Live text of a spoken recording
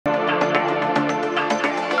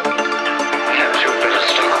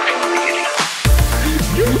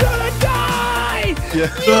You're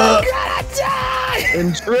gonna die!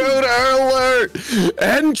 Intruder alert!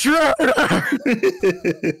 Intruder!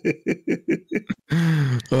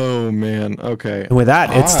 Oh, man. Okay. And with that,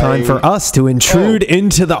 it's time for us to intrude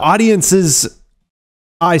into the audience's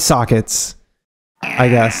eye sockets, I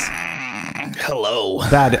guess. Hello.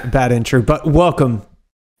 Bad intro, but welcome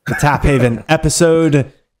to Taphaven,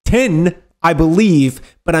 episode 10, I believe,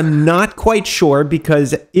 but I'm not quite sure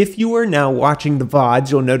because if you are now watching the VODs,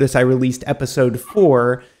 you'll notice I released episode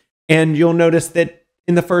 4, and you'll notice that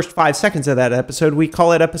in the first 5 seconds of that episode, we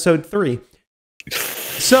call it episode 3.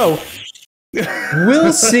 So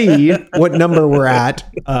we'll see what number we're at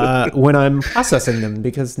when I'm processing them,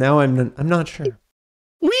 because now I'm not sure.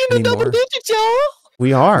 We in the double digits, y'all.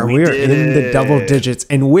 We are. We're in the double digits.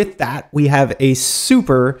 And with that, we have a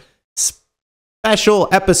super special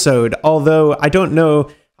episode, although I don't know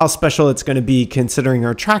how special it's going to be considering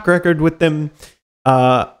our track record with them.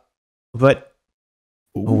 But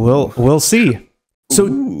we'll see.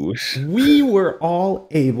 So we were all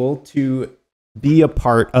able to be a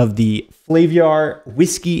part of the Flaviar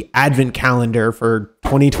Whiskey Advent Calendar for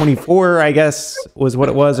 2024, I guess was what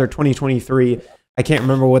it was, or 2023. I can't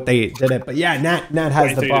remember what they did it, but yeah, Nat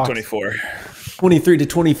has the box. 23 to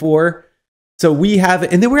 24. So we have,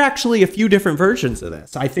 and there were actually a few different versions of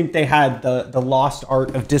this. I think they had the Lost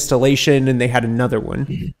Art of Distillation, and they had another one.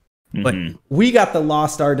 Mm-hmm. But we got the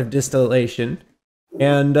Lost Art of Distillation,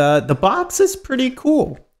 and the box is pretty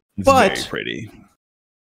cool. It's very pretty.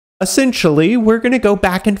 Essentially, we're going to go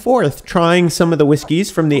back and forth, trying some of the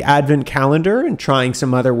whiskeys from the Advent Calendar and trying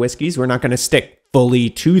some other whiskeys. We're not going to stick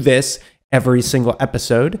fully to this every single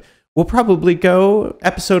episode. We'll probably go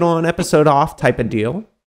episode on, episode off type of deal.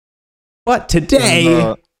 But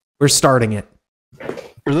today, we're starting it.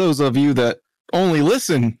 For those of you that only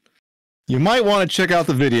listen, you might want to check out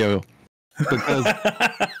the video. Because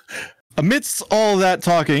amidst all that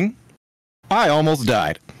talking, I almost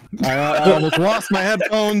died. I almost lost my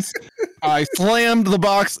headphones. I slammed the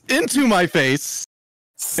box into my face.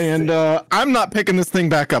 And I'm not picking this thing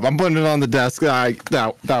back up. I'm putting it on the desk.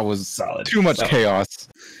 That was solid. Too much chaos.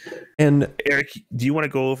 And Eric, do you want to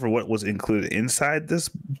go over what was included inside this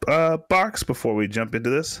box before we jump into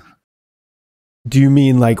this? Do you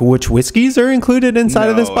mean like which whiskeys are included inside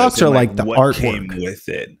of this box, or like the artwork came with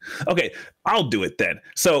it? Okay, I'll do it then.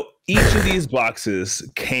 So each of these boxes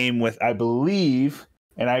came with, I believe,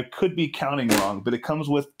 and I could be counting wrong, but it comes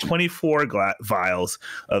with 24 vials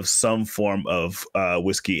of some form of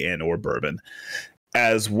whiskey and or bourbon,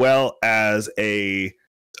 as well as a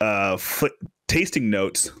tasting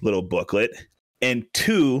notes little booklet and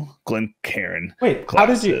 2 Glencairn. Wait,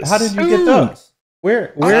 glasses. How did you get those?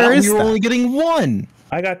 Where is you're only getting 1?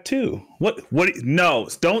 I got 2. What? No,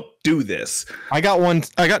 don't do this. I got 1.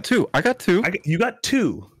 I got 2. You got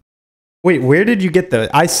 2. Wait, where did you get those?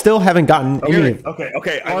 I still haven't gotten any. Okay. No.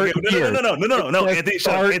 Anthony,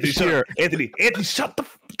 shut the.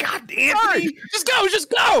 God, Anthony, just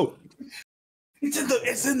go.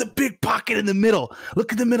 It's in the big pocket in the middle.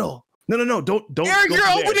 Look at the middle. No, don't. Eric, you're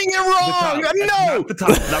opening it wrong. No,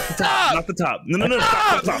 not the top. No,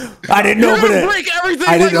 stop. I didn't open it. Break everything.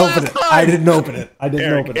 I didn't open it.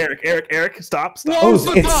 Eric, stop.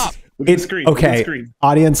 It's okay.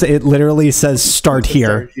 Audience, it literally says start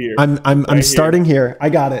here. I'm starting here. I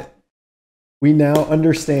got it. We now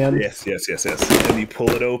understand. Yes. And you pull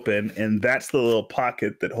it open, and that's the little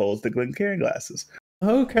pocket that holds the Glencairn glasses.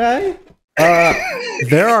 Okay.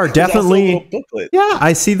 There are definitely booklet. Yeah,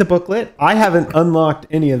 I see the booklet. I haven't unlocked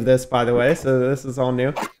any of this, by the way, so this is all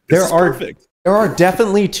new. There are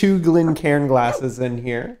definitely 2 Glencairn glasses in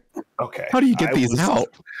here. Okay. How do you get these out?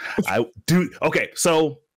 I do. Okay,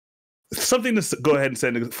 so something to go ahead and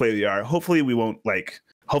send to Flaviar. Hopefully we won't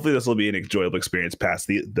hopefully this will be an enjoyable experience past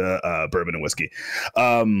the bourbon and whiskey.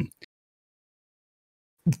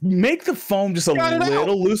 Make the foam just a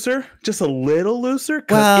little looser, because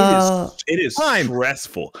it is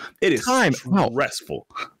stressful. It is stressful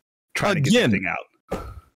trying to get something out.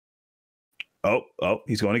 Oh,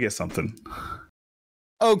 he's going to get something.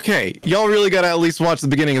 Okay, y'all really got to at least watch the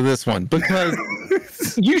beginning of this one, because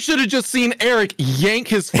you should have just seen Eric yank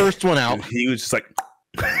his first one out. He was just like...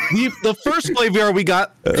 The first Flaviar we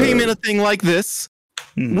got came in a thing like this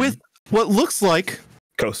with what looks like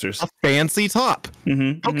coasters, a fancy top.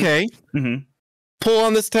 Okay. Pull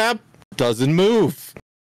on this tab, doesn't move.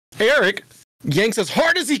 Eric yanks as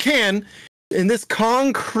hard as he can, and this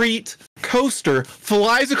concrete coaster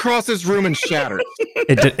flies across his room and shatters.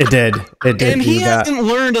 It did. And he hasn't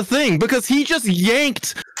learned a thing, because he just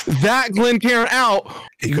yanked that Glencairn out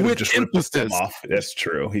He could have with just ripped the stem emphasis. off. That's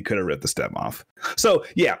true. He could have ripped the stem off. So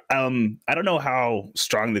yeah, I don't know how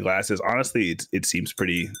strong the glass is. Honestly, it seems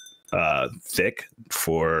pretty thick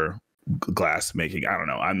for glass making. I don't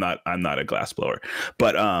know. I'm not a glass blower,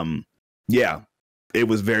 but yeah, it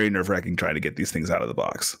was very nerve-wracking trying to get these things out of the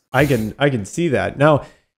box. I can see that now.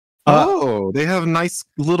 They have nice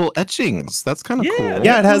little etchings. That's kind of cool.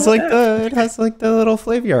 Yeah, it has like the little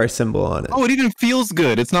Flaviar symbol on it. Oh, it even feels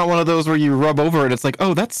good. It's not one of those where you rub over it. It's like,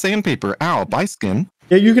 oh, that's sandpaper. Ow, bye skin.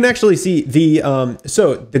 Yeah, you can actually see the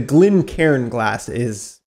so the Glencairn glass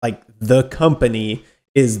is like the company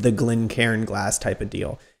is the Glencairn glass type of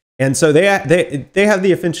deal. And so they have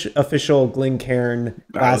the official Glencairn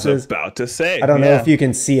glasses. I was about to say. I don't know if you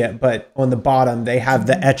can see it, but on the bottom they have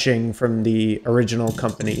the etching from the original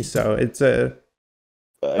company. So it's a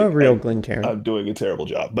real Glencairn. I'm doing a terrible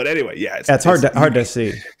job, but anyway, yeah, it's hard to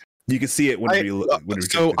see. You can see it when we look.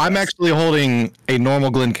 So I'm actually holding a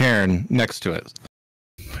normal Glencairn next to it.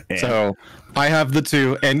 And so I have the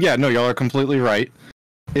two, and yeah, no, y'all are completely right.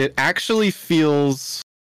 It actually feels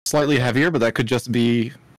slightly heavier, but that could just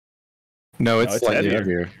be. No, it's slightly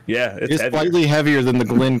heavier. Yeah, it's slightly heavier than the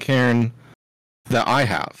Glencairn that I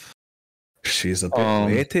have. She's a bit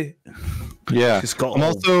weighty. Yeah, she's got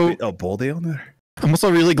a body on her. I'm also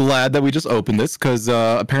really glad that we just opened this because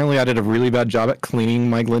apparently I did a really bad job at cleaning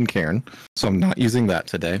my Glencairn, so I'm not using that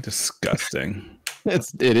today. Disgusting.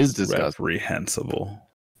 It is disgusting. Reprehensible.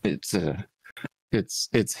 It's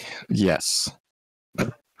yes.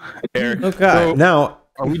 Eric. Okay, so, now.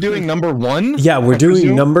 Are we doing number one? Yeah, we're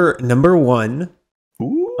doing number one.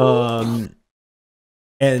 Ooh.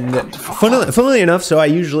 And funnily enough, so I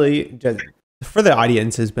usually, for the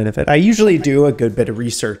audience's benefit, I usually do a good bit of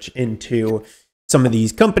research into some of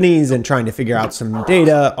these companies and trying to figure out some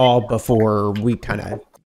data all before we kind of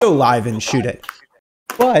go live and shoot it.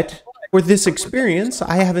 But for this experience,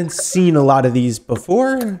 I haven't seen a lot of these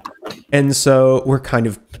before. And so we're kind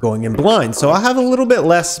of going in blind. So I have a little bit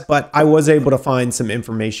less, but I was able to find some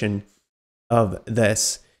information of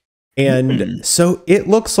this. And so it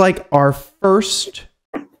looks like our first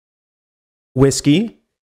whiskey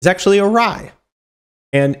is actually a rye.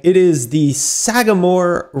 And it is the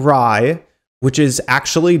Sagamore rye, which is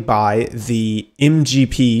actually by the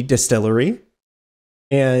MGP distillery.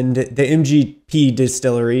 And the MGP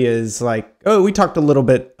distillery is like, we talked a little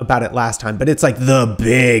bit about it last time, but it's like the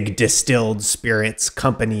big distilled spirits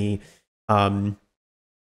company. And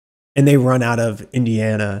they run out of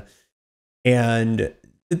Indiana. And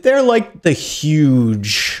they're like the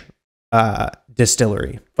huge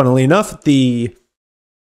distillery. Funnily enough, the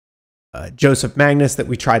Joseph Magnus that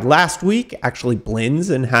we tried last week actually blends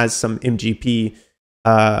and has some MGP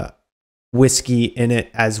whiskey in it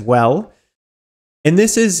as well. And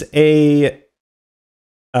this is a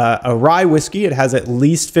rye whiskey. It has at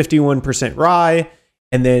least 51% rye,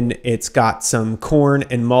 and then it's got some corn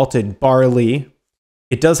and malted barley.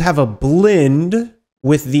 It does have a blend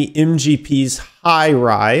with the MGP's high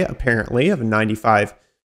rye, apparently, of 95%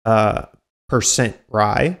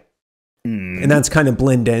 rye. And that's kind of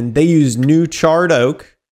blend in. They use new charred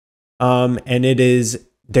oak, and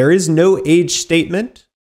there is no age statement.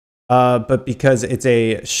 But because it's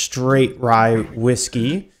a straight rye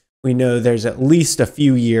whiskey, we know there's at least a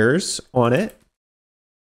few years on it.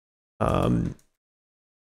 And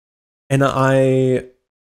I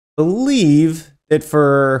believe that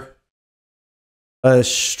for a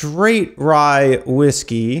straight rye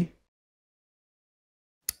whiskey,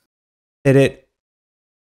 that it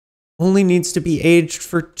only needs to be aged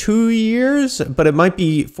for 2 years, but it might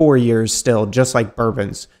be 4 years still, just like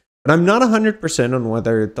bourbons. But I'm not 100% on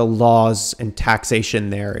whether the laws and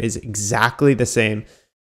taxation there is exactly the same.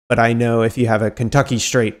 But I know if you have a Kentucky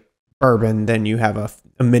straight bourbon, then you have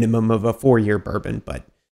a minimum of a 4-year bourbon. But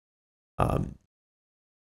and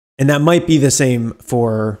that might be the same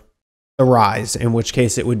for the ryes, in which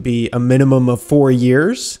case it would be a minimum of 4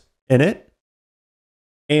 years in it.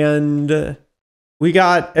 And we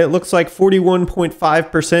got, it looks like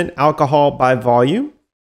 41.5% alcohol by volume.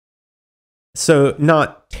 So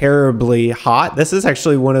not terribly hot. This is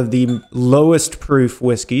actually one of the lowest proof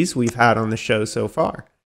whiskeys we've had on the show so far.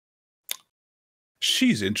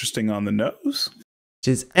 She's interesting on the nose.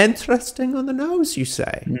 She's interesting on the nose, you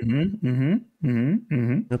say?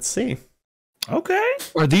 Let's see. Okay.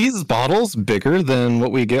 Are these bottles bigger than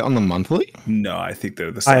what we get on the monthly? No, I think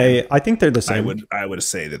they're the same. I think they're the same. I would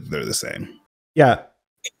say that they're the same. Yeah.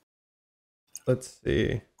 Let's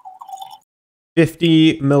see.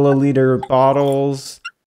 50 milliliter bottles.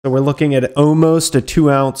 So we're looking at almost a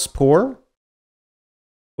 2-ounce pour,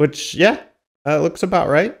 which, looks about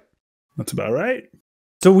right. That's about right.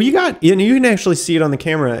 So we got, you can actually see it on the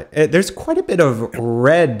camera. There's quite a bit of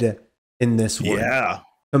red in this one. Yeah.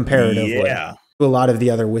 Comparatively to a lot of the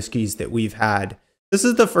other whiskeys that we've had. This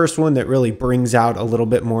is the first one that really brings out a little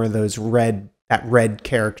bit more of that red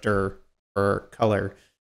character or color.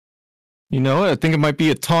 You know, I think it might be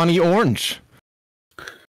a tawny orange.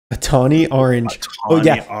 A tawny orange.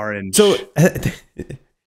 Orange. So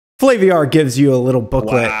Flaviar gives you a little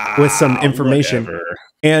booklet with some information. Whatever.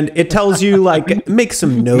 And it tells you, like, make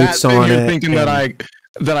some notes Matt, on you're it. Thinking that I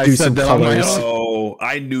do said some that on my colors. own. Oh,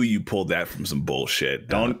 I knew you pulled that from some bullshit.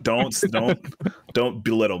 Don't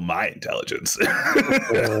belittle my intelligence.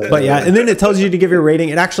 But yeah, and then it tells you to give your rating.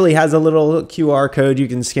 It actually has a little QR code you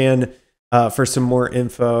can scan for some more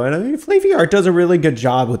info. And I mean, Flaviar does a really good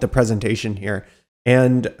job with the presentation here.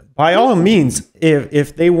 And by all means,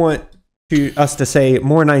 if they want us to say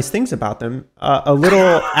more nice things about them, a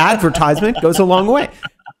little advertisement goes a long way.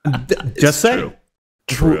 Just say.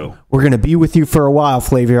 True. We're going to be with you for a while,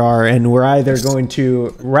 Flaviar, and we're either going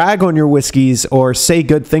to rag on your whiskeys or say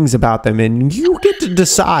good things about them, and you get to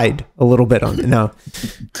decide a little bit on it. No,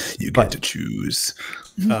 you get to choose.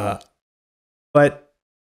 But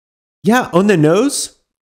yeah, on the nose,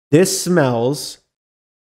 this smells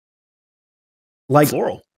like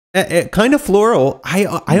floral. Kind of floral.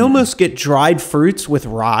 I almost get dried fruits with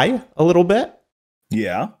rye a little bit.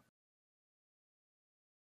 Yeah.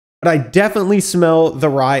 But I definitely smell the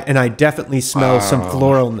rye, and I definitely smell some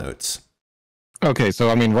floral notes. Okay,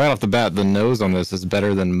 so I mean, right off the bat, the nose on this is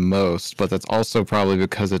better than most, but that's also probably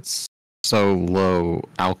because it's so low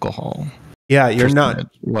alcohol. Yeah, you're not.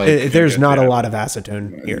 Like, there's not a lot of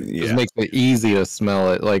acetone here. It just makes it easy to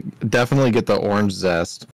smell it. Like, definitely get the orange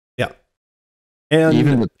zest. Yeah, and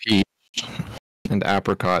even the peach and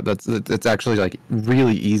apricot. It's actually like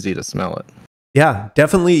really easy to smell it. Yeah,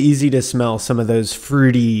 definitely easy to smell some of those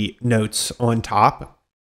fruity notes on top.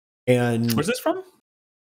 And where's this from?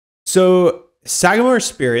 So Sagamore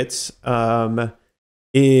Spirits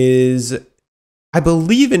is, I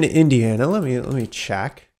believe, in Indiana. Let me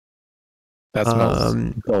check. That smells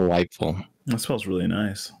delightful. That smells really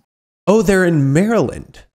nice. Oh, they're in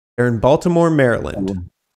Maryland. They're in Baltimore, Maryland.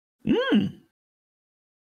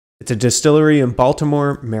 It's a distillery in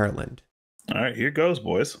Baltimore, Maryland. All right, here goes,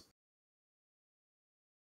 boys.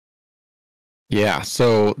 Yeah,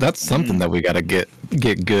 so that's something that we got to get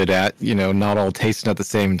good at. You know, not all tasting at the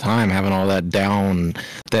same time, having all that downtime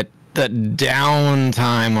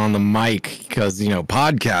on the mic, because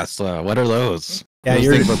podcasts. What are those? Yeah, those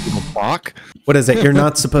things where people talk. What is it? You're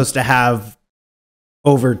not supposed to have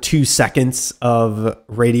over 2 seconds of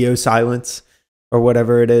radio silence or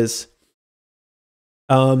whatever it is.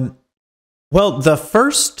 Well, the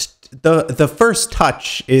first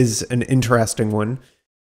touch is an interesting one.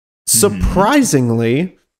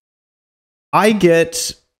 Surprisingly, I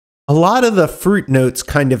get a lot of the fruit notes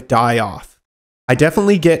kind of die off. I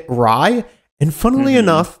definitely get rye, and funnily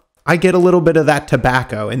enough, I get a little bit of that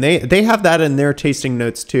tobacco, and they have that in their tasting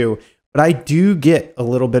notes too. But I do get a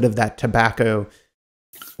little bit of that tobacco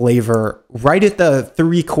flavor right at the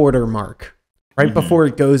 3/4 mark, right before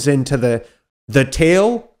it goes into the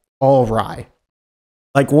tail, all rye.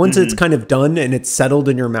 Like once it's kind of done and it's settled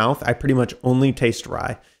in your mouth, I pretty much only taste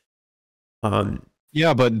rye.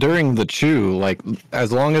 Yeah, but during the chew, like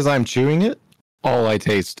as long as I'm chewing it, all I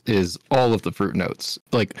taste is all of the fruit notes.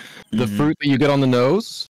 Like the fruit that you get on the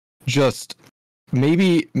nose, just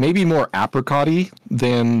maybe more apricot-y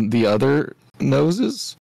than the other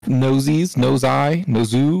noses. Nosies, noseye,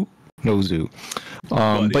 nozu.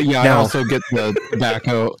 But yeah, I also get the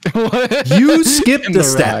tobacco. You skipped a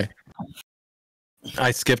step. I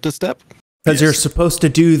skipped a step? Because you're supposed to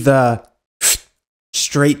do the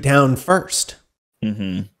straight down first.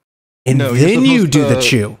 And then you do the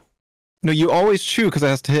chew. No, you always chew because it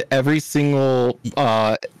has to hit every single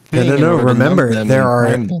thing. No. Remember, there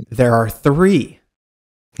are 3.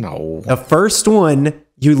 No. The first one,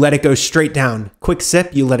 you let it go straight down. Quick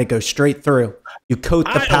sip, you let it go straight through. You coat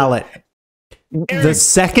the palate. The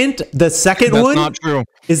second one not true.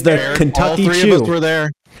 Is the Kentucky all 3 chew. of us were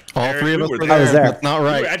there. All 3 of us were there. I was there. That's not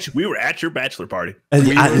right. We were at your bachelor party. I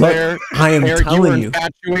am Eric, telling you were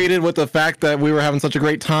infatuated with the fact that we were having such a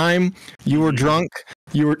great time. You were drunk.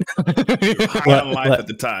 You were high on life at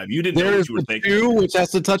the time. You didn't know what you were thinking. Chew, which has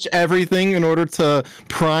to touch everything in order to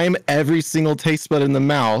prime every single taste bud in the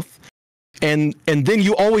mouth. And then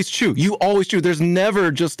you always chew. There's never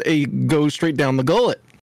just a go straight down the gullet.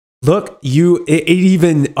 Look, look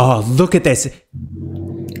at this.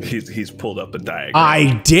 He's pulled up a diagram.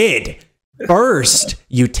 I did. First,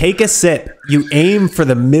 you take a sip, you aim for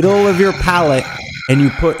the middle of your palate, and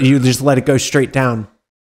you just let it go straight down.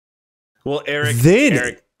 Well, Eric,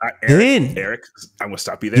 Eric, I'm gonna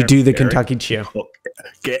stop you there. You do the Eric, Kentucky Chew.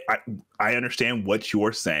 I understand what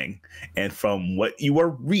you're saying, and from what you are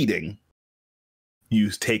reading, you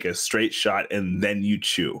take a straight shot and then you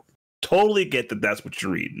chew. Totally get that that's what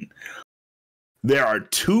you're reading. There are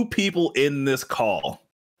two people in this call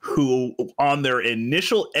who, on their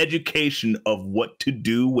initial education of what to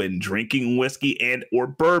do when drinking whiskey and or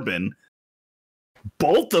bourbon,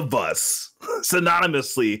 both of us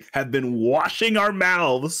synonymously have been washing our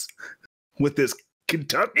mouths with this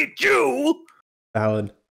Kentucky Chew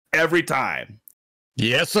Valid. every time.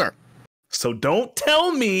 Yes, sir. So don't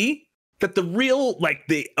tell me that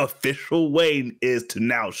the official way is to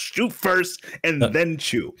now shoot first and then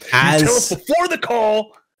chew. As you tell us before the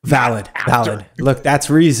call. valid. Look, that's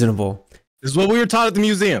reasonable. This is what we were taught at the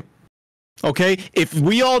museum. Okay? If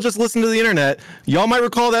we all just listen to the internet, y'all might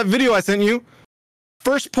recall that video I sent you.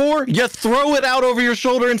 First pour, you throw it out over your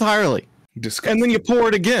shoulder entirely. Disgusting. And then you pour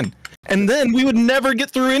it again. And then we would never get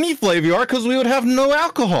through any Flaviar because we would have no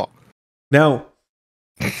alcohol. Now,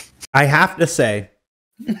 I have to say,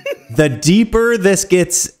 the deeper this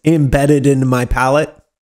gets embedded into my palate,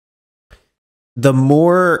 the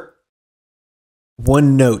more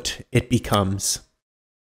one note it becomes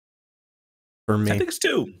for me. I think it's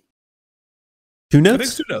two. Two I notes? think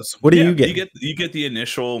it's 2 notes. What do you get? You get the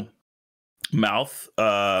initial mouth,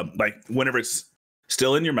 like whenever it's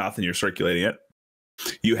still in your mouth and you're circulating it.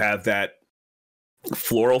 You have that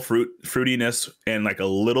floral fruitiness and like a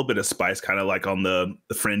little bit of spice, kind of like on the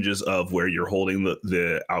fringes of where you're holding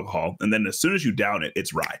the alcohol. And then as soon as you down it,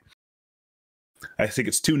 it's rye. I think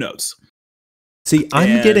it's 2 notes. See,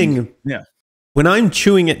 I'm getting, when I'm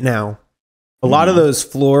chewing it now, a lot of those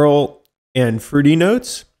floral and fruity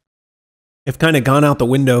notes have kind of gone out the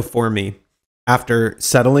window for me after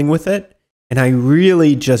settling with it. And I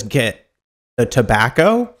really just get the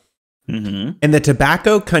tobacco. Mm-hmm. And the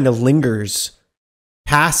tobacco kind of lingers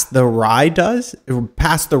past the rye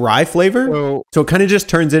past the rye flavor. So it kind of just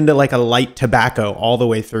turns into like a light tobacco all the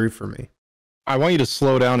way through for me. I want you to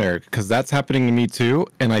slow down, Eric, because that's happening to me too.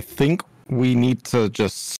 And I think we need to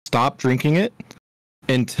just stop drinking it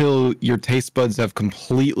until your taste buds have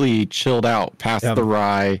completely chilled out past the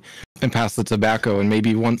rye and past the tobacco. And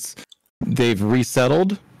maybe once they've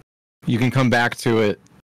resettled, you can come back to it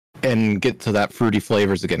and get to that fruity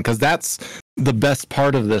flavors again, because that's the best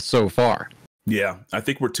part of this so far. Yeah, I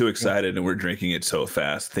think we're too excited and we're drinking it so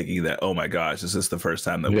fast, thinking that, oh my gosh, is this the first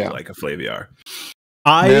time that we like a Flaviar?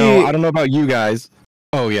 I don't know about you guys.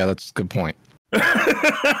 Oh yeah, that's a good point.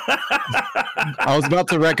 I was about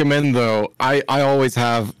to recommend though, I always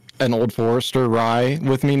have an Old Forester rye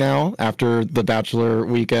with me now. After the bachelor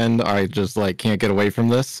weekend, I just like can't get away from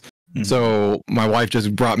this. Mm-hmm. So my wife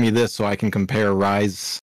just brought me this so I can compare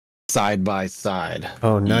ryes side by side.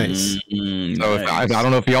 Oh, nice. Mm-hmm. So nice. I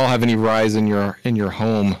don't know if y'all have any ryes in your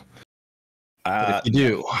home. But if you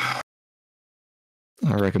do, I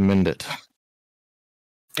recommend it.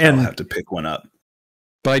 And I'll have to pick one up.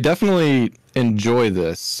 But I definitely enjoy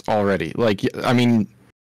this already. Like, I mean,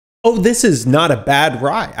 this is not a bad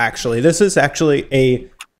rye. Actually, this is actually a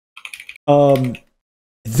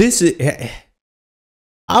this is.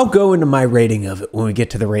 I'll go into my rating of it when we get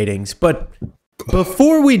to the ratings, but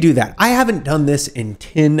before we do that, I haven't done this in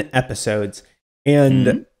 10 episodes,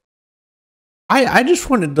 and I just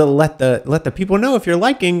wanted to let the people know, if you're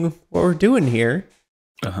liking what we're doing here,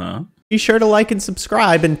 be sure to like and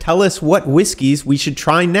subscribe and tell us what whiskeys we should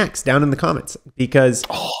try next down in the comments, because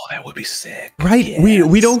that would be sick. Right? Yes.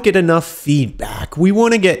 We don't get enough feedback. We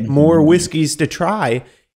want to get more whiskeys to try.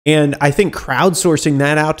 And I think crowdsourcing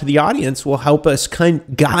that out to the audience will help us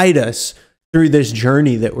guide us through this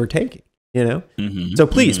journey that we're taking, you know? So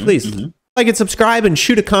please like and subscribe and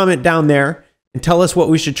shoot a comment down there and tell us what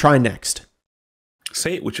we should try next.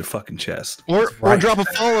 Say it with your fucking chest. Or drop a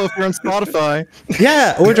follow if you're on Spotify.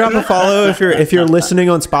 Yeah, or drop a follow if you're listening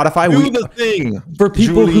on Spotify. Do the thing. For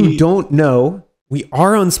people who don't know, we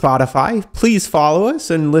are on Spotify. Please follow us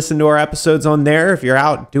and listen to our episodes on there. If you're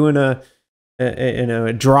out doing a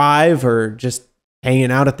drive or just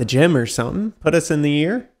hanging out at the gym or something, put us in the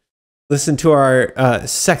ear. Listen to our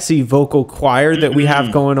sexy vocal choir that we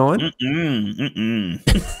have going on.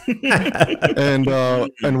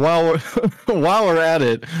 And while we're at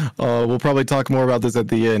it, we'll probably talk more about this at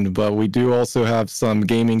the end, but we do also have some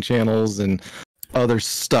gaming channels and other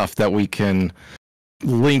stuff that we can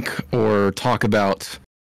link or talk about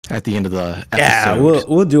at the end of the episode. Yeah,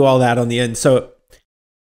 we'll do all that on the end. So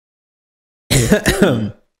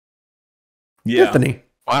Anthony.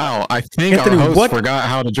 Wow, I think Anthony, our host forgot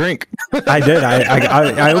how to drink. I did.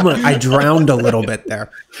 I drowned a little bit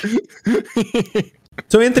there.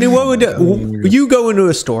 So Anthony, what would you go into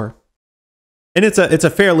a store, and it's a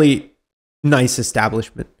fairly nice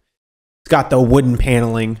establishment. It's got the wooden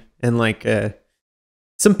paneling, and like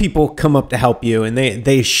some people come up to help you, and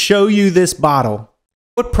they show you this bottle.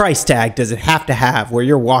 What price tag does it have to have where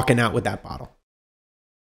you're walking out with that bottle?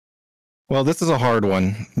 Well, this is a hard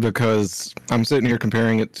one because I'm sitting here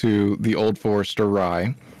comparing it to the Old Forester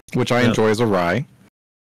rye, which I enjoy as a rye.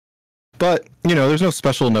 But, you know, there's no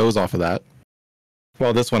special nose off of that.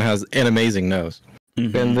 Well, this one has an amazing nose.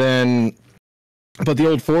 Mm-hmm. And then, but the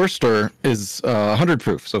Old Forester is 100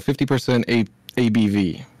 proof, so 50%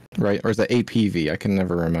 ABV, right? Or is that APV? I can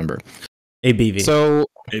never remember. ABV. So,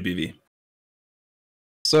 ABV.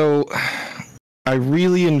 So, I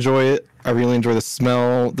really enjoy it. I really enjoy the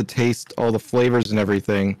smell, the taste, all the flavors and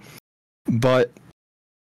everything. But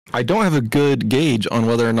I don't have a good gauge on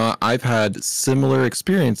whether or not I've had similar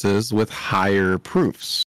experiences with higher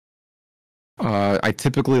proofs. I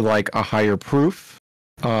typically like a higher proof.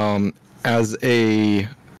 As a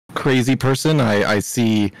crazy person, I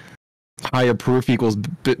see higher proof equals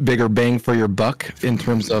bigger bang for your buck in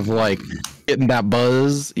terms of like getting that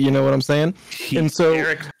buzz. You know what I'm saying? And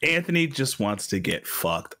so Anthony just wants to get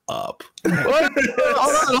fucked up. Hold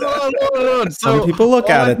on. Some people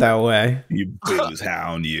look at it that way. You booze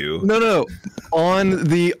hound, you. No. On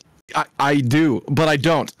the, I do, but I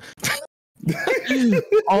don't.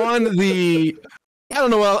 On the, I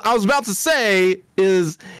don't know what I was about to say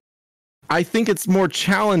is, I think it's more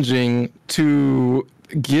challenging to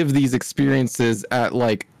give these experiences at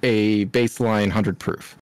like a baseline 100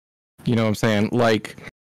 proof. You know what I'm saying?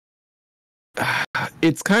 Like,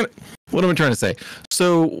 it's kind of, what am I trying to say?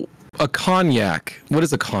 So a cognac, what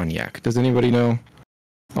is a cognac? Does anybody know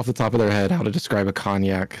off the top of their head how to describe a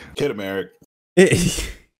cognac? Kid Americ.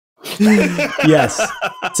 Yes.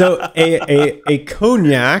 So a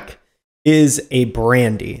cognac is a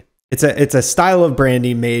brandy. It's a style of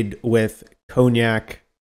brandy made with cognac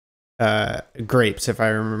grapes, if I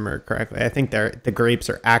remember correctly. I think the grapes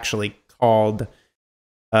are actually called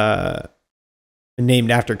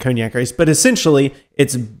named after cognac grapes, but essentially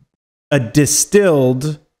it's a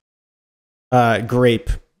distilled grape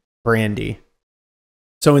brandy.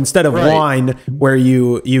 So instead of wine, where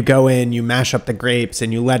you go in, you mash up the grapes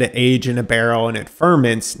and you let it age in a barrel and it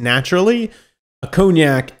ferments naturally, a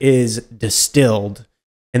cognac is distilled.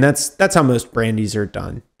 And that's how most brandies are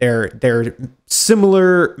done. They're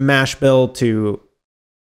similar mash bill to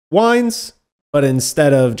wines, but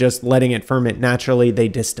instead of just letting it ferment naturally, they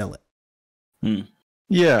distill it.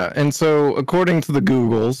 Yeah, and so according to the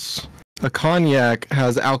Googles, a cognac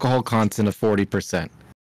has alcohol content of 40%.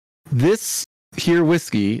 This here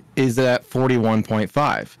whiskey is at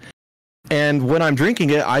 41.5. And when I'm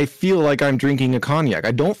drinking it, I feel like I'm drinking a cognac.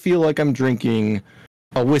 I don't feel like I'm drinking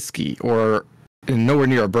a whiskey or nowhere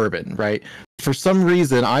near a bourbon, right? For some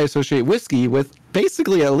reason, I associate whiskey with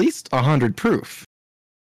basically at least 100 proof.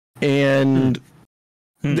 And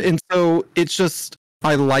so it's just,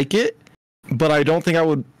 I like it, but I don't think I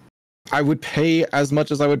would pay as much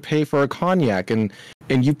as I would pay for a cognac, and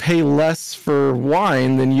you pay less for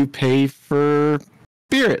wine than you pay for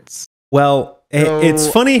spirits. Well, it's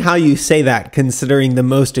funny how you say that, considering the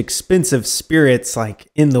most expensive spirits like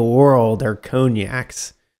in the world are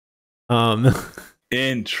cognacs.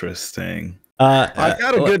 Interesting. I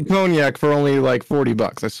got a good cognac for only like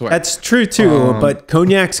 $40, I swear. That's true too, but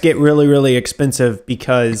cognacs get really, really expensive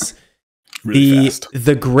because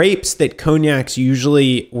the grapes that cognacs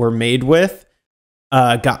usually were made with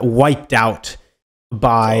got wiped out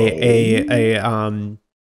by an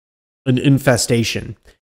infestation.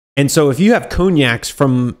 And so if you have cognacs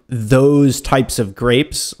from those types of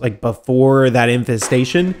grapes, like before that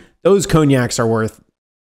infestation, those cognacs are worth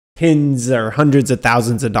tens or hundreds of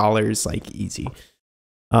thousands of dollars, like easy.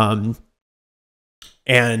 And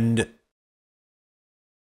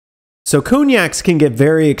so cognacs can get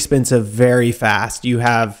very expensive very fast. You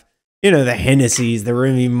have, the Hennessy's, the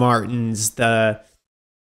Remy Martins, they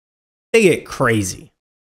get crazy.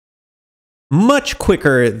 Much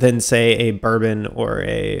quicker than, say, a bourbon or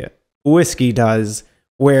a whiskey does,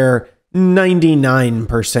 where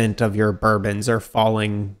 99% of your bourbons are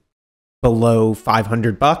falling below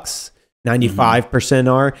 $500.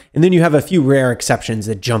 95% are. And then you have a few rare exceptions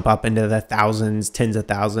that jump up into the thousands, tens of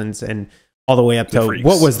thousands, and all the way up to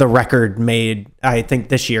what was the record made? I think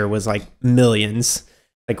this year was like millions,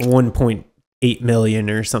 like 1.8 million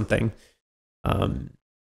or something.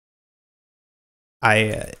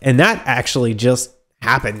 And that actually just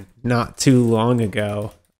happened not too long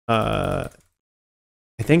ago. I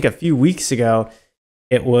think a few weeks ago,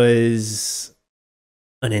 it was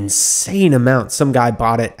an insane amount. Some guy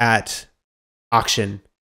bought it at auction.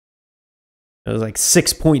 It was like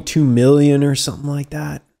 6.2 million or something like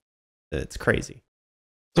that. It's crazy.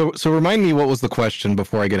 So remind me, what was the question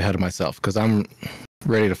before I get ahead of myself? Because I'm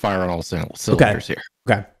ready to fire on all cylinders here.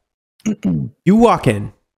 Okay. You walk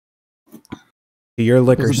in to your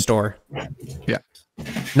liquor store. Yeah.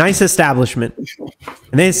 Nice establishment.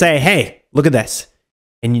 And they say, hey, look at this.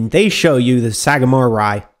 And they show you the Sagamore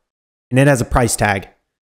rye. And it has a price tag.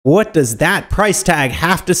 What does that price tag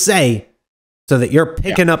have to say so that you're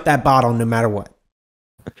picking up that bottle no matter what?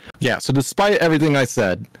 Yeah, so despite everything I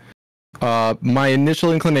said, my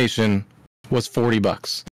initial inclination was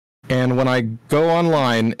 $40. And when I go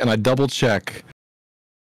online and I double check,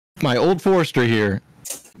 my Old Forester here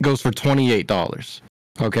goes for $28.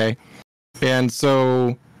 Okay? And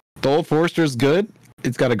so the Old Forester is good.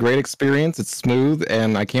 It's got a great experience. It's smooth,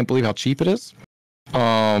 and I can't believe how cheap it is.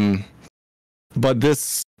 But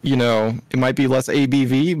this, it might be less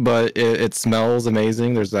ABV, but it smells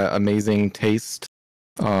amazing. There's that amazing taste.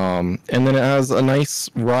 And then it has a nice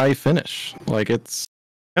rye finish. Like it's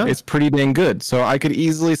pretty dang good. So I could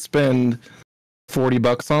easily spend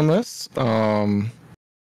 $40 on this.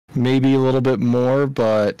 Maybe a little bit more,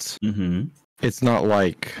 but it's not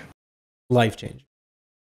like life-changing.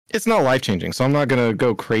 It's not life-changing, so I'm not gonna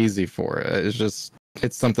go crazy for it.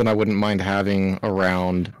 It's something I wouldn't mind having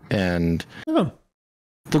around, and the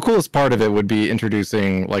coolest part of it would be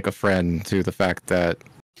introducing like a friend to the fact that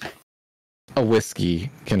a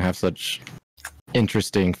whiskey can have such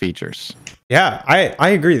interesting features. Yeah, I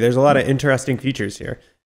agree. There's a lot of interesting features here.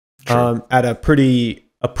 Sure. At a pretty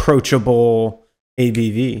approachable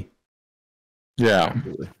ABV. Yeah.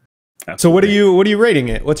 Absolutely. So what are you rating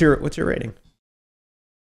it? What's your rating?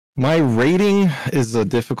 My rating is a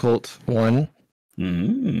difficult one.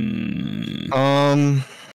 I'm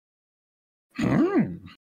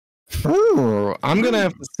gonna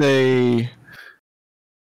have to say,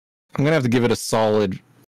 I'm gonna have to give it a solid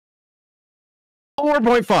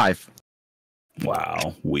 4.5.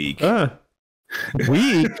 Wow, weak.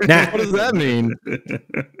 Weak? Now, what does that mean?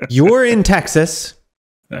 You're in Texas.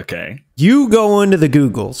 Okay. You go into the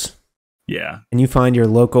Googles. Yeah. And you find your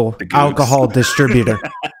local alcohol distributor.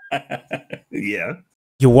 Yeah.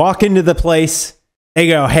 You walk into the place. They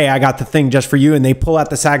go, hey, I got the thing just for you. And they pull out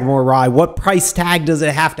the Sagamore rye. What price tag does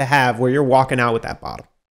it have to have where you're walking out with that bottle?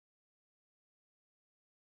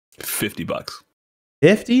 $50.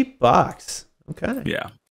 $50. Okay.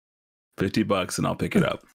 Yeah. $50 and I'll pick it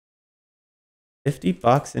up.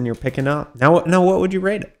 $50 and you're picking up. Now what would you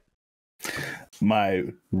rate it? My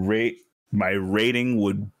rating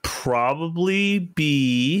would probably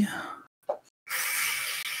be,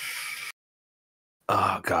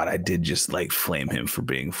 oh god, I did just like flame him for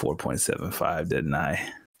being 4.75, didn't I?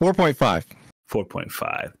 4.5.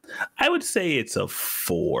 4.5. I would say it's a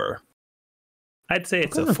 4. I'd say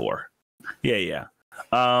it's a 4. Yeah.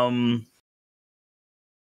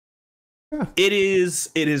 It is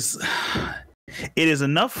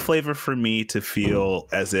enough flavor for me to feel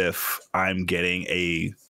as if I'm getting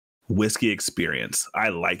a whiskey experience. I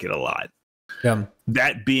like it a lot. Yeah.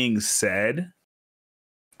 That being said,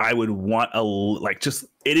 I would want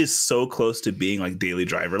it is so close to being like daily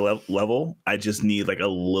driver level. I just need like a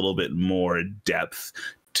little bit more depth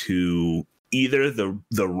to either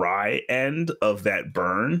the rye end of that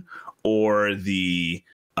burn or the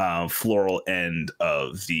floral end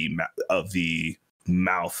of the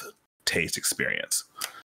mouth taste experience.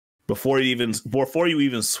 Before you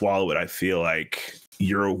even swallow it, I feel like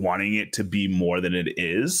you're wanting it to be more than it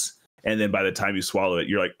is, and then by the time you swallow it,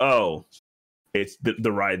 you're like, oh, it's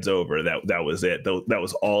the ride's over. That was it. That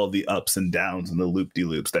was all of the ups and downs and the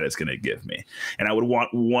loop-de-loops that it's going to give me. And I would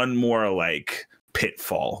want one more like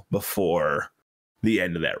pitfall before the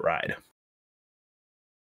end of that ride.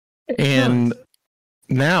 And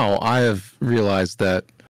now I have realized that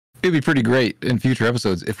it'd be pretty great in future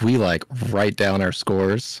episodes if we like write down our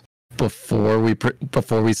scores before we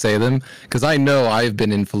say them, because I know I've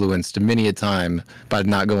been influenced many a time by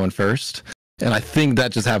not going first, and I think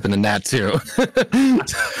that just happened in that too.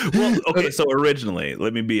 Well, okay, so originally,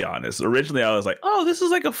 let me be honest. Originally, I was like, "Oh, this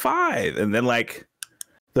is like a 5," and then like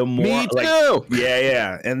the more, me too. Like,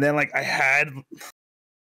 yeah, and then like I had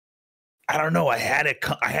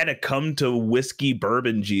to come to whiskey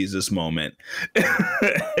bourbon Jesus moment,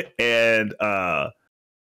 and I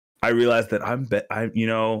realized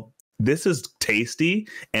that this is tasty,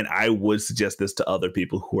 and I would suggest this to other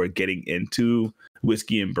people who are getting into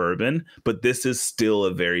whiskey and bourbon, but this is still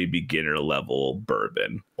a very beginner level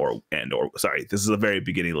bourbon, this is a very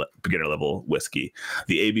beginner level whiskey.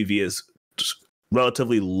 The ABV is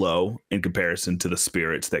relatively low in comparison to the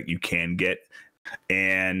spirits that you can get,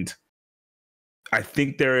 and I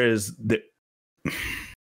think there is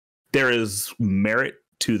merit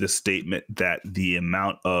to the statement that the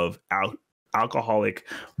amount of alcoholic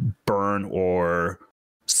burn or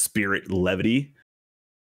spirit levity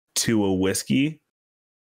to a whiskey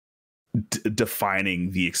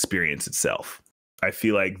defining the experience itself. I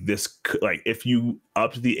feel like this could, like, if you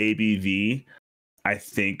upped the ABV, I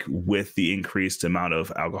think with the increased amount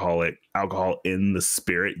of alcohol in the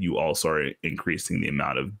spirit, you also are increasing the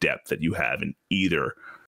amount of depth that you have in either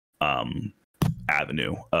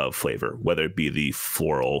avenue of flavor, whether it be the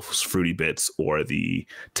floral fruity bits or the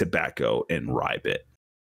tobacco and rye bit.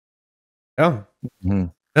 Oh,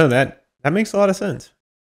 no, that makes a lot of sense.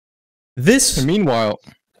 And meanwhile,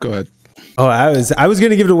 go ahead. Oh, I was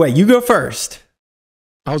going to give it away. You go first.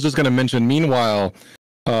 I was just going to mention, meanwhile,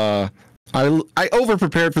 I over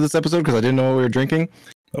prepared for this episode because I didn't know what we were drinking.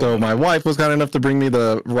 So my wife was kind enough to bring me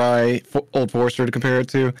the rye Old Forester to compare it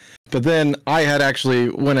to. But then I had actually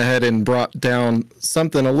went ahead and brought down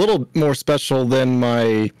something a little more special than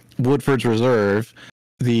my Woodford's Reserve,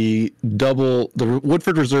 the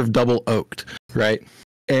Woodford Reserve Double Oaked, right?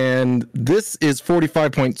 And this is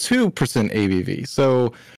 45.2% ABV.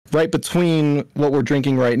 So right between what we're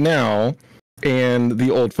drinking right now and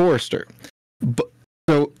the Old Forester.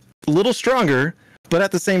 So a little stronger, but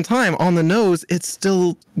at the same time, on the nose, it's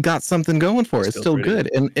still got something going for it. It's still good,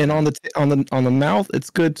 and on the mouth, it's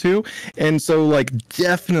good too. And so, like,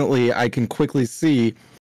 definitely, I can quickly see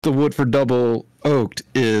the Woodford Double Oaked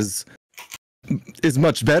is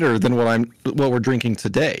much better than what we're drinking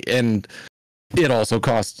today, and it also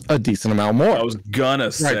costs a decent amount more. I was gonna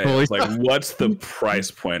say, like, what's the price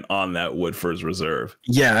point on that Woodford's Reserve?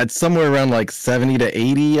 Yeah, it's somewhere around like 70 to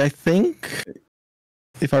 80, I think,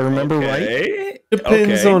 if I remember right.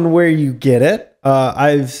 Depends on where you get it.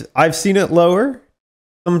 I've seen it lower.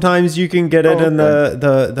 Sometimes you can get it in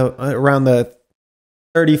the around the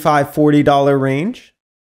 $35-$40 range.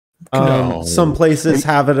 No. Some places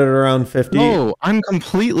have it at around 50. No, I'm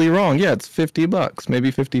completely wrong. Yeah, it's $50,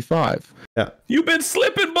 maybe 55. Yeah, you've been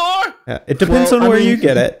slipping, boy. Yeah, it depends on where you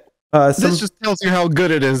get it. This just tells you how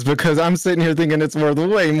good it is, because I'm sitting here thinking it's worth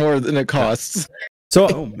way more than it costs. So,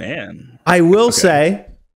 oh man, I will say,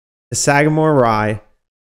 the Sagamore Rye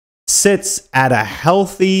sits at a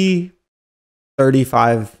healthy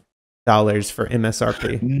 $35 for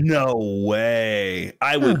MSRP. No way!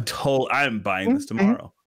 I would I'm buying this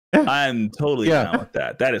tomorrow. Yeah. I'm totally down with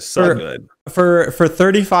that. That is so good. For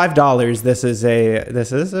 $35, this is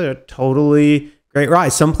a totally great rye.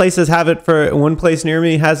 Some places have it one place near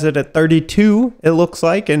me has it at 32, it looks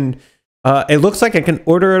like, and it looks like I can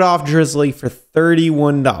order it off Drizzly for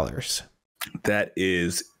 $31. That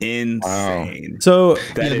is insane. Wow. So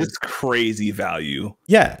that is crazy value.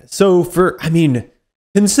 Yeah. So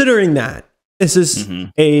considering that, this is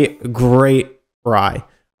a great rye.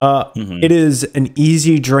 It is an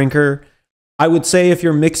easy drinker. I would say if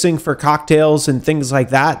you're mixing for cocktails and things like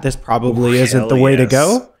that, this probably isn't the way to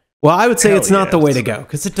go. Well, I would say it's not the way to go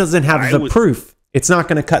because it doesn't have the proof. It's not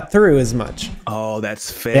going to cut through as much. Oh,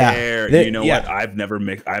 that's fair. Yeah. You know what? I've never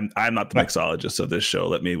mixed. I'm not the Right. mixologist of this show.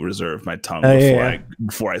 Let me reserve my tongue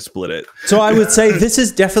before I split it. So I would say this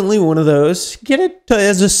is definitely one of those. Get it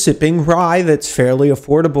as a sipping rye that's fairly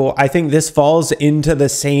affordable. I think this falls into the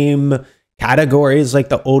same categories like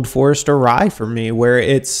the Old Forester rye for me, where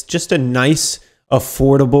it's just a nice,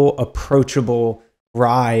 affordable, approachable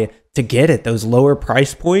rye to get at those lower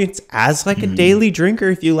price points as like a daily drinker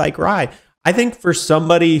if you like rye. I think for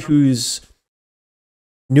somebody who's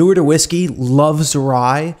newer to whiskey, loves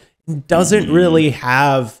rye, doesn't really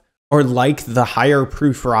have or like the higher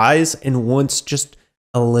proof ryes and wants just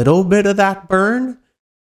a little bit of that burn,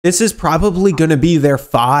 this is probably going to be their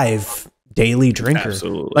 5 daily drinker.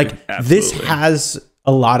 Absolutely. This has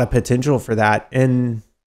a lot of potential for that. And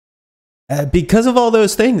because of all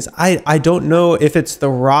those things, I don't know if it's the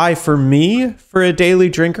rye for me for a daily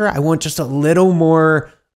drinker. I want just a little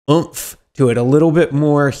more oomph to it, a little bit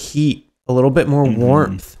more heat, a little bit more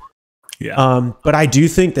warmth. Yeah. But I do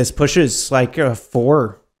think this pushes like a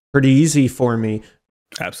 4 pretty easy for me.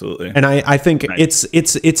 Absolutely. And I think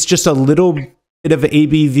it's just a little bit of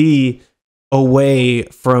ABV away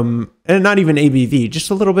from, and not even ABV, just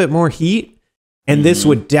a little bit more heat. And this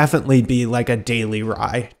would definitely be like a daily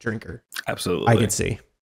rye drinker. Absolutely. I could see.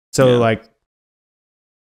 So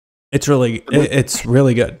it's really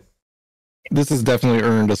good. This has definitely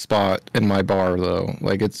earned a spot in my bar, though.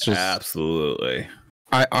 Like, it's just absolutely.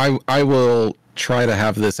 I will try to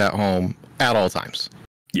have this at home at all times.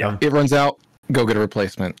 Yeah. It runs out, go get a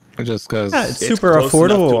replacement just because it's super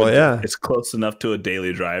affordable. It's close enough to a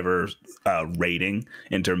daily driver rating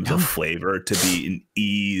in terms of flavor to be an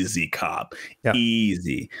easy cop.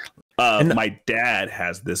 Easy. My dad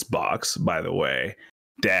has this box, by the way.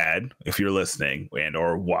 Dad, if you're listening and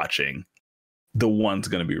or watching, the one's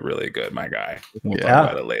going to be really good, my guy. We'll talk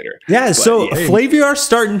about it later. Yeah, but, so Flaviar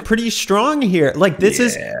starting pretty strong here. Like this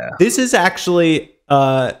is actually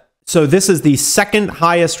so this is the second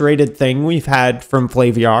highest rated thing we've had from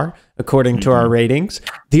Flaviar according to our ratings.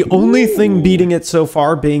 The only thing beating it so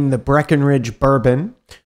far being the Breckenridge Bourbon,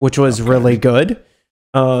 which was really good.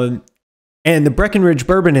 And the Breckenridge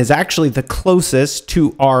Bourbon is actually the closest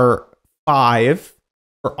to our 5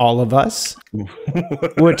 for all of us,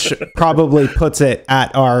 which probably puts it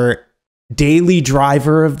at our daily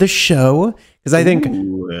driver of the show. Because I think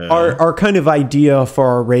our kind of idea for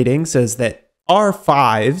our ratings is that our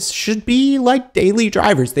 5s should be like daily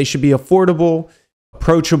drivers. They should be affordable,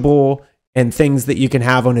 approachable, and things that you can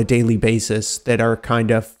have on a daily basis that are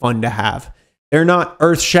kind of fun to have. They're not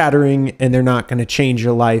earth-shattering and they're not going to change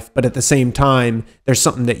your life, but at the same time, there's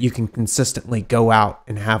something that you can consistently go out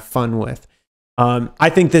and have fun with. I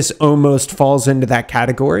think this almost falls into that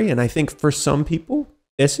category, and I think for some people,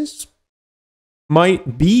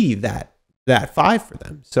 might be that 5 for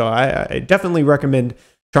them. So I definitely recommend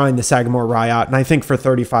trying the Sagamore Rye out, and I think for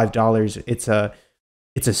 $35, it's a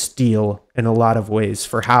steal in a lot of ways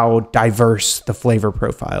for how diverse the flavor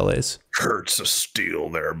profile is. Hurts a steal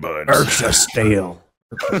there, bud. Hurts a steal.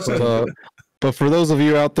 But for those of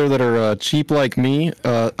you out there that are cheap like me,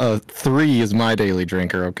 3 is my daily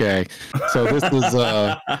drinker. Okay, so this is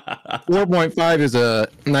 4.5 is a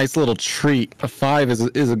nice little treat. A 5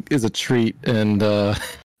 is a treat, and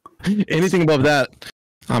anything above that,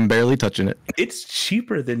 I'm barely touching it. It's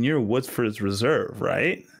cheaper than your Woodford's Reserve,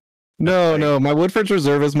 right? No, my Woodford's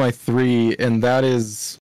Reserve is my 3, and that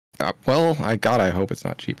is I hope it's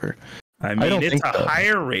not cheaper. I mean, it's a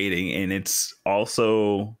higher rating, and it's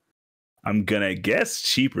also, I'm gonna guess,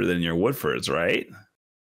 cheaper than your Woodford's, right?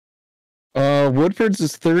 Woodford's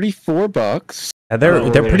is $34.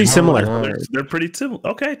 They're pretty similar. They're pretty similar.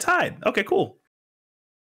 Okay, tied. Okay, cool.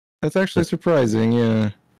 That's actually surprising.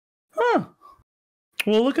 Yeah. Huh.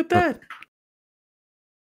 Well, look at that.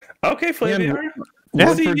 Okay, Flaviar.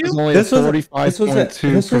 Woodford's is only this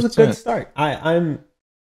was a good start. I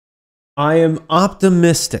am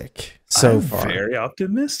optimistic so far. Very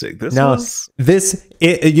optimistic.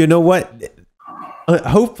 You know what?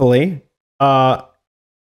 Hopefully,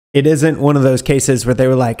 it isn't one of those cases where they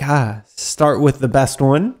were like, start with the best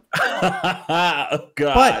one. Oh,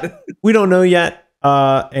 God. But we don't know yet.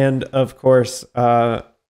 And of course,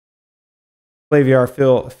 Flaviar,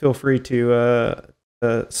 feel free to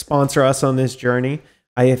sponsor us on this journey.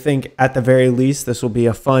 I think at the very least, this will be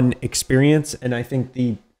a fun experience. And I think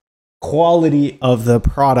the quality of the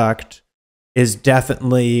product is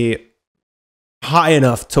definitely high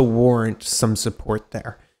enough to warrant some support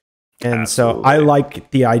there. And Absolutely. So I like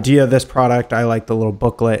the idea of this product. I like the little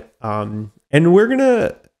booklet. And you're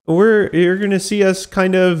gonna see us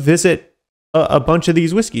kind of visit a bunch of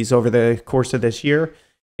these whiskeys over the course of this year.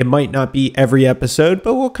 It might not be every episode,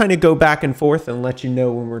 but we'll kind of go back and forth and let you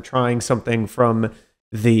know when we're trying something from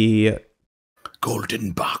the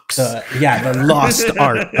golden box. The Lost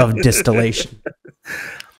Art of Distillation.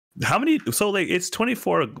 How many? So like it's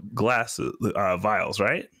 24 glasses, vials,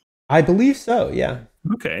 right? I believe so. Yeah.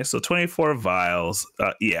 Okay, so 24 vials.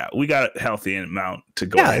 We got a healthy amount to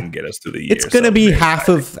go ahead and get us through the year. It's going to be half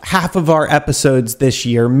of our episodes this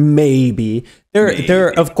year, maybe.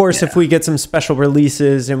 There, of course, if we get some special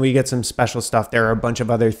releases and we get some special stuff, there are a bunch of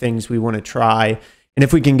other things we want to try. And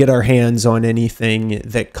if we can get our hands on anything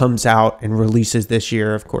that comes out and releases this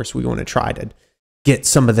year, of course, we want to try to get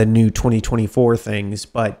some of the new 2024 things.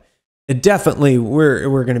 But definitely,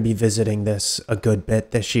 we're going to be visiting this a good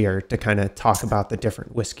bit this year to kind of talk about the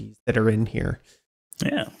different whiskeys that are in here.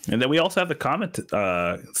 Yeah, and then we also have the comment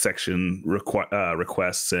section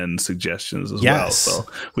requests and suggestions as well. So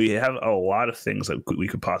we have a lot of things that we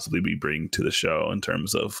could possibly be bringing to the show in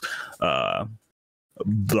terms of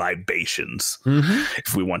libations.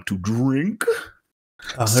 If we want to drink,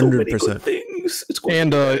 100% things. It's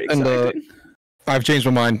going to be exciting. I've changed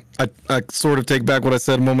my mind. I sort of take back what I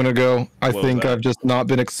said a moment ago. I think I've just not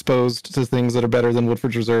been exposed to things that are better than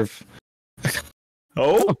Woodford's Reserve.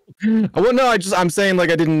 Oh? Well, no, I'm saying like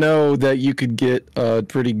I didn't know that you could get a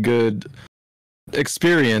pretty good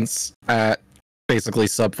experience at basically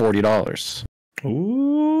sub $40.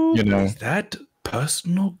 Ooh, you know, is that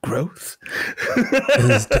personal growth?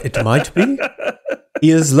 It might be. He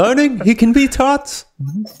is learning. He can be taught.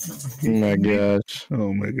 Oh my gosh.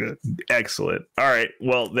 Oh my god. Excellent. All right.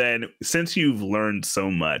 Well, then, since you've learned so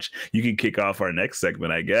much, you can kick off our next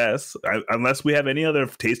segment, I guess. Unless we have any other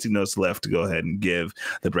tasting notes left to go ahead and give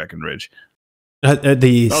the Breckenridge.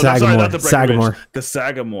 The Sagamore. Not the Breckenridge. Sagamore. The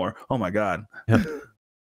Sagamore. Oh my god. Yep.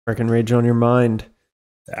 Breckenridge on your mind.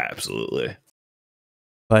 Absolutely.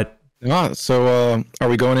 But so are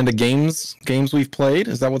we going into games we've played?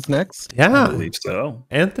 Is that what's next? yeah. I believe so.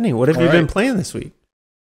 Anthony, what have you been playing this week?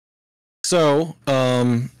 So,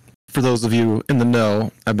 for those of you in the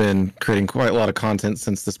know, I've been creating quite a lot of content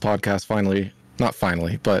since this podcast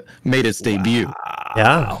but made its debut.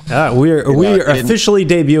 Yeah. We're officially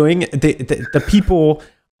debuting. The people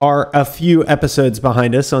are a few episodes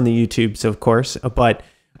behind us on the YouTubes, of course, but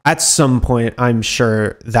at some point, I'm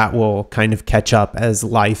sure that will kind of catch up as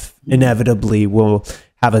life inevitably will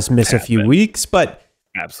have us miss a few weeks. But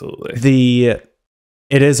absolutely, it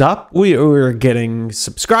is up. We're getting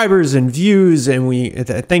subscribers and views, and we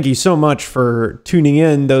thank you so much for tuning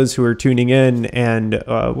in. Those who are tuning in, and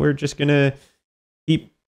we're just gonna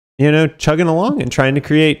keep chugging along and trying to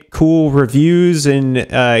create cool reviews and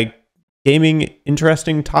gaming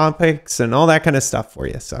interesting topics and all that kind of stuff for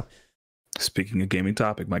you. So. Speaking of gaming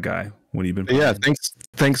topic, my guy, what have you been playing? Yeah,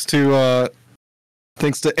 thanks to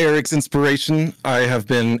Eric's inspiration, I have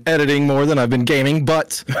been editing more than I've been gaming,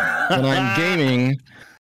 but when I'm gaming,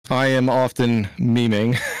 I am often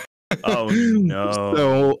memeing. Oh no.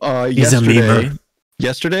 So He's a memer.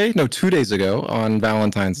 Yesterday, no, 2 days ago on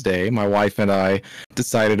Valentine's Day, my wife and I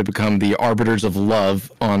decided to become the arbiters of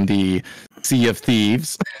love on the Sea of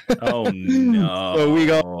Thieves. Oh no. So we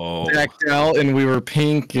got decked out and we were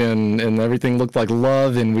pink and everything looked like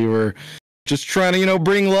love, and we were just trying to,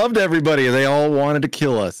 bring love to everybody. They all wanted to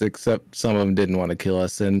kill us, except some of them didn't want to kill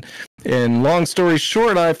us. And long story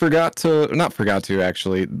short, I not forgot to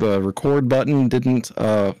actually, the record button didn't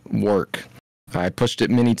work. I pushed it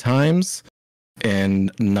many times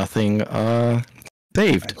and nothing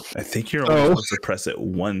saved. I think you're only supposed to press it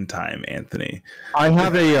one time, Anthony. I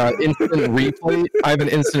have a instant replay. I have an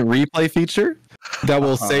instant replay feature that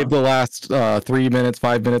will save the last 3 minutes,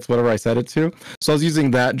 5 minutes, whatever I set it to. So I was using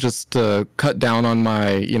that just to cut down on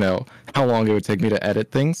my, how long it would take me to edit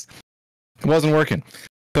things. It wasn't working.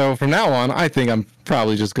 So from now on, I think I'm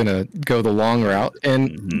probably just going to go the long route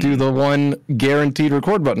and do the one guaranteed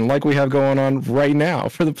record button like we have going on right now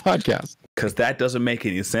for the podcast. Because that doesn't make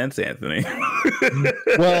any sense, Anthony.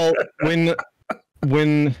 Well, when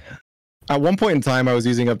at one point in time I was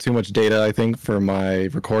using up too much data, I think, for my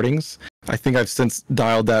recordings. I think I've since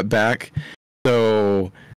dialed that back.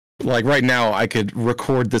 So, like right now, I could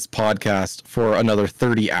record this podcast for another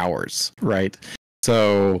 30 hours, right?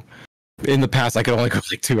 So, in the past, I could only go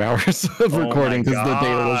like 2 hours of recording because the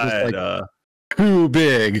data was just like too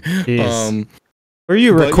big. Were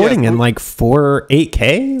you recording in like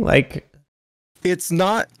 8K? Like, it's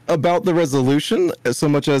not about the resolution so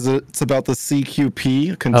much as it's about the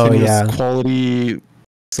CQP, continuous quality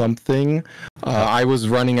something. I was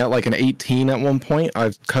running at like an 18 at one point.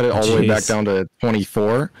 I've cut it all the way back down to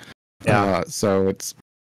 24. So it's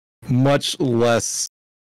much less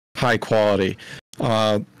high quality.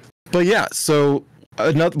 But yeah, so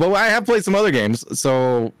but I have played some other games.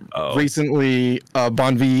 So recently,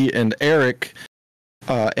 Bonvi and Eric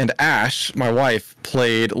and Ash, my wife,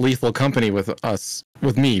 played Lethal Company with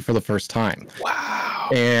me for the first time. Wow!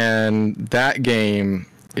 And that game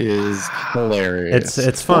is hilarious.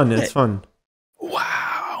 It's fun. It's fun.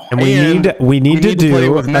 Wow! And we need to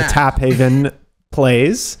do a Taphaven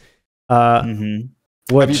plays. Have you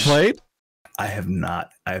played? I have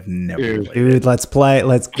not. I've never played it. Dude, let's play.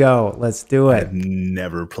 Let's go. Let's do it. I've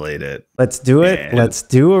never played it. Let's do it. Man. Let's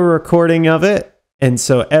do a recording of it. And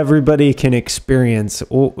so everybody can experience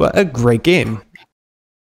a great game.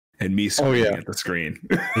 And me screaming at the screen.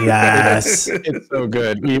 Yes. It's so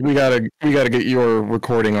good. We gotta get your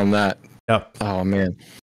recording on that. Yep. Oh man.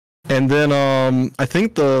 And then I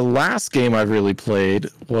think the last game I really played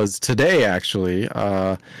was today, actually.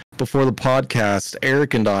 Before the podcast,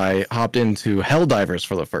 Eric and I hopped into Helldivers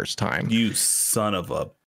for the first time. You son of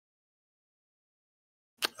a...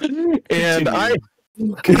 And I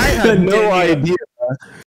had no idea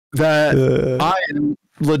that I am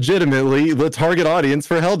legitimately the target audience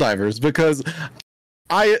for Helldivers, because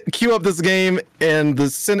I queue up this game and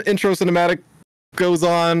the intro cinematic goes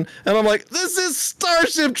on and I'm like, this is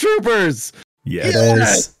Starship Troopers.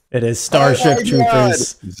 Yes. It is Starship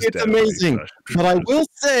Troopers. It's amazing. But I will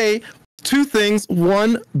say, two things.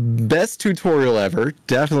 One, best tutorial ever.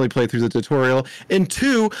 Definitely play through the tutorial. And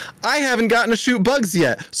two, I haven't gotten to shoot bugs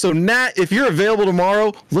yet. So Nat, if you're available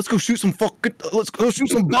tomorrow, let's go shoot some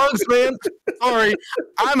bugs, man. Sorry,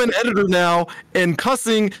 I'm an editor now, and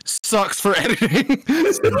cussing sucks for editing.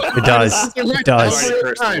 It does. It does. I've already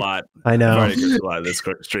cursed a lot. I know. I've already cursed a lot this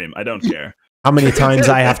stream. I don't care. How many times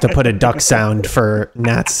I have to put a duck sound for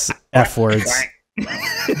Nat's F words?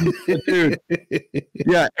 Dude,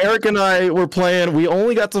 yeah, Eric and I were playing. We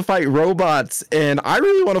only got to fight robots, and I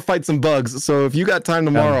really want to fight some bugs. So if you got time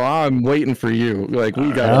tomorrow, I'm waiting for you. Like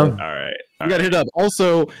we got, all right. We got to hit up.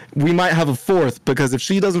 Also, we might have a fourth because if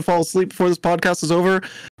she doesn't fall asleep before this podcast is over,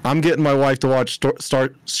 I'm getting my wife to watch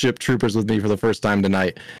Starship Troopers with me for the first time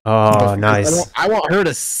tonight. Oh, nice! I want her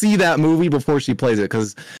to see that movie before she plays it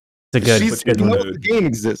because it's a good the game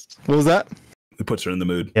exists. What was that? It puts her in the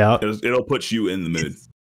mood. Yeah, it'll put you in the mood.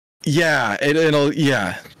 Yeah, it'll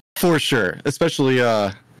for sure. Especially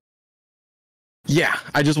I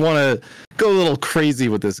just want to go a little crazy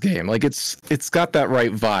with this game. Like it's got that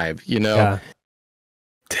right vibe, you know. Yeah.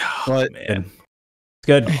 But man, it's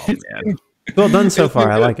good. Oh, man. Well done so far.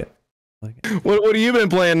 I like it. What have you been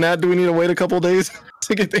playing, Nat? Do we need to wait a couple days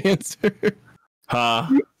to get the answer? Huh?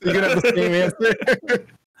 You're gonna have the same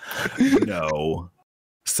answer. No.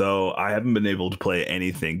 So I haven't been able to play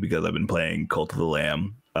anything because I've been playing Cult of the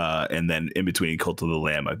Lamb. And then in between Cult of the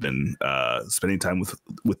Lamb, I've been spending time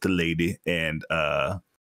with the lady and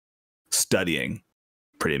studying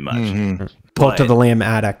pretty much. Mm-hmm. Cult of the Lamb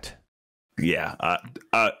addict. Yeah.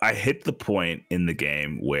 I hit the point in the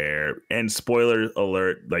game where, and spoiler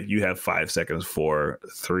alert, like you have 5 seconds for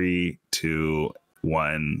 3, 2,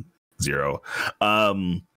 1, 0.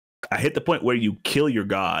 I hit the point where you kill your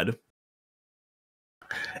god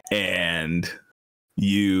and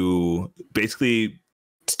you basically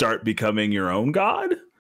start becoming your own god.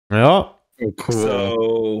 Oh, cool.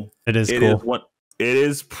 So it is cool. It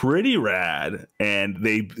is pretty rad, and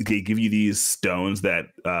they give you these stones that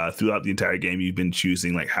throughout the entire game you've been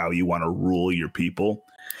choosing like how you want to rule your people,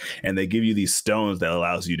 and they give you these stones that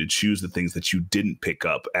allows you to choose the things that you didn't pick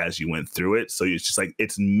up as you went through it. So it's just like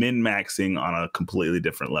it's min-maxing on a completely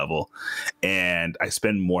different level, and I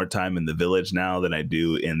spend more time in the village now than I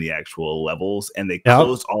do in the actual levels, and they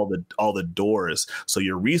closed all the doors, so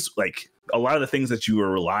your a lot of the things that you were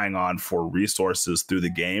relying on for resources through the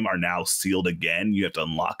game are now sealed again. You have to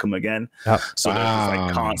unlock them again. Yep. So there's this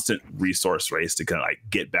like constant resource race to kind of like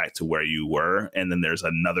get back to where you were. And then there's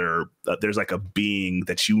another, there's like a being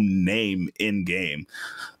that you name in game.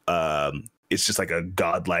 It's just like a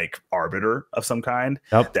godlike arbiter of some kind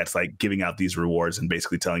that's like giving out these rewards and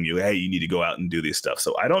basically telling you, hey, you need to go out and do these stuff.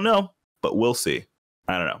 So I don't know, but we'll see.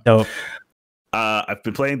 I don't know. Dope. I've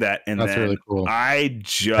been playing that, and that's really cool. I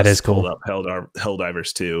just pulled up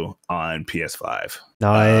Helldivers 2 on PS5.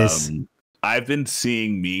 Nice. I've been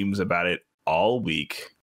seeing memes about it all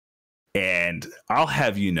week, and I'll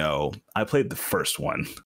have you know, I played the first one.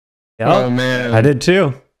 Yep. Oh man, I did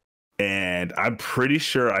too. And I'm pretty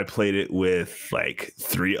sure I played it with like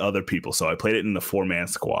 3 other people. So I played it in the 4-man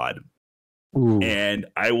squad. Ooh. And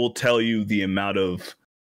I will tell you the amount of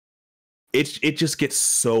it just gets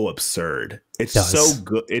so absurd. It's so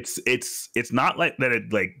good. It's not like that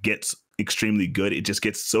it like gets extremely good. It just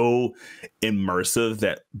gets so immersive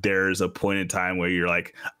that there's a point in time where you're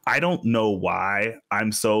like, I don't know why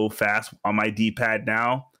I'm so fast on my D-pad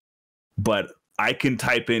now, but I can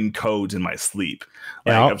type in codes in my sleep.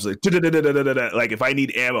 Like I was like, like if I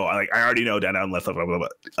need ammo, I already know down left, blah, blah, blah.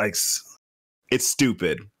 Like it's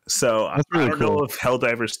stupid. So I don't know if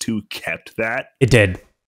Helldivers 2 kept that. It did.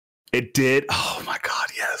 It did. Oh my god,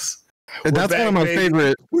 yes. That's one of my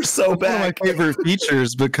favorite. We're so bad. One of my favorite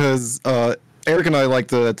features because Eric and I like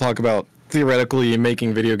to talk about theoretically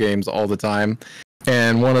making video games all the time,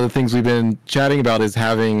 and one of the things we've been chatting about is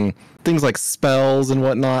having things like spells and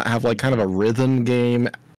whatnot have like kind of a rhythm game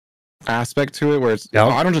aspect to it, where it's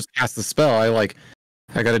I don't just cast the spell.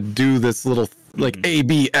 I got to do this little like A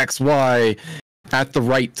B X Y at the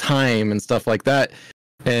right time and stuff like that.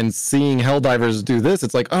 And seeing Helldivers do this,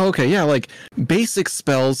 it's like, oh, okay, yeah, like basic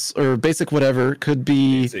spells or basic whatever could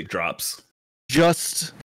be basic drops,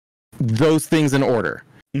 just those things in order.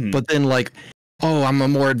 Mm-hmm. But then like, oh, I'm a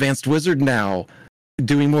more advanced wizard now,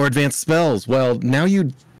 doing more advanced spells. Well, now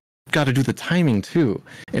you got to do the timing too,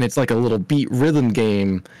 and it's like a little beat rhythm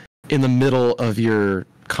game in the middle of your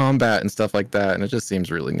combat and stuff like that, and it just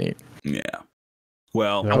seems really neat. Yeah.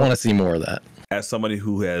 Well, I want to see more of that. As somebody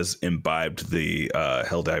who has imbibed the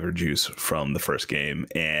Helldiver juice from the first game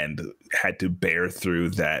and had to bear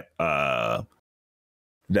through that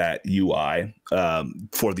that UI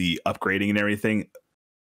for the upgrading and everything,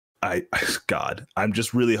 God, I'm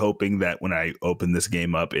just really hoping that when I open this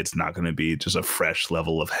game up, it's not going to be just a fresh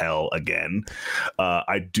level of hell again.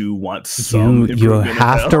 I do want some. You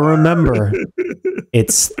have to remember,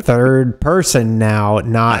 it's third person now,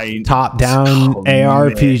 not top down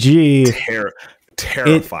ARPG.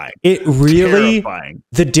 Terrifying. It really. Terrifying.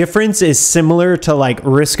 The difference is similar to like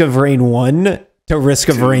Risk of Rain 1 to Risk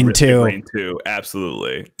of Rain 2. Rain 2,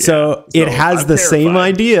 absolutely. So it has the same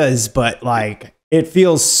ideas, but like. It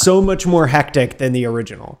feels so much more hectic than the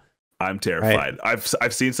original. I'm terrified. Right?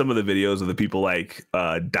 I've seen some of the videos of the people like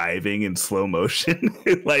diving in slow motion,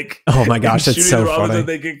 like oh my gosh, it's so funny. And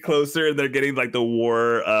they get closer and they're getting like the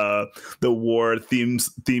war theme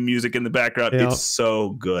music in the background. Yep. It's so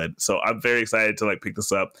good. So I'm very excited to like pick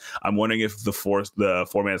this up. I'm wondering if the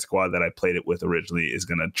four-man squad that I played it with originally is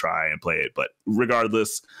gonna try and play it. But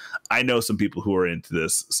regardless, I know some people who are into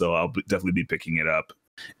this, so I'll definitely be picking it up.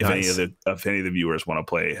 If nice. any of the viewers want to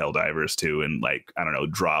play Helldivers 2 and like I don't know,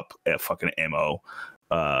 drop a fucking ammo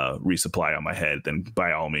resupply on my head, then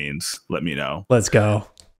by all means let me know. Let's go.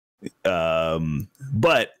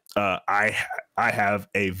 But I have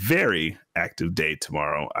a very active day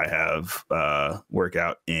tomorrow. I have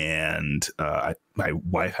workout and my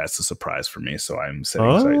wife has a surprise for me, so I'm setting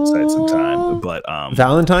aside some time. But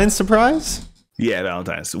Valentine's surprise? Yeah,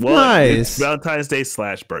 Valentine's. Well, nice. Valentine's Day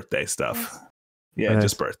 / birthday stuff. Yeah, nice.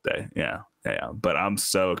 Just birthday. Yeah. But I'm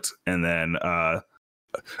stoked. And then I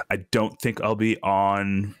don't think I'll be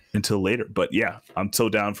on until later. But yeah, I'm so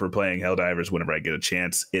down for playing Helldivers whenever I get a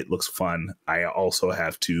chance. It looks fun. I also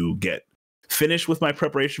have to get finished with my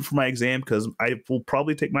preparation for my exam because I will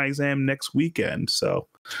probably take my exam next weekend. So,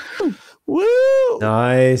 woo!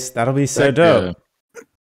 Nice. That'll be so dope.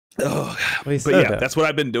 Oh, but yeah, that's what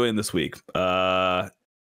I've been doing this week. Eric,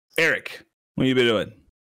 what have you been doing?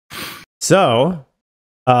 So,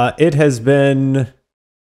 it has been,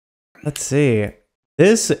 let's see,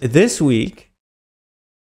 this week,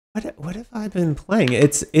 what have I been playing?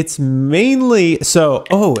 It's mainly, so,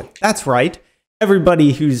 that's right.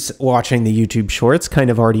 Everybody who's watching the YouTube shorts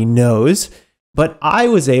kind of already knows, but I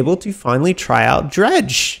was able to finally try out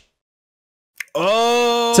Dredge.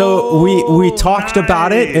 Oh, so we talked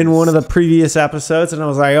about it in one of the previous episodes, and I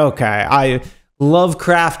was like, okay, I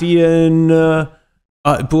Lovecraftian,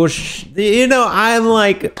 bush, I'm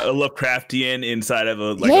like a Lovecraftian inside of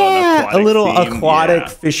a little aquatic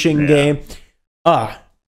fishing game.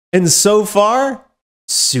 And so far,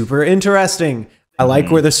 super interesting. I like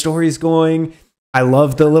where the story's going. I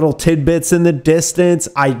love the little tidbits in the distance.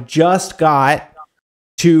 I just got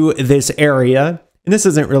to this area, and this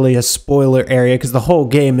isn't really a spoiler area because the whole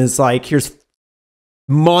game is like, here's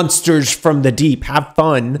monsters from the deep. Have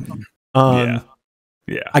fun. Yeah.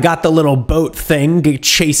 I got the little boat thing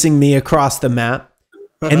chasing me across the map.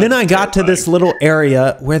 And then I got to this little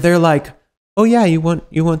area where they're like, oh yeah, you want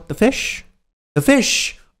the fish? The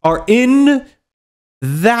fish are in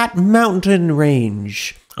that mountain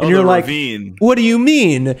range. And you're like, ravine. What do you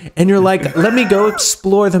mean? And you're like, let me go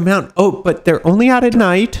explore the mountain. Oh, but they're only out at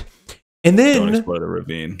night. And then don't explore the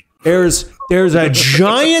ravine. There's a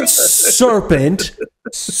giant serpent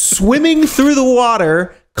swimming through the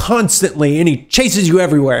water constantly, and he chases you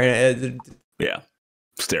everywhere. Yeah,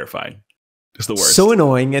 it's terrifying. It's the worst. So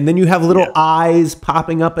annoying. And then you have little eyes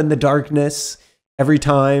popping up in the darkness every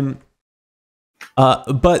time.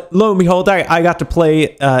 But lo and behold, I got to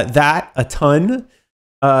play that a ton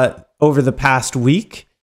over the past week.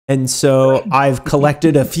 And so I've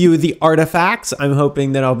collected a few of the artifacts. I'm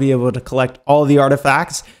hoping that I'll be able to collect all the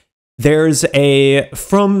artifacts. There's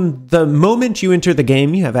from the moment you enter the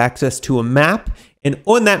game, you have access to a map. And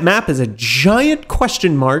on that map is a giant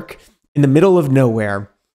question mark in the middle of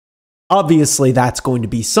nowhere. Obviously, that's going to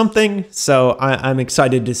be something. So I'm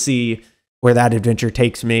excited to see where that adventure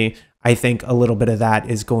takes me. I think a little bit of that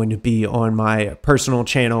is going to be on my personal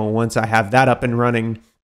channel once I have that up and running.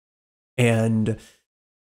 And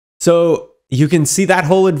so you can see that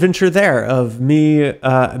whole adventure there of me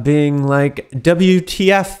being like,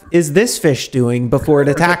 WTF is this fish doing before it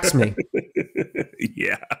attacks me?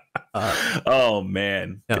 Yeah. Oh,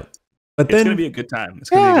 man. No. But then, it's going to be a good time. It's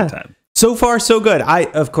going to be a good time. So far, so good.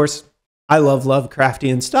 Of course, I love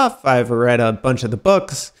Lovecraftian stuff. I've read a bunch of the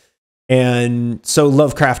books. And so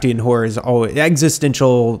Lovecraftian horror is always,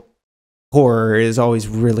 existential horror is always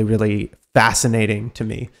really, really fascinating to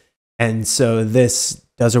me. And so this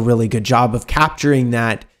does a really good job of capturing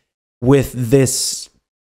that with this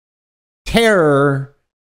terror,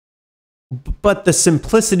 but the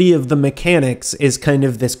simplicity of the mechanics is kind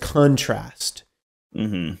of this contrast.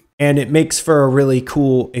 Mm-hmm. And it makes for a really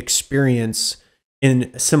cool experience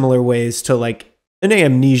in similar ways to like an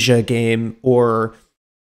Amnesia game or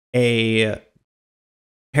a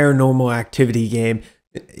paranormal activity game.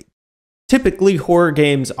 Typically, horror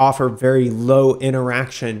games offer very low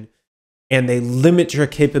interaction, and they limit your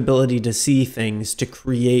capability to see things to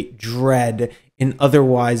create dread in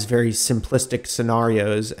otherwise very simplistic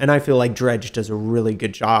scenarios. And I feel like Dredge does a really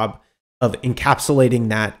good job of encapsulating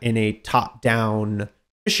that in a top-down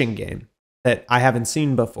fishing game that I haven't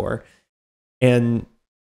seen before. And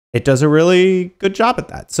it does a really good job at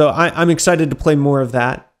that. So I'm excited to play more of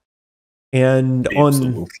that. And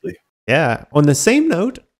on the same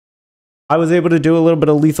note, I was able to do a little bit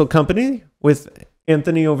of Lethal Company with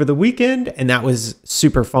Anthony over the weekend, and that was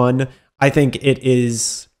super fun. I think it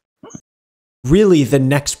is really the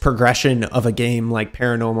next progression of a game like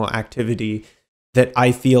Paranormal Activity that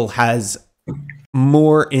I feel has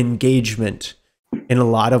more engagement in a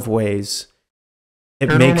lot of ways. It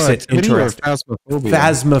makes it interesting.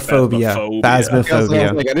 Phasmophobia.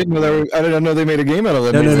 I didn't know they made a game out of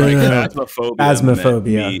that. No.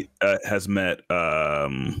 Phasmophobia has met.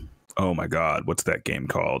 Oh my God, what's that game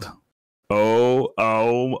called?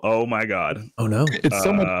 Oh my God. Oh no. It's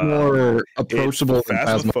so much more approachable than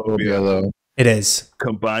Phasmophobia, though. It is.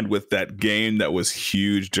 Combined with that game that was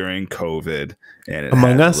huge during COVID. And it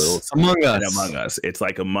Among Us? Among Us. It's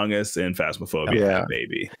like Among Us and Phasmophobia,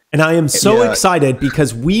 baby. And I am so excited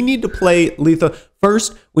because we need to play Lethal.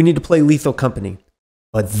 First, we need to play Lethal Company.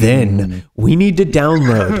 But then we need to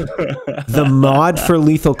download the mod for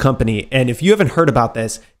Lethal Company. And if you haven't heard about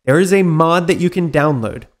this, there is a mod that you can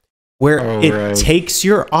download where takes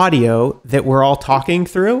your audio that we're all talking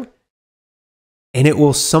through, and it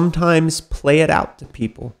will sometimes play it out to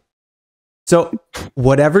people. So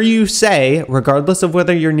whatever you say, regardless of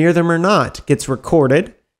whether you're near them or not, gets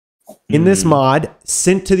recorded in this mod,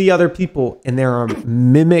 sent to the other people, and there are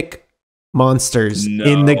mimic monsters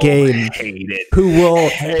in the game who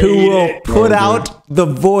will put out the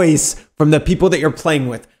voice from the people that you're playing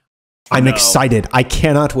with. I'm excited. I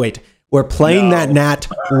cannot wait. We're playing that, Nat.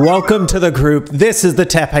 Welcome to the group. This is the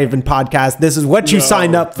Taphaven Podcast. This is what you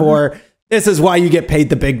signed up for. This is why you get paid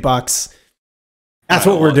the big bucks. That's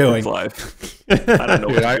what we're doing. I don't know.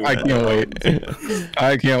 Dude, I can't wait.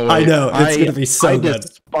 I can't wait. I know. It's going to be so good.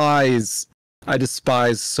 I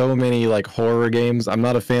despise so many like horror games. I'm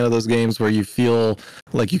not a fan of those games where you feel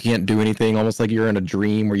like you can't do anything, almost like you're in a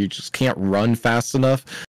dream where you just can't run fast enough.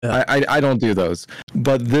 Yeah. I don't do those.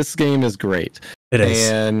 But this game is great. It is.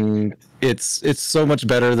 And it's so much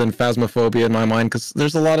better than Phasmophobia in my mind, because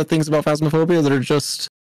there's a lot of things about Phasmophobia that are just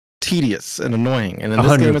tedious and annoying. And in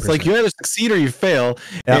this 100%. Game, it's like you either succeed or you fail.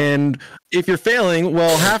 Yep. And if you're failing,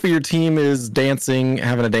 well, half of your team is dancing,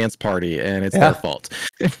 having a dance party, and it's their fault.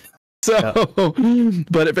 So,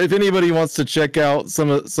 but if anybody wants to check out some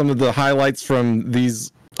of the highlights from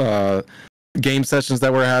these game sessions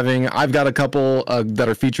that we're having, I've got a couple that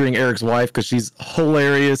are featuring Eric's wife because she's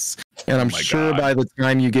hilarious, and I'm sure by the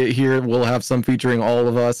time you get here, we'll have some featuring all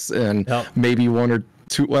of us, and maybe one or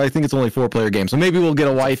two. Well, I think it's only 4-player game, so maybe we'll get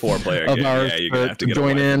a wife of ours to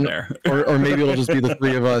join in, or maybe it'll just be the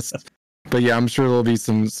three of us. But yeah, I'm sure there'll be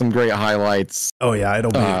some great highlights. Oh yeah,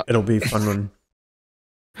 it'll be a fun one.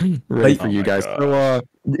 Ready for you guys. So,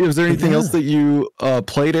 is there anything else that you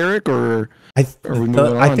played, Eric, or I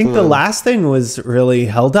think the last thing was really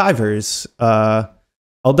Helldivers.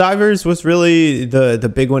 Helldivers was really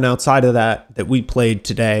the big one outside of that we played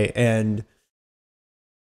today. And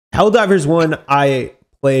Helldivers 1, I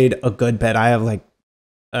played a good bit. I have like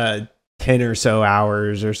 10 or so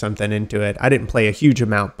hours or something into it. I didn't play a huge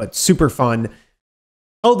amount, but super fun.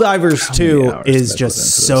 Helldivers 2 is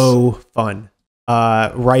just so fun.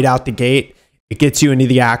 Right out the gate, it gets you into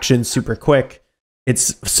the action super quick.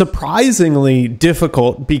 It's surprisingly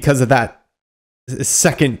difficult because of that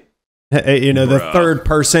second, the third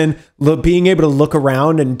person being able to look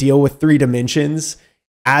around and deal with 3 dimensions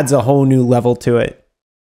adds a whole new level to it.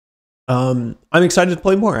 I'm excited to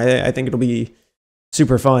play more. I think it'll be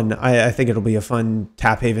super fun. I think it'll be a fun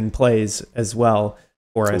Taphaven plays as well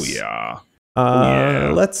for us.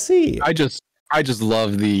 Let's see. I just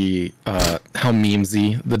love the how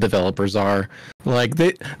memesy the developers are. Like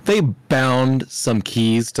they bound some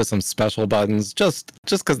keys to some special buttons just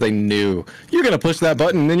because they knew you're gonna push that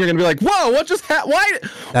button and then you're gonna be like, whoa, what just happened? Why?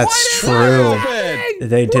 That's true.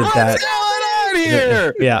 They did that. What's going on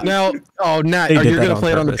here? Yeah. Now, Nat, are you gonna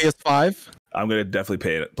play it on the PS5? I'm gonna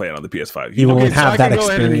definitely play it on the PS5. You won't have that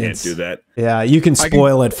experience. Do that. Yeah, you can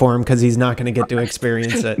spoil it for him because he's not gonna get to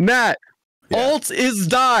experience it. Nat, Alt is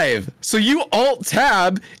dive. So you alt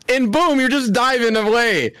tab and boom, you're just diving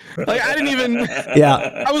away. Like I didn't even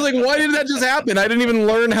Yeah. I was like, why did that just happen? I didn't even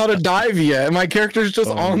learn how to dive yet. And my character's just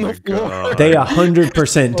on the floor. God. They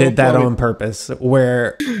 100% did that on purpose,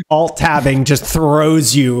 where alt tabbing just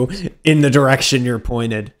throws you in the direction you're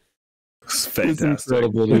pointed. It's fantastic. It's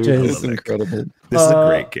incredible, dude. It's incredible. This is a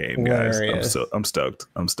great game, guys. Hilarious. I'm stoked.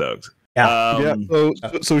 I'm stoked. Yeah.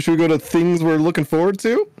 So should we go to things we're looking forward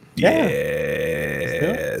to?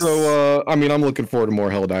 Yes. So I mean, I'm looking forward to more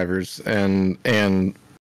Helldivers and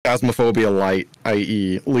Phasmophobia Light,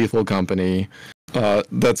 i.e. Lethal Company.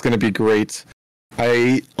 That's going to be great.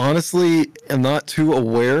 I honestly am not too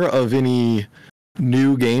aware of any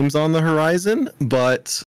new games on the horizon,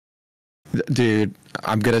 but dude,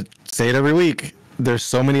 I'm going to say it every week. There's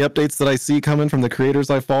so many updates that I see coming from the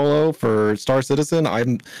creators I follow for Star Citizen.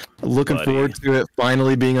 I'm looking forward to it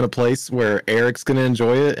finally being in a place where Eric's going to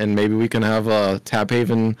enjoy it, and maybe we can have a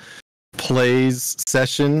Taphaven plays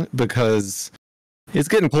session, because it's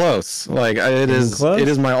getting close. Like it is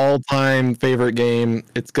my all-time favorite game.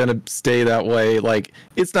 It's going to stay that way. Like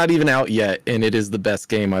it's not even out yet, and it is the best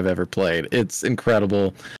game I've ever played. It's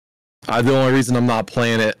incredible. The only reason I'm not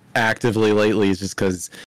playing it actively lately is just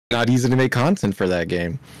because not easy to make content for that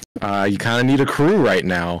game. You kind of need a crew right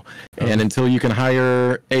now, and until you can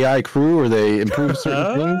hire AI crew or they improve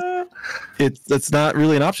certain things, it's not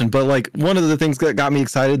really an option. But like one of the things that got me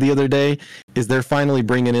excited the other day is they're finally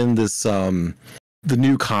bringing in this the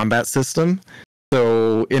new combat system.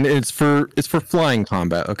 So and it's for flying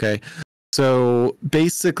combat. Okay, so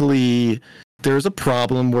basically there's a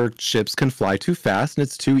problem where ships can fly too fast and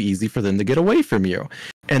it's too easy for them to get away from you.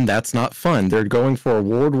 And that's not fun. They're going for a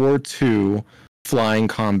World War II flying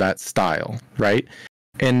combat style, right?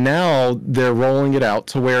 And now they're rolling it out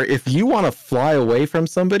to where if you want to fly away from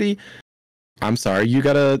somebody, I'm sorry, you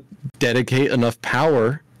got to dedicate enough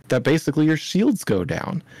power that basically your shields go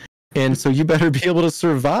down. And so you better be able to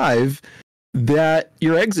survive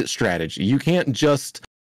your exit strategy. You can't just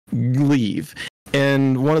leave.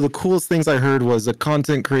 And one of the coolest things I heard was a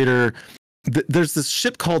content creator. There's this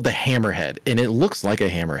ship called the Hammerhead, and it looks like a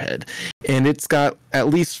hammerhead. And it's got at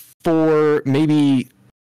least 4, maybe.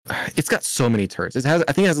 It's got so many turrets. I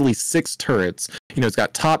think it has at least 6 turrets. You know, it's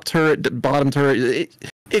got top turret, bottom turret.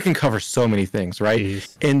 It can cover so many things, right?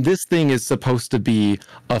 Jeez. And this thing is supposed to be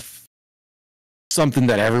something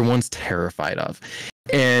that everyone's terrified of.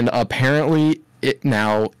 And apparently, it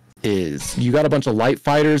now is. You got a bunch of light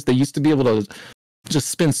fighters. They used to be able to just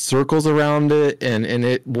spin circles around it and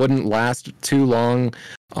it wouldn't last too long.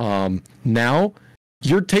 Now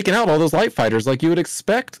you're taking out all those light fighters like you would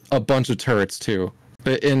expect a bunch of turrets to,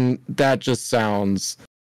 and that just sounds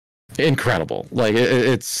incredible. Like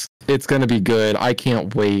it's gonna be good. I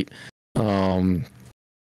can't wait. And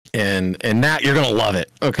Nat, you're gonna love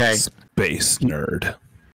it. Okay, space nerd.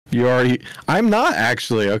 I'm not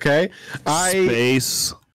actually. Okay,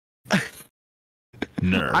 space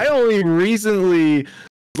nerd. I only recently,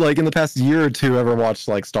 like in the past year or two, ever watched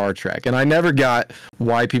like Star Trek, and I never got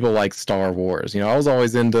why people like Star Wars. You know, I was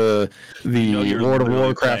always into the World of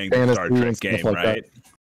Warcraft fantasy and stuff game, like right? that.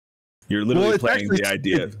 You're literally playing the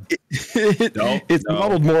idea. It's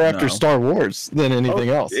modeled more after Star Wars than anything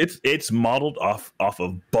else. It's modeled off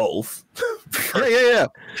of both. Yeah.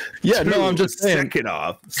 No, I'm just saying.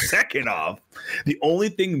 Second off, the only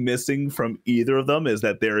thing missing from either of them is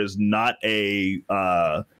that there is not a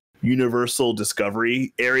universal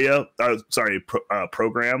discovery area.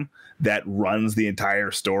 Program that runs the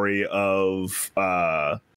entire story of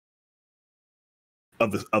the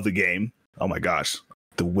game. Oh my gosh.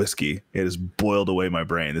 The whiskey, it has boiled away my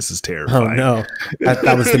brain. This is terrifying. Oh no,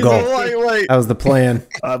 that was the goal. That was the plan.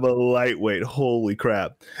 I'm a lightweight. Holy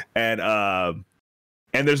crap! And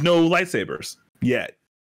there's no lightsabers yet.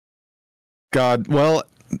 God, well,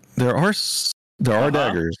 there are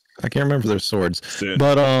daggers. I can't remember their swords. Soon.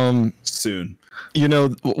 But soon. You know,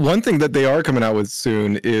 one thing that they are coming out with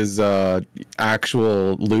soon is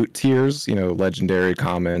actual loot tiers. You know, legendary,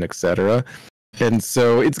 common, etc. And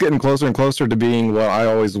so it's getting closer and closer to being what I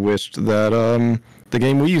always wished that the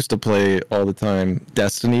game we used to play all the time,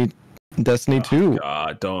 Destiny 2.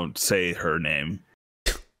 God, don't say her name.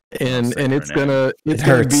 And it's gonna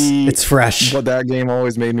be it's fresh. What that game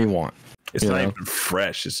always made me want. It's not even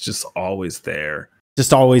fresh. It's just always there.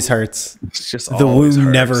 Just always hurts. It's just the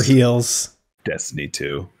wound never heals. Destiny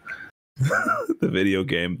 2. The video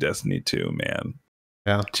game Destiny 2, man.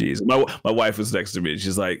 Yeah. Jeez. My wife was next to me and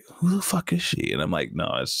she's like, who the fuck is she? And I'm like,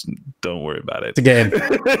 no, don't worry about it. It's a game.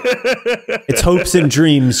 It's hopes and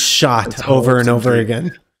dreams shot over and over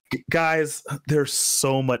again. Guys, there's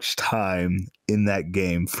so much time in that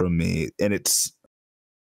game from me, and I'm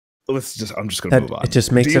just gonna move on. It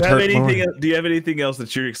just makes it hurt more. Do you have anything else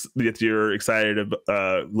that you're excited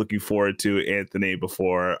looking forward to, Anthony,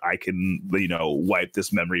 before I can wipe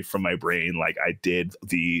this memory from my brain like I did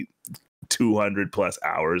the 200 plus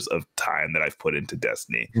hours of time that I've put into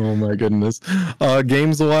Destiny? Oh my goodness.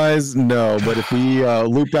 Games wise, no, but if we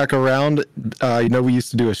loop back around, we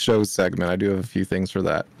used to do a show segment. I do have a few things for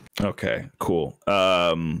that. Okay, cool.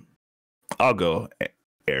 I'll go,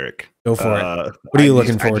 Eric. Go for it. What are you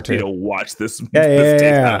looking forward to? Need to watch this.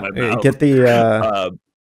 Yeah. Get the.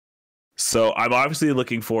 So I'm obviously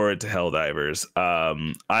looking forward to Helldivers.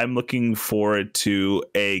 I'm looking forward to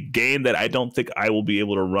a game that I don't think I will be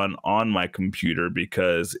able to run on my computer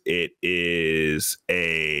because it is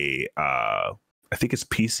I think it's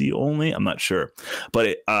PC only. I'm not sure,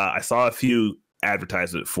 but I saw a few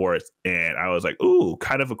advertisement for it and I was like, ooh,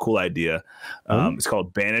 kind of a cool idea. It's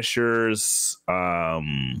called Banishers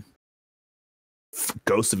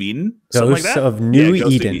Ghosts of Eden, Ghosts of New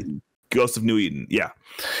Eden. Ghosts of New Eden, yeah.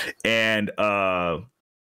 And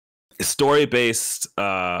story-based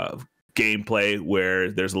gameplay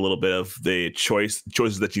where there's a little bit of the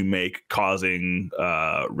choices that you make causing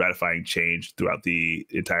ratifying change throughout the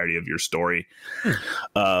entirety of your story.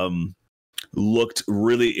 Looked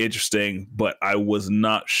really interesting, but I was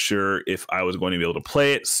not sure if I was going to be able to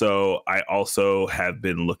play it. So I also have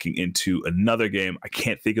been looking into another game. I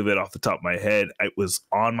can't think of it off the top of my head. It was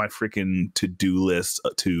on my freaking to-do list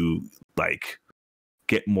to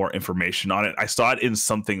get more information on it. I saw it in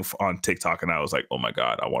something on TikTok and I was like, oh my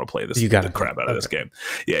God, I want to play this. You got the crap out of this game.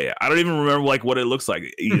 Yeah. I don't even remember what it looks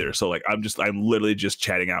like either. So I'm literally just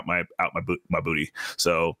chatting out my booty.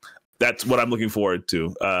 So that's what I'm looking forward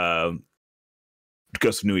to.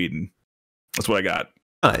 Ghost of New Eden. That's what I got.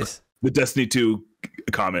 Nice. The Destiny 2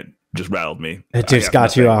 comment just rattled me. It just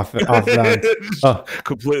got you off that.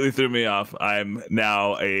 Completely threw me off. I'm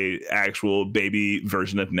now a actual baby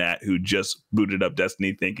version of Nat who just booted up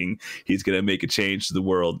Destiny thinking he's gonna make a change to the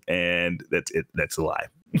world, and that's it. That's a lie.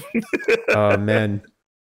 Oh man.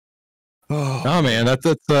 Oh man, that's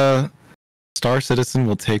Star Citizen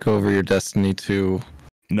will take over your Destiny 2.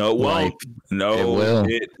 No, it won't. No,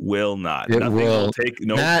 it will not. Nothing will take.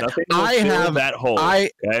 No, nothing will fill that hole.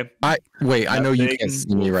 Okay? I know you can't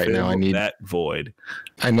see me right now. I need that void.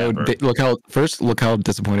 I know. Look how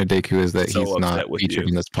disappointed Deku is that he's not featured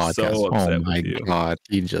in this podcast. Oh my God,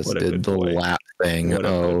 he just did the lap thing.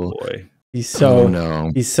 Oh, he's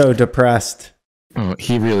so depressed. Oh,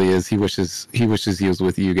 he really is. He wishes he was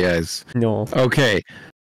with you guys. No. Okay,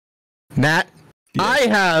 Nat, yes. I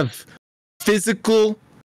have physical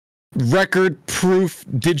record proof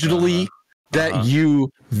digitally that you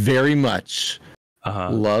very much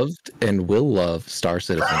loved and will love Star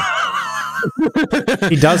Citizen.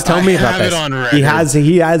 He does tell me about this.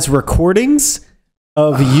 He has recordings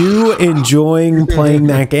of you enjoying playing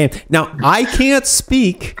that game. Now, I can't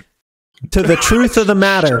speak to the truth of the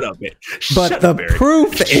matter, but the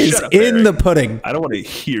proof is in the pudding. I don't want to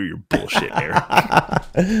hear your bullshit, Eric.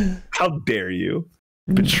 How dare you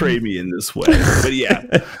betray me in this way? But yeah,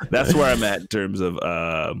 that's where I'm at in terms of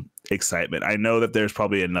excitement. I know that there's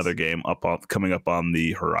probably another game coming up on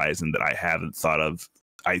the horizon that I haven't thought of.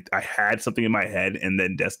 I had something in my head, and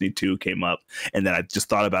then Destiny 2 came up, and then I just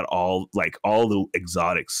thought about all the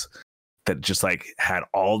exotics that just had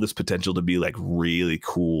all this potential to be really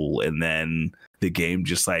cool, and then the game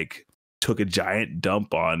just took a giant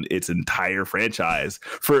dump on its entire franchise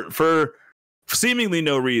for seemingly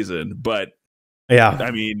no reason. But yeah,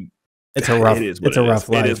 I mean, it's a rough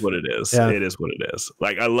life. It is what it is. Yeah. It is what it is.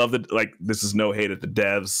 I love that. This is no hate at the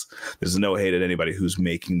devs. This is no hate at anybody who's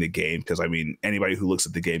making the game, because I mean, anybody who looks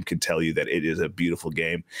at the game can tell you that it is a beautiful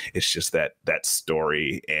game. It's just that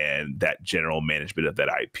story and that general management of that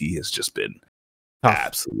IP has just been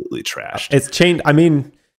absolutely trashed. It's changed. I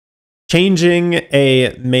mean, changing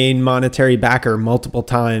a main monetary backer multiple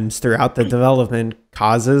times throughout the development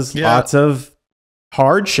causes lots of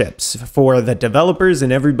hardships for the developers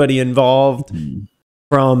and everybody involved,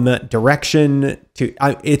 from direction to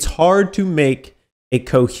it's hard to make a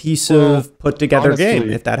cohesive put together game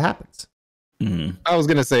if that happens. I was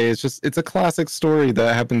gonna say it's a classic story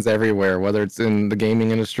that happens everywhere, whether it's in the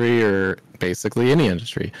gaming industry or basically any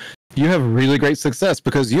industry. You have really great success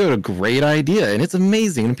because you had a great idea and it's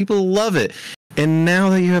amazing and people love it, and now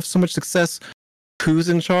that you have so much success, who's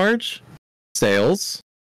in charge? Sales,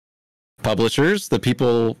 publishers, the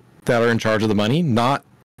people that are in charge of the money, not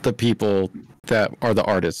the people that are the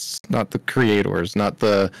artists, not the creators, not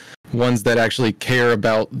the ones that actually care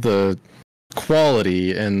about the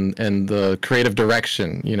quality and the creative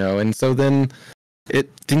direction, you know, and so then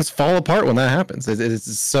things fall apart when that happens.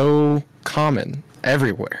 It's so common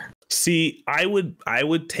everywhere. See, I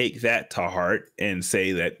would take that to heart and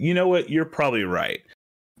say that, you know what, you're probably right.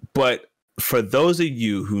 But for those of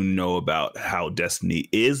you who know about how Destiny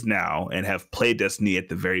is now and have played Destiny at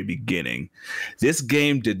the very beginning, this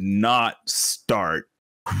game did not start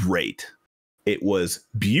great. It was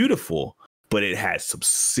beautiful, but it had some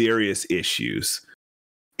serious issues.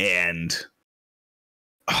 And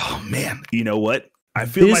oh man, you know what? I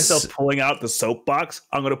feel myself pulling out the soapbox.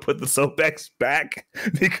 I'm going to put the soapbox back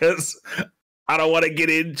because I don't want to get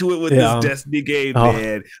into it with this Destiny game,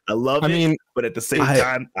 man. I love it, but at the same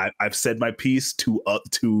time, I've said my piece to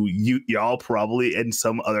y'all probably in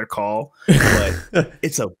some other call. But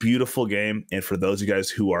it's a beautiful game, and for those of you guys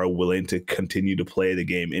who are willing to continue to play the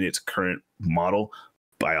game in its current model,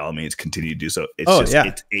 by all means, continue to do so.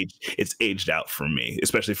 It's aged out for me,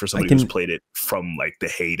 especially for somebody who's played it from like the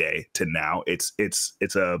heyday to now. It's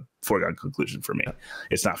a foregone conclusion for me.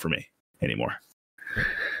 It's not for me anymore.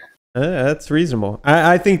 That's reasonable.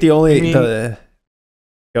 I think the only go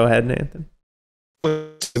ahead, Nathan.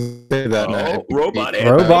 Robot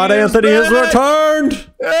Anthony has returned.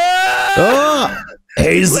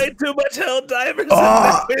 He's played too much Helldivers.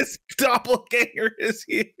 And his doppelganger is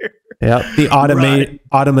here. Yeah, the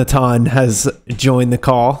automaton has joined the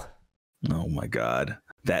call. Oh my god,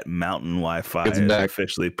 that mountain Wi-Fi has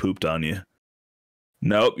officially pooped on you.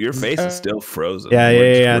 Nope, your face is still frozen.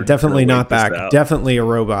 Yeah. Definitely not back. Definitely a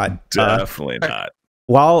robot. Definitely not.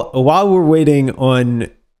 While we're waiting on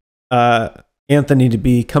Anthony to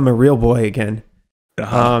become a real boy again,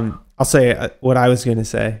 I'll say what I was going to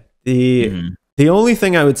say. The only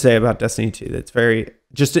thing I would say about Destiny 2 that's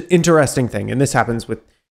just an interesting thing, and this happens with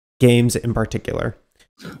games in particular,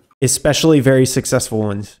 especially very successful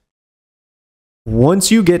ones. Once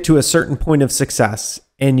you get to a certain point of success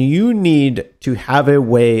and you need to have a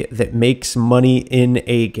way that makes money in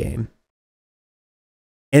a game,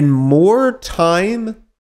 and more time,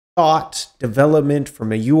 thought, development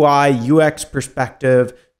from a UI, UX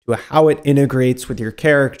perspective to how it integrates with your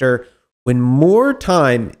character, when more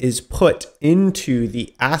time is put into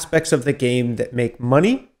the aspects of the game that make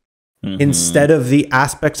money instead of the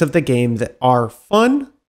aspects of the game that are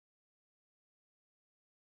fun,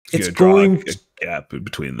 it's going to gap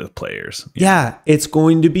between the players. Yeah, it's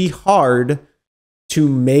going to be hard to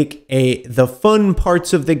make the fun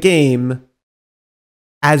parts of the game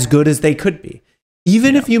as good as they could be.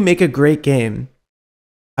 Even if you make a great game,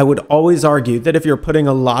 I would always argue that if you're putting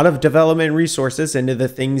a lot of development resources into the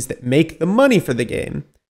things that make the money for the game,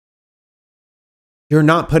 you're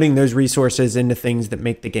not putting those resources into things that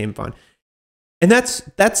make the game fun. And that's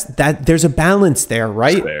there's a balance there,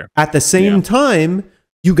 right? At the same time,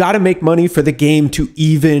 you got to make money for the game to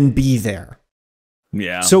even be there.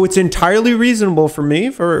 Yeah. So it's entirely reasonable for me,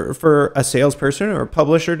 for a salesperson or a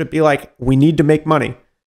publisher to be like, we need to make money.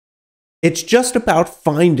 It's just about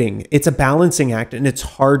it's a balancing act, and it's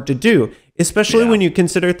hard to do, especially when you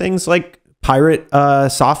consider things like Pirate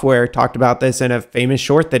Software talked about this in a famous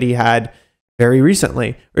short that he had very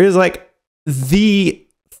recently, where it was like the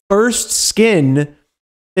first skin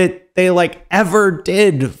that they like ever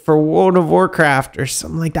did for World of Warcraft or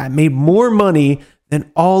something like that made more money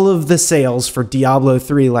than all of the sales for Diablo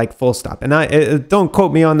 3, like full stop. And I don't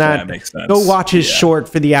quote me on that. That makes sense. Go watch his short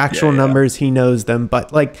for the actual numbers. He knows them,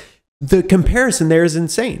 but like the comparison there is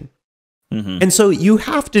insane. And so you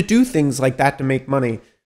have to do things like that to make money.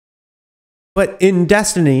 But in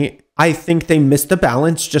Destiny, I think they missed the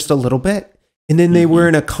balance just a little bit. And then they were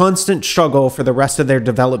in a constant struggle for the rest of their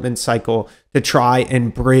development cycle to try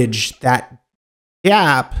and bridge that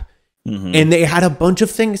gap. And they had a bunch of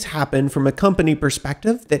things happen from a company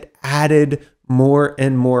perspective that added more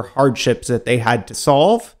and more hardships that they had to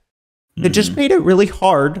solve. It just made it really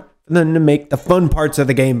hard for them to make the fun parts of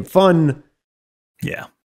the game fun. Yeah.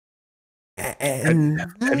 And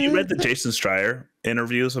have you read the Jason Schreier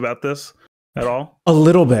interviews about this at all? A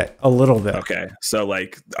little bit. Okay. So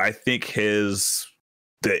like, I think the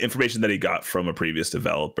information that he got from a previous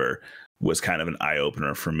developer was kind of an eye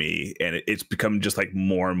opener for me. And it's become just like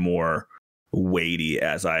more and more weighty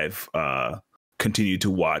as I've continued to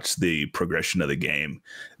watch the progression of the game.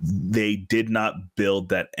 They did not build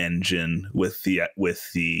that engine with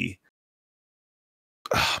the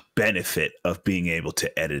benefit of being able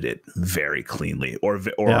to edit it very cleanly or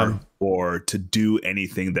to do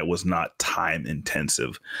anything that was not time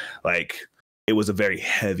intensive. Like, it was a very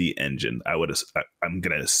heavy engine. I'm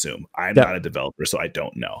going to assume. I'm not a developer, so I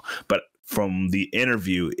don't know. But from the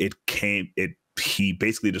interview, he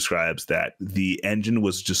basically describes that the engine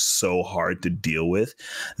was just so hard to deal with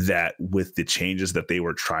that with the changes that they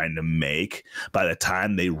were trying to make, by the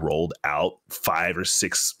time they rolled out 5 or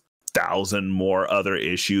 6,000 more other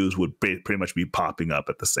issues would pretty much be popping up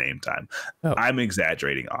at the same time. Oh. I'm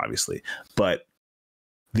exaggerating, obviously, but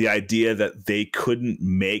the idea that they couldn't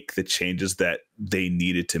make the changes that they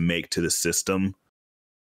needed to make to the system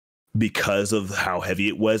because of how heavy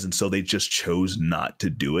it was, and so they just chose not to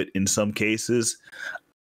do it in some cases.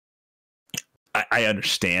 I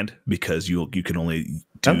understand, because you can only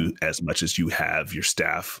do as much as you have your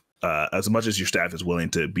staff, as much as your staff is willing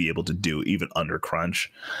to be able to do, even under crunch.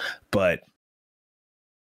 But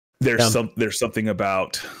there's something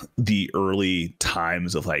about the early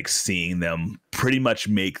times of like seeing them pretty much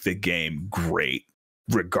make the game great,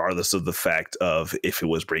 regardless of the fact of if it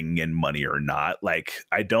was bringing in money or not. Like,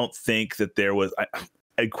 I don't think that there was,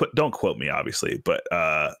 don't quote me, obviously, but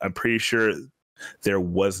I'm pretty sure there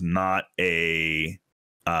was not a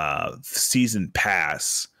season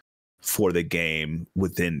pass for the game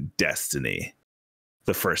within Destiny,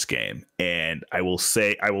 the first game. And I will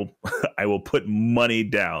say, I will put money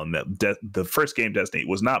down that the first game, Destiny,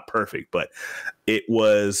 was not perfect, but it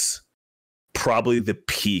was probably the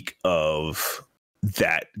peak of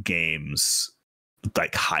that game's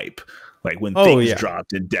like hype. Like when things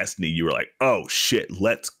dropped in Destiny, you were like, oh shit,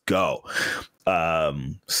 let's go.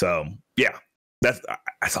 So yeah, that's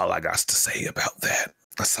all I got to say about that.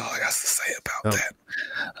 That's all I got to say about that.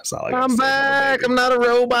 That's all I got. I'm back. I'm not a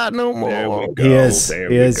robot no more. There we go. He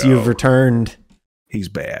is. You've returned. He's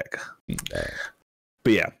back.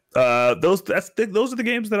 But yeah, those are the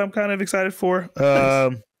games that I'm kind of excited for.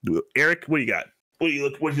 Eric, what do you got? What are you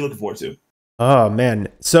looking forward to? Oh man,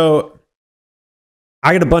 so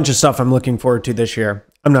I got a bunch of stuff I'm looking forward to this year.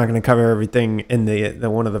 I'm not going to cover everything in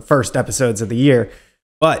the one of the first episodes of the year,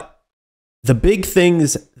 but the big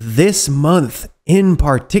things this month in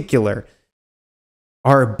particular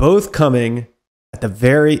are both coming at the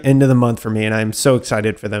very end of the month for me, and I'm so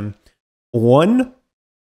excited for them. One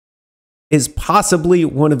is possibly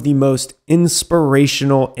one of the most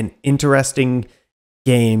inspirational and interesting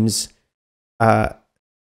games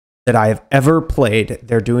that I have ever played.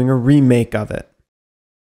 They're doing a remake of it,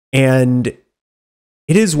 and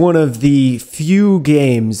it is one of the few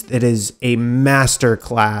games that is a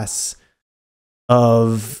masterclass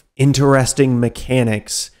of interesting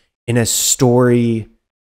mechanics in a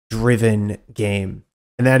story-driven game,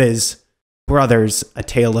 and that is Brothers: A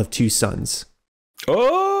Tale of Two Sons.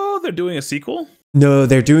 Oh, they're doing a sequel? No,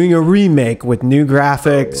 they're doing a remake with new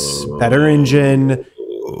graphics, better engine.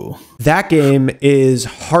 That game is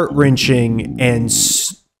heart-wrenching and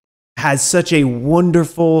has such a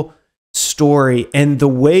wonderful story, and the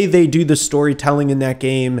way they do the storytelling in that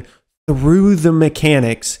game through the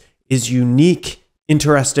mechanics is unique,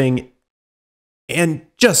 interesting, and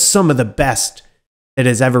just some of the best that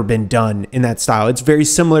has ever been done in that style. It's very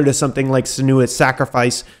similar to something like Senua's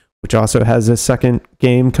Sacrifice, which also has a second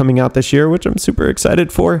game coming out this year, which I'm super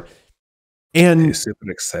excited for. And super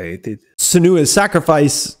excited. Senua's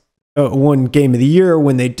Sacrifice won Game of the Year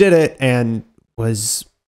when they did it, and is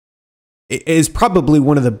probably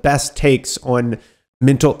one of the best takes on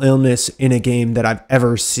mental illness in a game that I've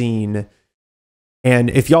ever seen.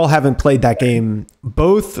 And if y'all haven't played that game,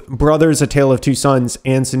 both Brothers: A Tale of Two Sons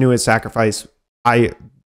and Senua's Sacrifice, I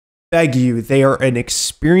beg you, they are an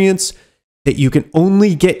experience that you can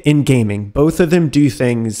only get in gaming. Both of them do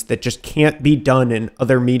things that just can't be done in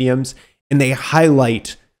other mediums, and they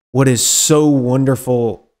highlight what is so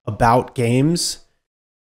wonderful about games.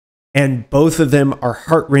 And both of them are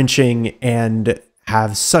heart-wrenching and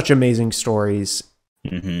have such amazing stories.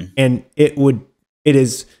 Mm-hmm. And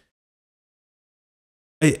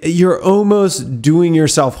you're almost doing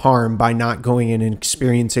yourself harm by not going in and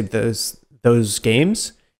experiencing those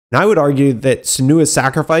games. And I would argue that Senua's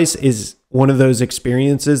Sacrifice is one of those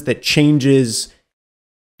experiences that changes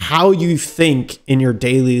how you think in your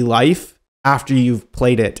daily life after you've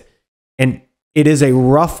played it. And it is a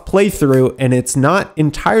rough playthrough, and it's not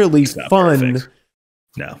entirely fun.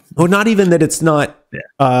 No. Well, not even that it's not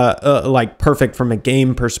like perfect from a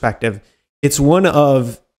game perspective. It's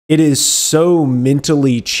it is so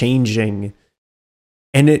mentally changing,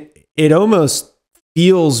 and it almost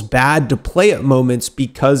feels bad to play at moments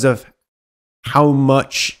because of how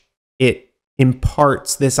much it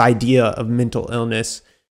imparts this idea of mental illness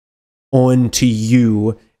onto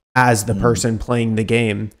you as the person playing the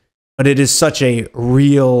game. But it is such a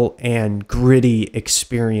real and gritty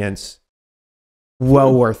experience.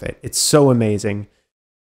 Well worth it. It's so amazing.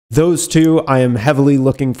 Those two I am heavily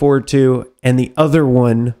looking forward to. And the other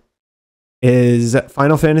one is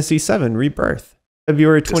Final Fantasy VII Rebirth,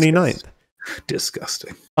 February 29th.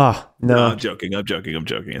 Disgusting. Oh, no. I'm joking.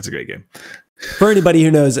 It's a great game. For anybody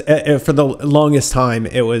who knows, for the longest time,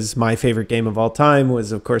 it was my favorite game of all time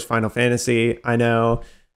was, of course, Final Fantasy. I know,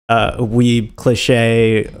 weeb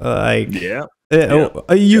cliche,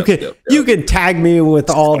 you can tag me with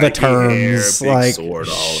all the terms, hair, like sword,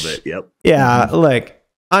 all of it. Yep. Yeah, like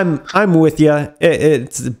I'm with you.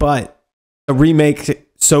 But the remake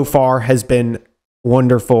so far has been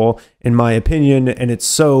wonderful in my opinion, and it's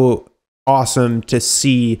so awesome to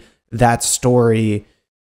see that story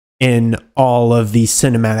in all of the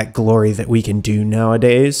cinematic glory that we can do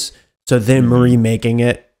nowadays. So them remaking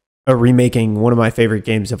one of my favorite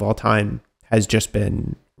games of all time has just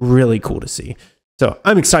been really cool to see. So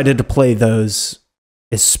I'm excited to play those,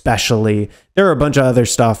 especially. There are a bunch of other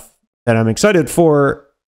stuff that I'm excited for,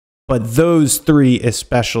 but those three,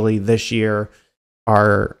 especially this year,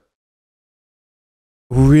 are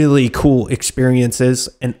really cool experiences.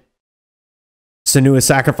 And Senua's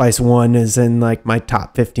Sacrifice 1 is in like my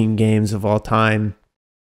top 15 games of all time.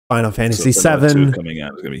 Final Fantasy VII coming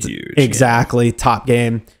out is going to be huge. Exactly, yeah. Top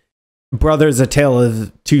game. Brothers: A Tale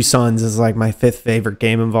of Two Sons is like my 5th favorite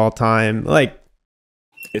game of all time. Like,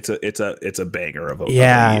 it's a banger of a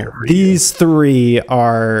year. These three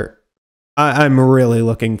are. I'm really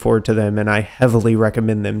looking forward to them, and I heavily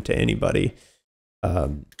recommend them to anybody.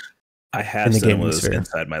 I have Cinemas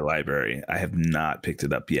inside my library. I have not picked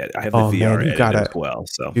it up yet. I have the VR edit as well.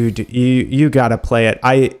 So, dude, you gotta play it.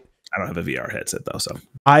 I don't have a VR headset though, so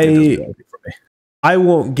I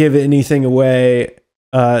won't give anything away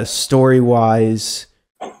story wise,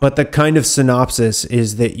 but the kind of synopsis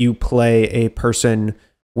is that you play a person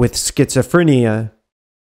with schizophrenia,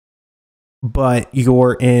 but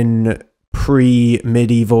you're in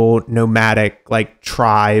pre-medieval nomadic like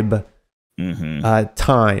tribe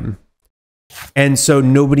time. And so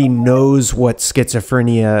nobody knows what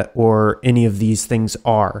schizophrenia or any of these things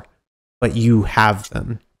are, but you have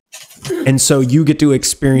them. And so you get to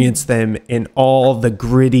experience them in all the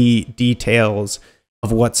gritty details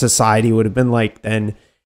of what society would have been like then.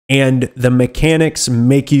 And the mechanics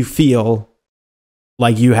make you feel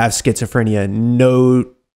like you have schizophrenia.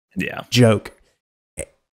 No joke.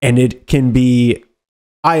 And it can be,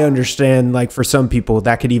 I understand, like for some people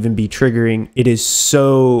that could even be triggering. It is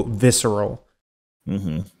so visceral.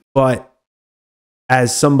 But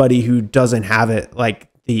as somebody who doesn't have it, like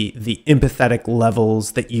the empathetic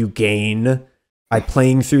levels that you gain by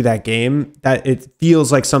playing through that game, that it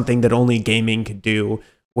feels like something that only gaming could do,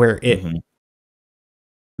 where it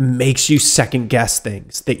makes you second guess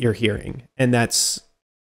things that you're hearing. And it's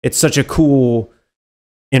such a cool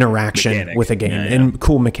interaction with a game and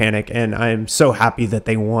cool mechanic. And I'm so happy that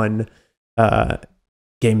they won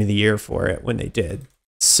Game of the Year for it when they did.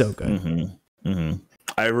 So good.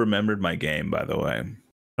 I remembered my game, by the way.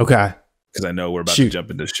 Okay. Because I know we're about to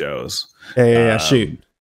jump into shows. Yeah, shoot.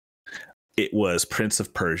 It was Prince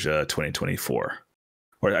of Persia 2024.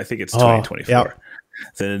 Or I think it's 2024. Yep.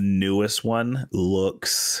 The newest one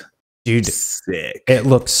looks sick. It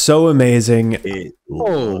looks so amazing. It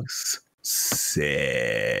looks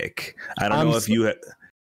sick. I don't know if you...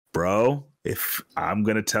 Bro, if I'm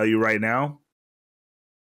going to tell you right now,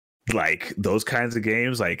 like those kinds of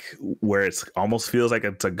games, like where it's almost feels like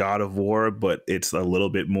it's a God of War, but it's a little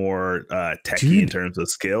bit more techy in terms of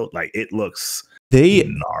skill. Like it looks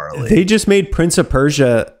gnarly. They just made Prince of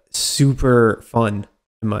Persia super fun,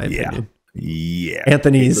 in my opinion. Yeah.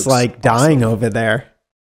 Anthony's like dying over there.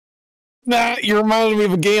 Nah, you reminded me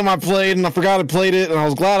of a game I played, and I forgot I played it, and I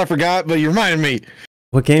was glad I forgot, but you reminded me.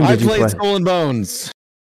 What game did you play? I played Skull and Bones.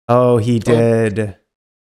 Oh, he did.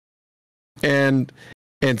 And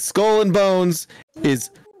Skull and Bones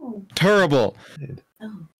is terrible.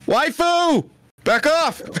 Waifu! Back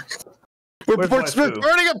off! We're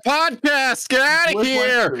recording a podcast! Get out of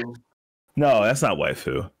here! Waifu? No, that's not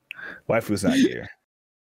Waifu. Waifu's not here.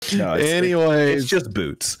 No, anyways, it's just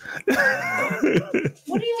boots. What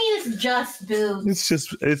do you mean it's just boots?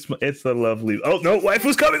 It's the lovely. Oh no,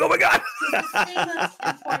 Waifu's coming! Oh my god!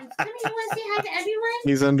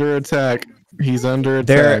 He's under attack. He's under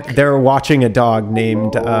attack. They're watching a dog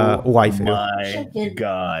named Waifu. My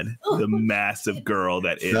god, the massive girl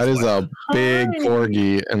that is. That is a big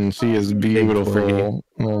corgi, and she is beautiful.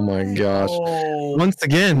 Oh my gosh! Once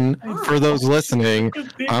again, for those listening,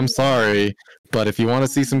 I'm sorry. But if you want to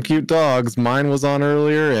see some cute dogs, mine was on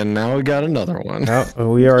earlier, and now we got another one.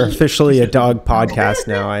 Oh, we are officially a dog podcast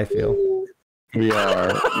now, I feel. We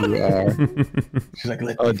are. She's like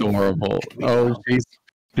adorable. Oh,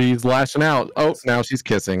 she's lashing out. Oh, now she's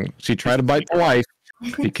kissing. She tried to bite the wife,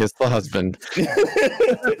 She kissed the husband.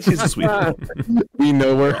 She's a sweet. We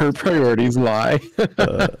know where her priorities lie.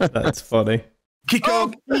 That's funny.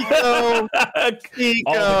 Kiko. Kiko.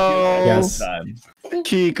 Yes.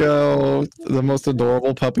 Kiko, the most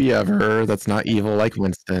adorable puppy ever. That's not evil like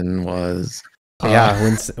Winston was. Yeah,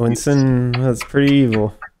 Winston was pretty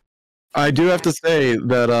evil. I do have to say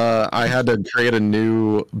that I had to create a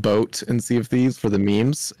new boat in Sea of Thieves for the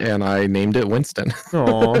memes, and I named it Winston.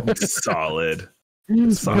 Oh, Solid.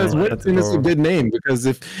 Because Winston is a good name. Because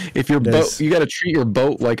if your boat, you got to treat your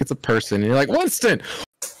boat like it's a person. And you're like, Winston,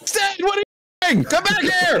 Stan, what are you doing? Come back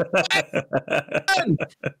here!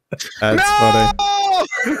 that's funny.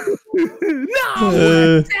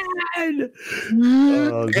 No, Dad!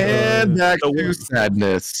 And back to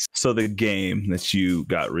sadness. So the game that you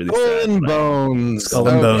got really Skull sad. and Bones. Skull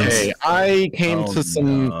and Bones. Okay, I came to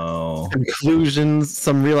some conclusions,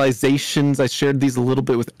 some realizations. I shared these a little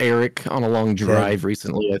bit with Eric on a long drive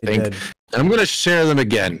recently, I think. And I'm going to share them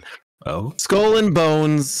again. Oh, Skull and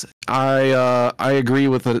Bones. I agree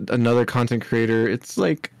with another content creator. It's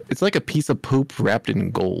like a piece of poop wrapped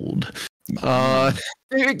in gold.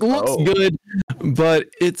 It looks good, but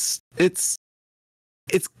it's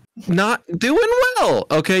not doing well.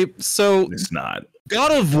 Okay, so it's not.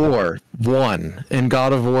 God of War 1 and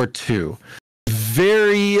God of War 2,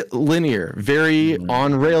 very linear, very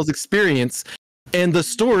on rails experience, and the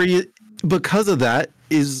story because of that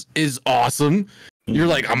is awesome. You're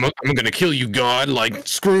like, I'm gonna kill you, God. Like,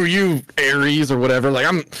 screw you, Ares, or whatever. Like,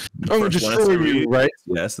 I'm gonna destroy you, right?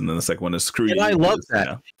 Yes, and then the second one is screw you. And I love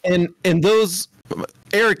that. Yeah. And those,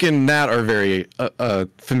 Eric and Nat are very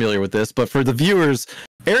familiar with this, but for the viewers,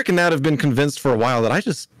 Eric and Nat have been convinced for a while that I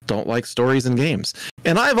just don't like stories in games,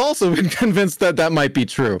 and I've also been convinced that that might be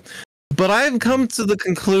true. But I've come to the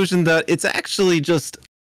conclusion that it's actually just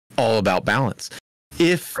all about balance.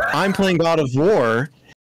 If I'm playing God of War,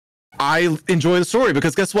 I enjoy the story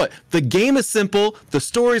because guess what? The game is simple, the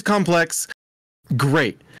story is complex.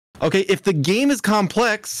 Great. Okay, if the game is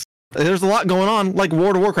complex, there's a lot going on, like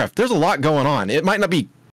World of Warcraft. There's a lot going on. It might not be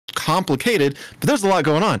complicated, but there's a lot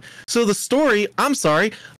going on. So the story, I'm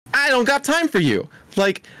sorry, I don't got time for you.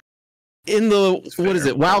 Like in the, what is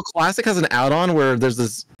it? WoW Classic has an add-on where there's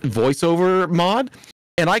this voiceover mod,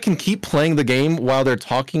 and I can keep playing the game while they're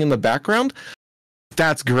talking in the background.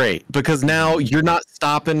 That's great because now you're not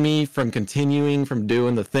stopping me from continuing from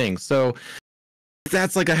doing the thing. So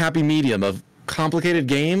that's like a happy medium of complicated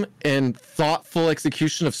game and thoughtful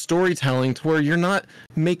execution of storytelling to where you're not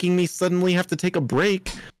making me suddenly have to take a break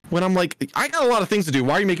when I'm like, I got a lot of things to do.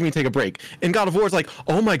 Why are you making me take a break? And God of War is like,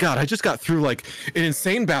 oh my God, I just got through like an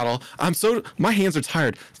insane battle. My hands are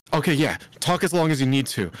tired. Okay, yeah, talk as long as you need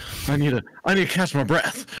to. I need to catch my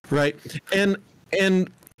breath, right? And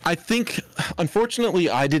I think, unfortunately,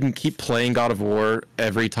 I didn't keep playing God of War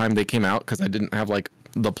every time they came out because I didn't have like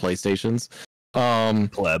the PlayStations.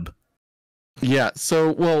 Pleb. Yeah.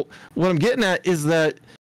 So, well, what I'm getting at is that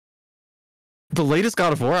the latest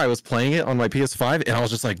God of War, I was playing it on my PS5, and I was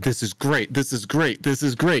just like, "This is great! This is great! This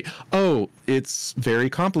is great!" Oh, it's very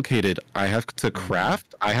complicated. I have to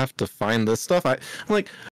craft. I have to find this stuff. I'm like,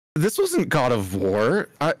 this wasn't God of War.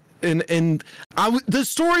 The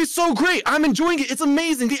story is so great. I'm enjoying it. It's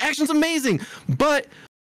amazing. The action's amazing. But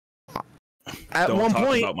at one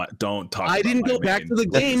point, I didn't go back to the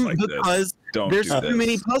game because there's too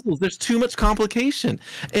many puzzles. There's too much complication.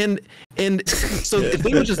 And so if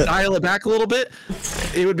they would just dial it back a little bit,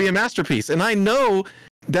 it would be a masterpiece. And I know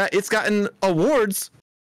that it's gotten awards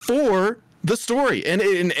for the story, and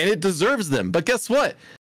it deserves them. But guess what?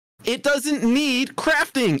 It doesn't need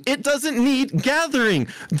crafting. It doesn't need gathering.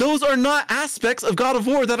 Those are not aspects of God of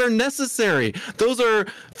War that are necessary. Those are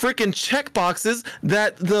freaking checkboxes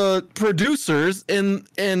that the producers and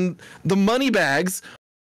the money bags,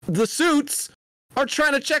 the suits, are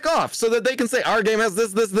trying to check off so that they can say our game has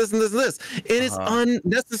this, and this. It is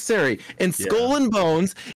unnecessary. And Skull and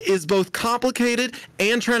Bones is both complicated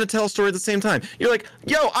and trying to tell a story at the same time. You're like,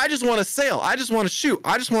 yo, I just want to sail. I just want to shoot.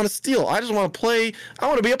 I just want to steal. I just want to play. I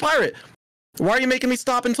want to be a pirate. Why are you making me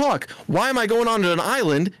stop and talk? Why am I going onto an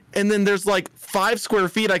island and then there's like 5 square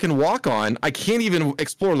feet I can walk on? I can't even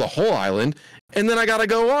explore the whole island, and then I gotta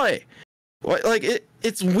go away. Like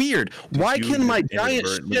it's weird. Why can my giant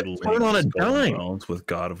ship turn on a dime? With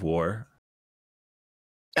God of War,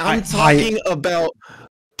 I'm talking about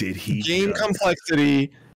game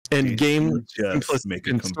complexity and game simplicity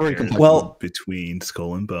and story complexity. Well, between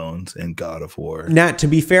Skull and Bones and God of War. Nat, to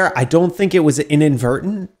be fair, I don't think it was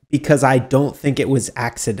inadvertent because I don't think it was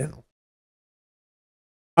accidental.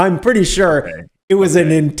 I'm pretty sure. Okay. It was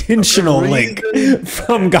an intentional link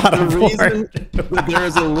from God of War. There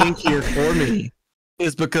is a link here for me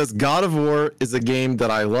is because God of War is a game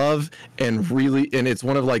that I love and it's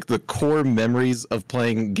one of like the core memories of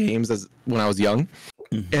playing games as when I was young,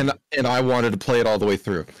 and I wanted to play it all the way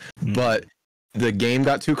through, but the game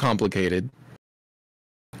got too complicated,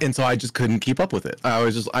 and so I just couldn't keep up with it.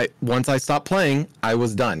 Once I stopped playing, I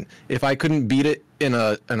was done. If I couldn't beat it in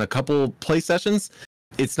a couple play sessions,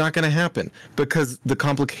 it's not going to happen because the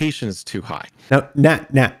complication is too high. Now,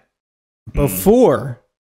 Nat, before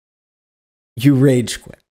you rage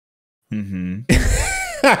quit, I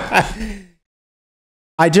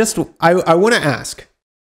want to ask,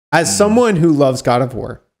 as someone who loves God of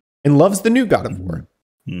War and loves the new God of War,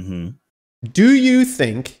 do you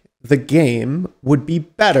think the game would be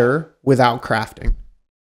better without crafting?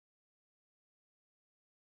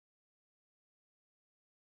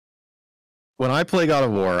 When I play God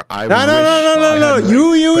of War, No.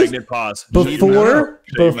 You Pregnant pause. before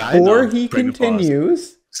he Pregnant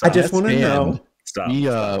continues. I just want to know. Stop.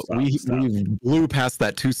 We blew past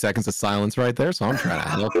that 2 seconds of silence right there, so I'm trying to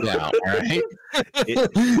help you out. All right.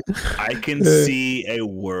 I can see a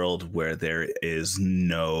world where there is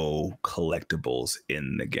no collectibles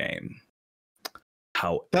in the game.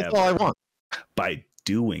 However, that's all I want. By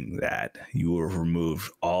doing that, you will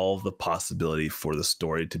remove all the possibility for the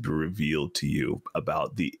story to be revealed to you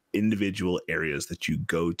about the individual areas that you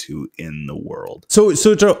go to in the world. So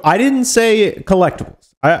Joe, I didn't say collectibles.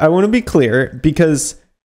 I want to be clear because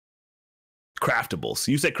craftables.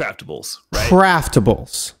 You said craftables, right?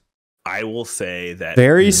 Craftables. I will say that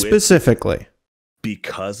very specifically.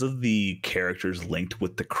 Because of the characters linked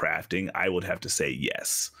with the crafting, I would have to say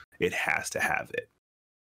yes. It has to have it.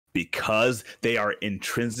 Because they are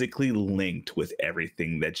intrinsically linked with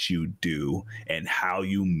everything that you do and how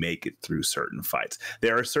you make it through certain fights.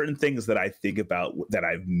 There are certain things that I think about that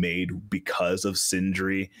I've made because of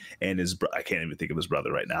Sindri and his I can't even think of his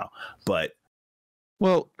brother right now. But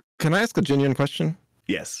well, can I ask a genuine question?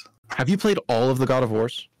 Yes. Have you played all of the God of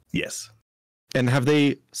Wars? Yes. And have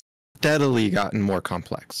they steadily gotten more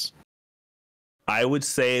complex? I would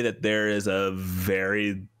say that there is a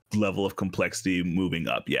very level of complexity moving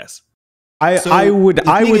up. Yes. I would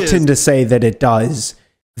tend to say that it does,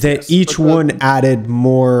 that each one added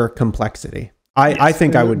more complexity. I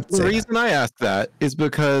think I would say the reason I asked that is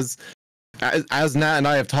because as Nat and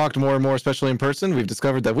I have talked more and more, especially in person, we've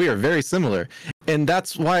discovered that we are very similar. And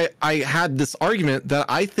that's why I had this argument that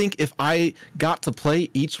I think if I got to play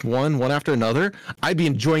each one after another, I'd be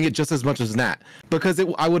enjoying it just as much as Nat, because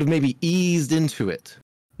I would have maybe eased into it,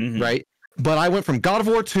 right? But I went from God of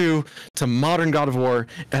War 2 to modern God of War,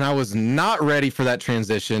 and I was not ready for that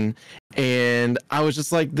transition. And I was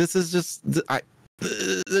just like, this is just,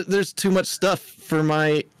 there's too much stuff for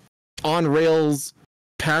my on rails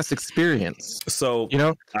past experience. So,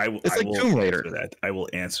 it's like Tomb Raider. I will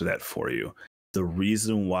answer that for you. The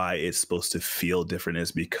reason why it's supposed to feel different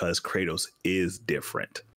is because Kratos is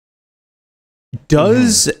different.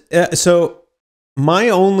 So my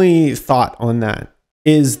only thought on that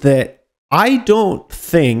is that I don't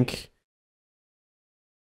think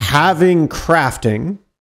having crafting,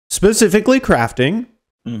 specifically crafting,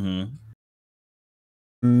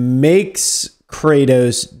 makes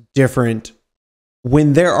Kratos different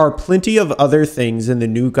when there are plenty of other things in the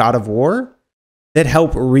new God of War that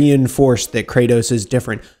help reinforce that Kratos is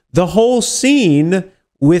different. The whole scene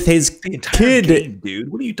with his kid, game,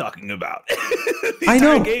 dude. What are you talking about? I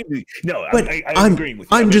know. No, but I'm agreeing with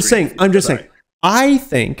you. I'm just saying. I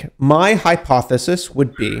think my hypothesis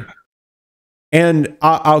would be, and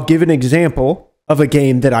I'll give an example of a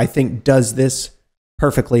game that I think does this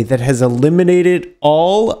perfectly, that has eliminated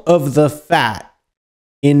all of the fat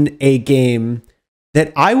in a game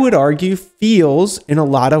that I would argue feels in a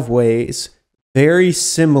lot of ways very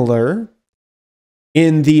similar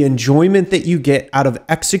in the enjoyment that you get out of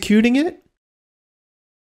executing it,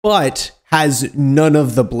 but has none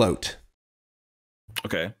of the bloat.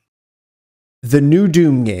 Okay. The new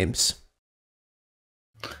Doom games.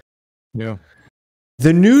 Yeah.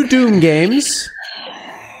 The new Doom games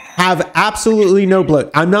have absolutely no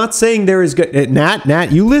bloat. I'm not saying there is good.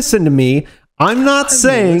 Nat, you listen to me. I'm not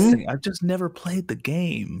saying. I've just never played the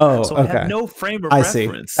game. Oh, so okay. I have no frame of I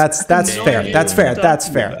reference. see. That's fair.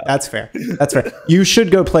 That's fair. You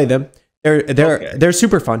should go play them. They're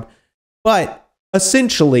super fun. But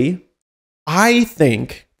essentially, I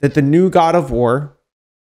think that the new God of War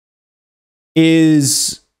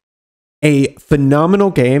is a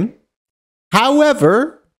phenomenal game.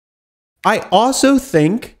 However, I also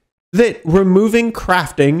think that removing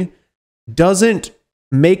crafting doesn't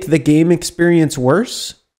make the game experience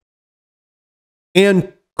worse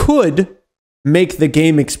and could make the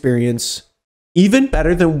game experience even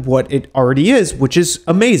better than what it already is, which is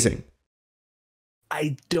amazing.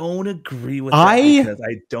 I don't agree with that because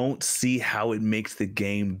I don't see how it makes the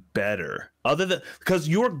game better. Other than because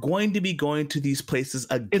you're going to be going to these places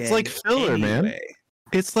again. It's like filler, man.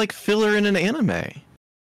 It's like filler in an anime.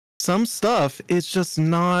 Some stuff is just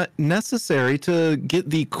not necessary to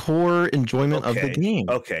get the core enjoyment of the game.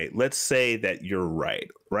 Okay, let's say that you're right?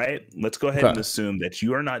 Let's go ahead and assume that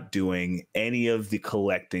you are not doing any of the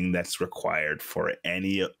collecting that's required for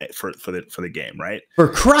any for the game, right? For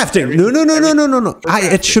crafting. No.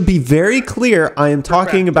 It should be very clear. I am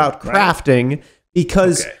talking about crafting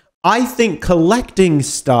because I think collecting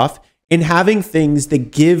stuff and having things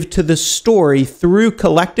that give to the story through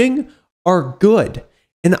collecting are good.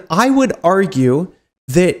 And I would argue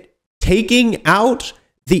that taking out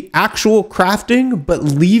the actual crafting, but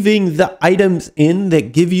leaving the items in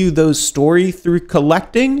that give you those story through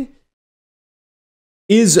collecting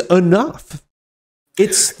is enough.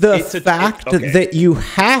 It's the fact that you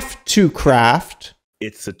have to craft.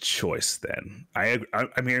 It's a choice then.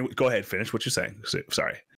 I'm here. Go ahead, finish what you're saying.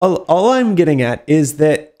 Sorry. All I'm getting at is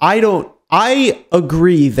that I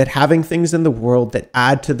agree that having things in the world that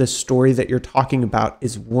add to the story that you're talking about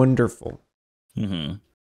is wonderful. Mm-hmm.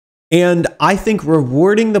 And I think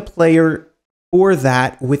rewarding the player for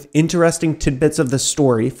that with interesting tidbits of the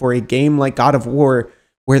story for a game like God of War,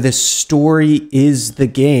 where the story is the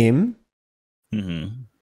game,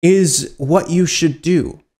 is what you should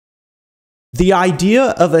do. The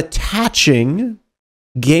idea of attaching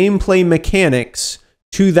gameplay mechanics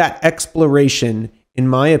to that exploration, in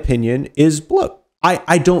my opinion, is bloat.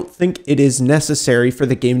 I don't think it is necessary for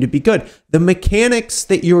the game to be good. The mechanics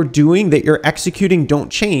that you're doing, that you're executing,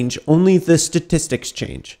 don't change. Only the statistics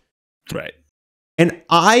change. Right. And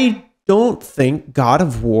I don't think God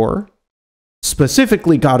of War,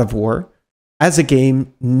 specifically God of War, as a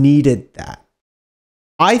game, needed that.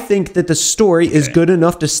 I think that the story is good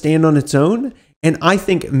enough to stand on its own. And I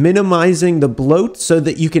think minimizing the bloat so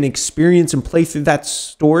that you can experience and play through that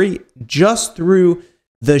story just through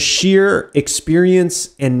the sheer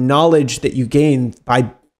experience and knowledge that you gain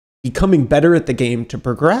by becoming better at the game to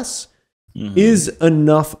progress is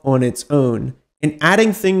enough on its own. And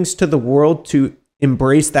adding things to the world to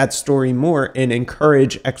embrace that story more and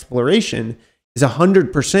encourage exploration is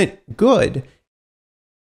 100% good.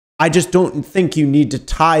 I just don't think you need to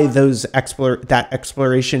tie that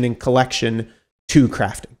exploration and collection to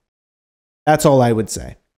crafting. That's all I would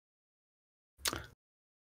say.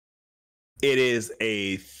 It is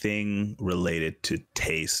a thing related to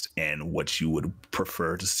taste and what you would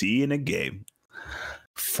prefer to see in a game.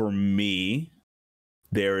 For me,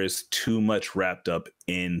 there is too much wrapped up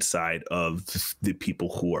inside of the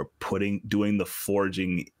people who are doing the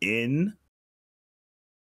forging in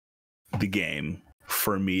the game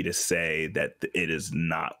for me to say that it is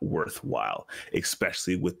not worthwhile,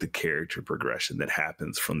 especially with the character progression that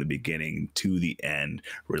happens from the beginning to the end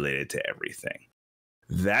related to everything.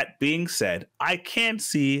 That being said, I can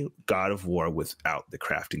see God of War without the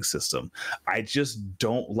crafting system. I just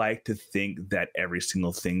don't like to think that every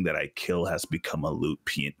single thing that I kill has become a loot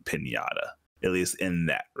pinata, at least in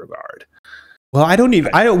that regard. Well, no.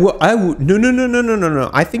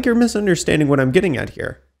 I think you're misunderstanding what I'm getting at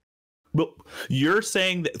here. But you're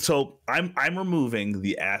saying that, so I'm removing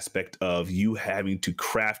the aspect of you having to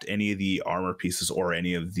craft any of the armor pieces or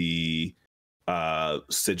any of the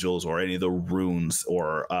sigils or any of the runes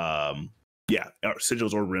or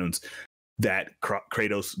sigils or runes that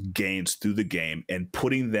Kratos gains through the game and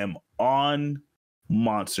putting them on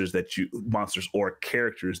monsters or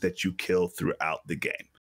characters that you kill throughout the game.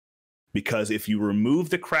 Because if you remove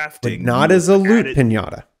the crafting, but not as a loot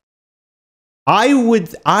pinata.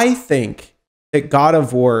 I think that God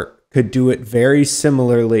of War could do it very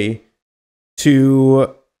similarly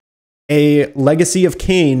to a Legacy of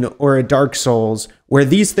Kain or a Dark Souls, where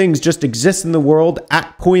these things just exist in the world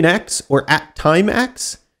at point X or at time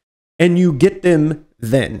X, and you get them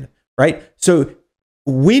then, right? So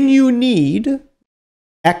when you need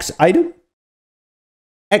X item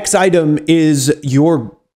is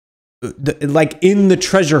your, like in the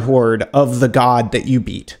treasure hoard of the god that you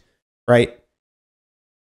beat, right?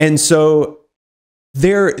 And so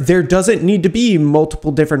there doesn't need to be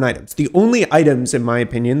multiple different items. The only items, in my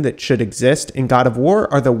opinion, that should exist in God of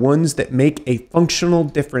War are the ones that make a functional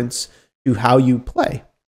difference to how you play.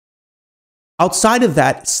 Outside of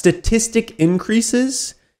that, statistic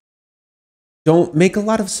increases don't make a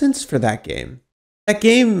lot of sense for that game. That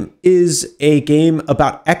game is a game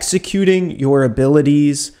about executing your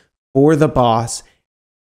abilities for the boss,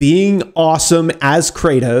 being awesome as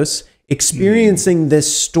Kratos, experiencing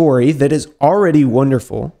this story that is already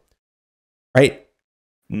wonderful, right?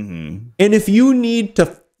 Mm-hmm. And if you need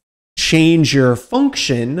to change your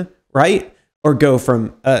function, right, or go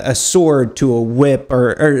from a sword to a whip,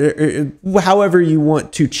 or however you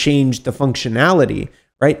want to change the functionality,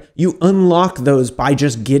 right, you unlock those by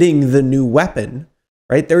just getting the new weapon,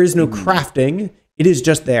 right? There is no crafting. It is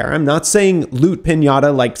just there. I'm not saying loot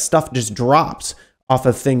pinata, like stuff just drops off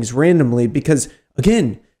of things randomly, because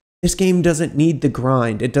again, this game doesn't need the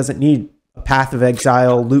grind. It doesn't need a Path of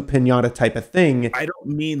Exile, loot pinata type of thing. I don't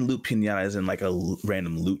mean loot pinata as in like a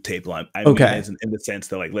random loot table. I Okay. mean as in the sense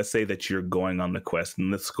that, like, let's say that you're going on the quest, and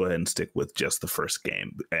let's go ahead and stick with just the first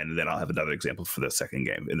game, and then I'll have another example for the second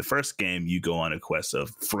game. In the first game, you go on a quest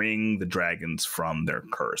of freeing the dragons from their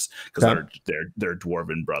curse, because they're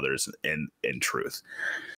dwarven brothers in truth.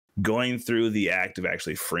 Going through the act of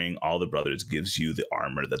actually freeing all the brothers gives you the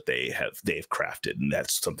armor that they've crafted, and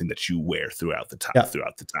that's something that you wear throughout the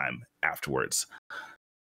time afterwards.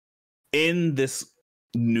 In this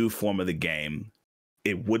new form of the game,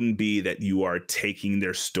 it wouldn't be that you are taking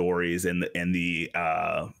their stories and the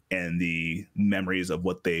memories of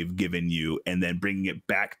what they've given you and then bringing it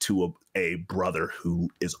back to a brother who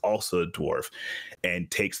is also a dwarf and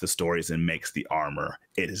takes the stories and makes the armor.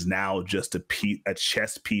 It is now just a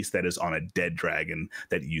chess piece that is on a dead dragon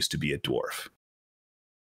that used to be a dwarf.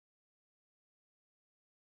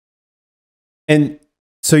 And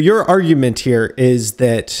so your argument here is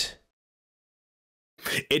that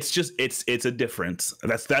it's a difference.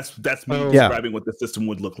 That's me describing what the system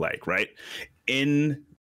would look like, right? In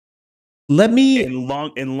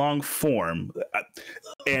long form,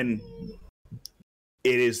 and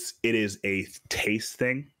it is a taste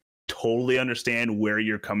thing. Totally understand where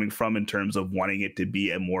you're coming from in terms of wanting it to be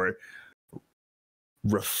a more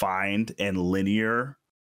refined and linear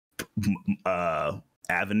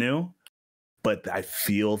avenue. But I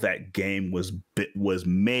feel that game was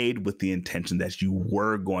made with the intention that you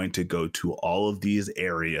were going to go to all of these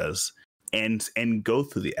areas and go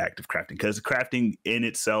through the act of crafting, because crafting in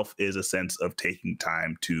itself is a sense of taking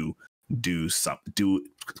time to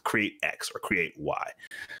create X or create Y,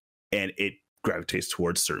 and it gravitates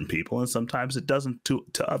towards certain people, and sometimes it doesn't to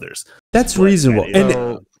others. That's reasonable.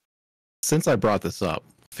 So, since I brought this up,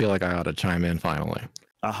 I feel like I ought to chime in finally.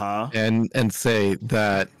 And say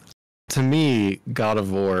that, to me, God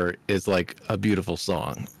of War is like a beautiful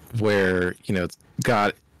song where, it's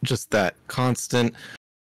got just that constant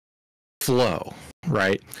flow,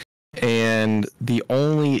 right? And the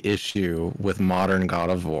only issue with modern God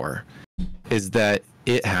of War is that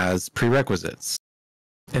it has prerequisites.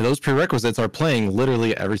 And those prerequisites are playing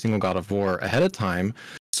literally every single God of War ahead of time,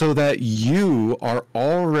 so that you are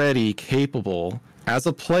already capable as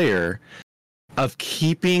a player of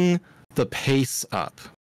keeping the pace up.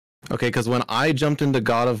 Okay, because when I jumped into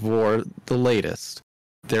God of War, the latest,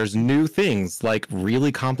 there's new things like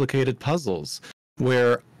really complicated puzzles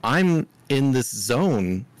where I'm in this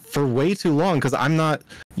zone for way too long because I'm not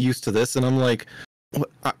used to this, and I'm like,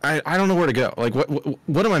 I don't know where to go. Like,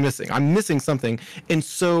 what am I missing? I'm missing something. And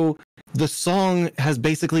so the song has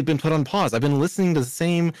basically been put on pause. I've been listening to the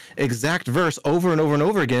same exact verse over and over and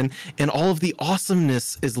over again, and all of the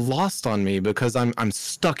awesomeness is lost on me because I'm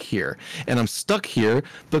stuck here. And I'm stuck here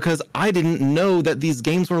because I didn't know that these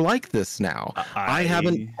games were like this now. I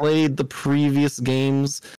haven't played the previous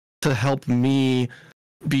games to help me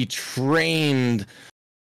be trained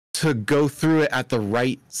to go through it at the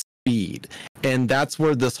right speed. And that's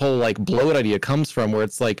where this whole like bloat idea comes from, where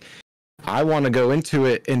it's like, I want to go into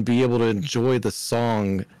it and be able to enjoy the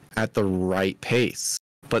song at the right pace.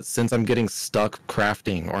 But since I'm getting stuck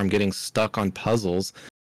crafting or I'm getting stuck on puzzles,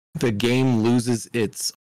 the game loses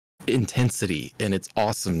its intensity and its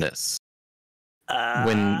awesomeness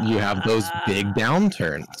when you have those big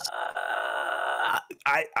downturns.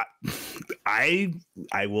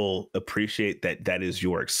 I will appreciate that is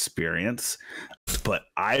your experience, but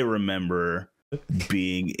I remember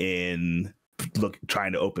being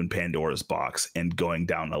trying to open Pandora's box and going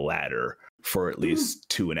down a ladder for at least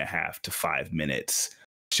 2.5 to 5 minutes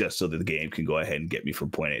just so that the game can go ahead and get me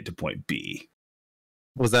from point A to point B.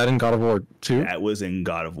 Was that in God of War 2? That was in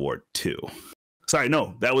God of War 2. Sorry,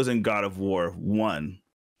 no, that was in God of War 1.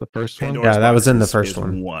 The first one? Yeah, that was in the first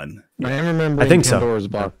one. I remember Pandora's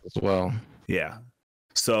box as well. Yeah.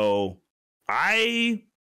 So I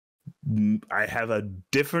have a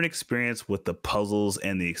different experience with the puzzles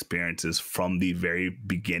and the experiences from the very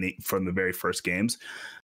beginning, from the very first games.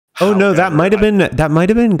 Oh, no, that might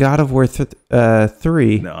have been God of War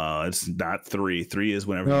 3. No, it's not 3. 3 is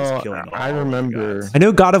whenever he's killing all. I remember. I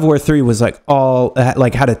know God of War 3 was like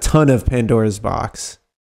had a ton of Pandora's box.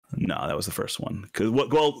 No, that was the first one.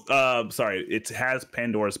 Sorry, it has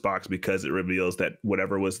Pandora's box because it reveals that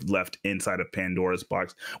whatever was left inside of Pandora's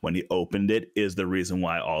box when he opened it is the reason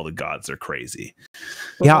why all the gods are crazy.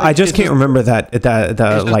 Yeah, I just can't remember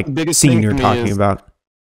the like biggest scene thing you're for me talking is- about.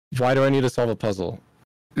 Why do I need to solve a puzzle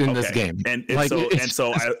in this game? And Like,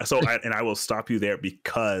 I will stop you there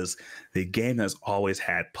because the game has always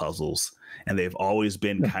had puzzles, and they've always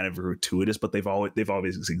been kind of gratuitous, but they've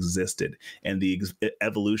always existed. And the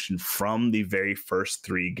evolution from the very first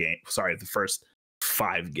the first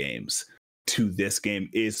 5 games to this game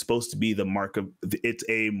is supposed to be it's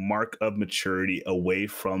a mark of maturity away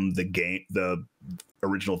from the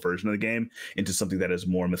original version of the game into something that is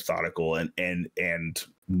more methodical and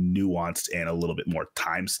nuanced and a little bit more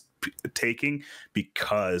time taking,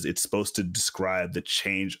 because it's supposed to describe the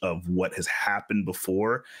change of what has happened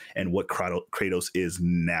before and what Kratos is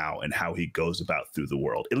now and how he goes about through the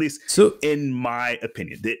world. At least in my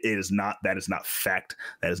opinion, that is not fact.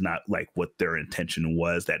 That is not like what their intention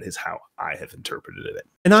was. That is how I have interpreted it.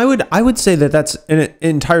 And I would say that that's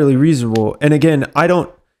entirely reasonable. And again,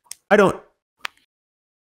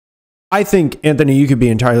 I think, Anthony, you could be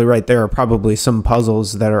entirely right. There are probably some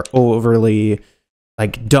puzzles that are overly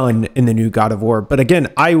like done in the new God of War. But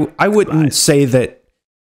again, I wouldn't say that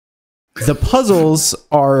the puzzles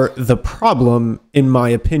are the problem, in my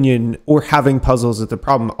opinion, or having puzzles is the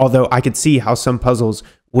problem. Although I could see how some puzzles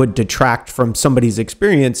would detract from somebody's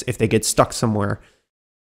experience if they get stuck somewhere.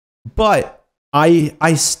 But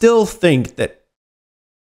I still think that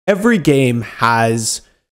every game has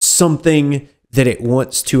something that it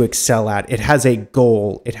wants to excel at. It has a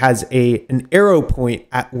goal. It has an arrow point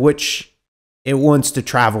at which it wants to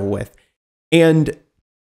travel with. And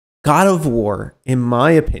God of War, in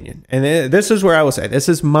my opinion, and this is where I will say, this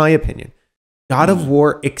is my opinion, God of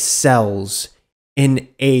War excels in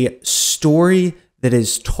a story that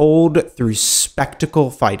is told through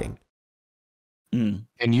spectacle fighting. And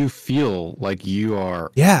you feel like you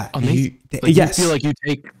are amazing. You feel like you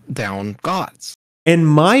take down gods. And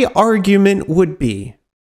my argument would be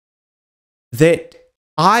that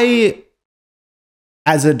I,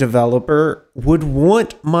 as a developer, would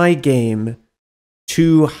want my game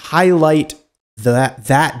to highlight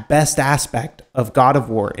that best aspect of God of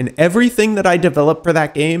War. And everything that I develop for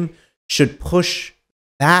that game should push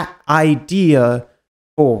that idea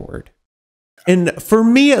forward. And for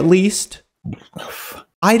me, at least,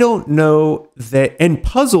 I don't know that. And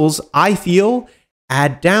puzzles, I feel,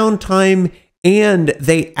 add downtime and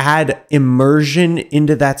they add immersion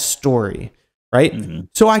into that story, right? Mm-hmm.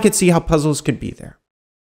 So I could see how puzzles could be there.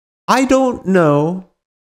 I don't know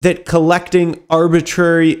that collecting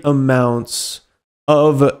arbitrary amounts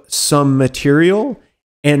of some material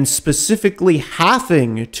and specifically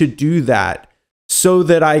having to do that so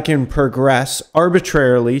that I can progress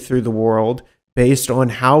arbitrarily through the world based on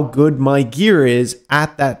how good my gear is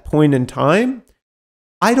at that point in time,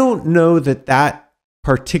 I don't know that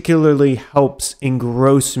particularly helps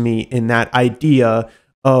engross me in that idea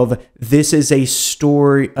of this is a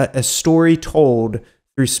story told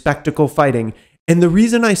through spectacle fighting. And the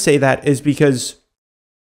reason I say that is because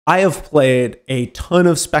I have played a ton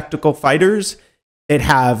of spectacle fighters that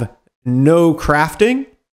have no crafting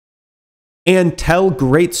and tell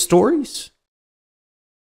great stories.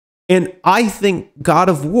 And I think God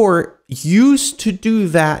of War used to do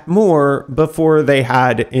that more before they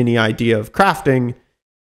had any idea of crafting.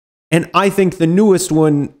 And I think the newest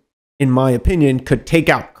one, in my opinion, could take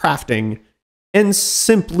out crafting and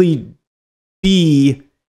simply be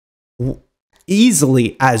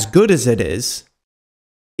easily as good as it is,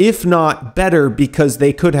 if not better, because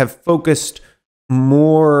they could have focused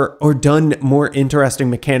more or done more interesting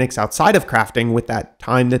mechanics outside of crafting with that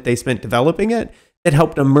time that they spent developing it that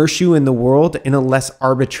helped immerse you in the world in a less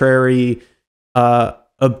arbitrary,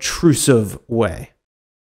 obtrusive way.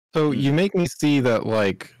 So you make me see that,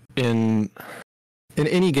 like, in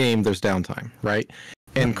any game there's downtime, right?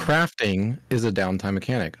 And crafting is a downtime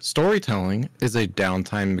mechanic. Storytelling is a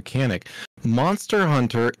downtime mechanic. Monster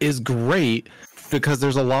Hunter is great because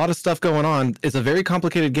there's a lot of stuff going on. It's a very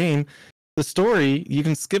complicated game. The story you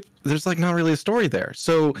can skip. There's like not really a story there.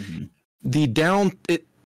 So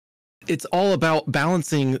it's all about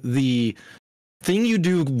balancing the thing you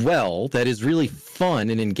do well that is really fun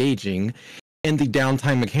and engaging and the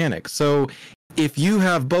downtime mechanic. So if you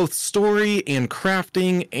have both story and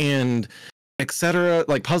crafting and etc.,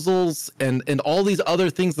 like puzzles and all these other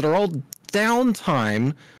things that are all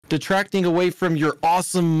downtime, detracting away from your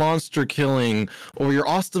awesome monster killing or your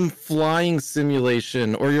awesome flying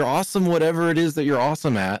simulation or your awesome whatever it is that you're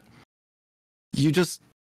awesome at,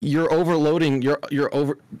 you're overloading, you're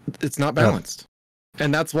over, it's not balanced.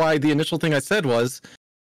 And that's why the initial thing I said was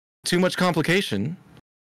too much complication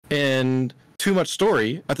and too much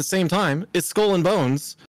story at the same time. It's Skull and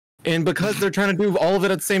Bones. And because they're trying to do all of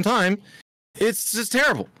it at the same time, it's just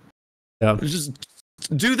terrible. Yeah. Just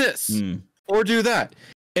do this or do that.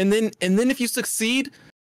 And then if you succeed,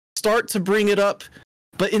 start to bring it up,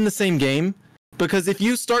 but in the same game. Because if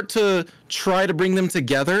you start to try to bring them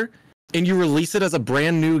together and you release it as a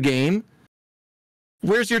brand new game,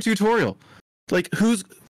 where's your tutorial? Like,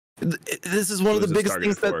 this is one of the biggest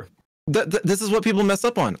things that this is what people mess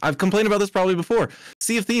up on. I've complained about this probably before.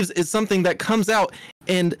 Sea of Thieves is something that comes out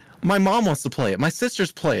and my mom wants to play it. My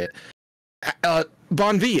sisters play it.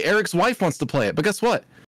 Bon V, Eric's wife, wants to play it. But guess what?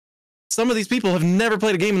 Some of these people have never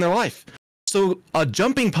played a game in their life. So a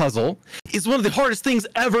jumping puzzle is one of the hardest things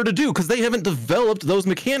ever to do because they haven't developed those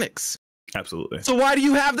mechanics. Absolutely. So why do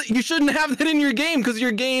you have that? You shouldn't have that in your game because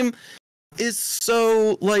your game is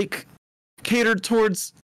so like catered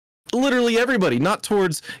towards literally everybody, not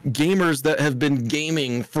towards gamers that have been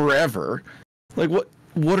gaming forever. Like what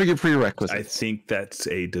are your prerequisites? I think that's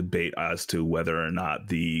a debate as to whether or not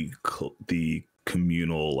the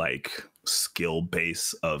communal like skill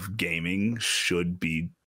base of gaming should be,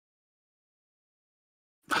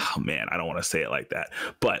 oh man, I don't want to say it like that,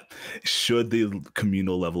 but should the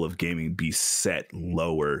communal level of gaming be set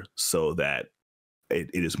lower so that it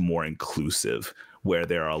is more inclusive, where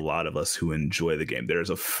there are a lot of us who enjoy the game. There's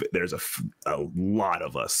a lot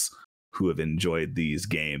of us who have enjoyed these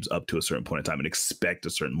games up to a certain point in time and expect a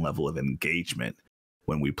certain level of engagement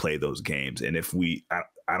when we play those games. And if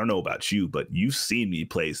I don't know about you, but you've seen me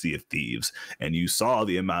play Sea of Thieves and you saw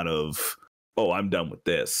the amount of, oh, I'm done with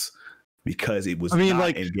this, because it was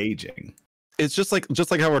not engaging. It's just like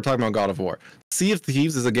how we're talking about God of War. Sea of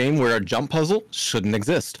Thieves is a game where a jump puzzle shouldn't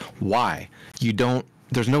exist. Why?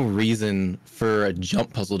 There's no reason for a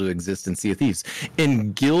jump puzzle to exist in Sea of Thieves.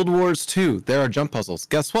 In Guild Wars 2, there are jump puzzles.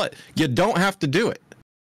 Guess what? You don't have to do it.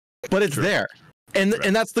 But it's there. And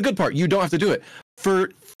that's the good part. You don't have to do it.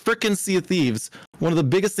 For frickin' Sea of Thieves, one of the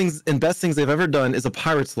biggest things and best things they've ever done is a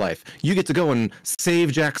pirate's life. You get to go and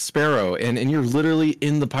save Jack Sparrow, and you're literally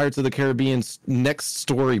in the Pirates of the Caribbean's next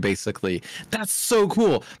story, basically. That's so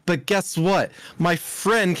cool. But guess what? My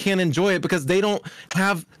friend can't enjoy it because they don't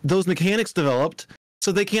have those mechanics developed,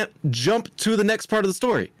 so they can't jump to the next part of the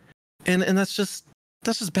story. And that's just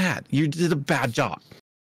bad. You did a bad job.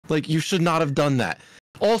 Like, you should not have done that.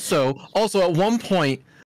 Also at one point,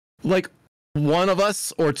 like, one of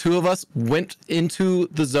us or two of us went into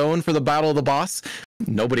the zone for the battle of the boss.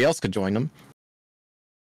 Nobody else could join them.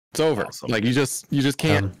 It's over. Awesome. Like, you just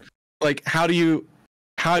can't. Like, how do you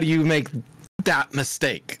make that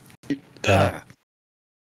mistake?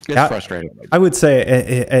 It's frustrating. I would say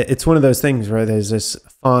it's one of those things where there's this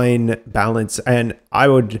fine balance, and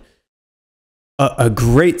a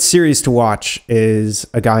great series to watch is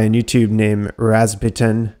a guy on YouTube named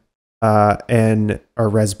Rasputin, or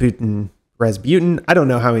Rasputin. I don't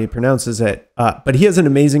know how he pronounces it, but he has an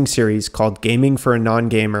amazing series called Gaming for a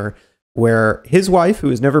Non-Gamer, where his wife, who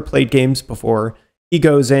has never played games before, he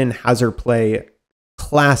goes in, has her play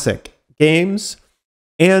classic games,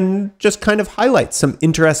 and just kind of highlights some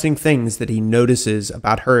interesting things that he notices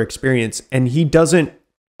about her experience, and he doesn't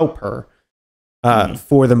help her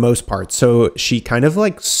for the most part. So she kind of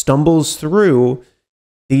like stumbles through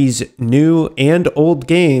these new and old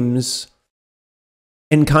games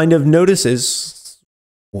and kind of notices,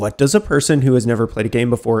 what does a person who has never played a game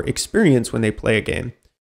before experience when they play a game?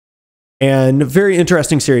 And very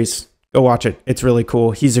interesting series. Go watch it. It's really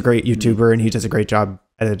cool. He's a great YouTuber and he does a great job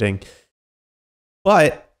editing.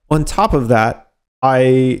 But on top of that,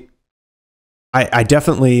 I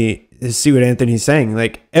definitely see what Anthony's saying.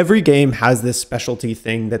 Like, every game has this specialty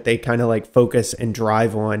thing that they kind of like focus and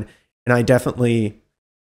drive on. And I definitely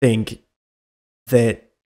think that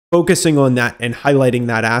focusing on that and highlighting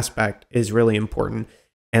that aspect is really important.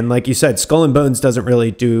 And like you said, Skull and Bones doesn't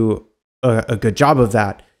really do a good job of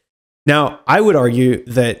that. Now, I would argue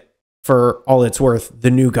that for all it's worth,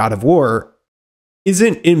 the new God of War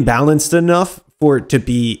isn't imbalanced enough for it to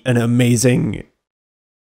be an amazing,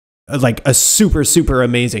 like a super, super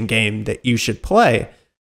amazing game that you should play.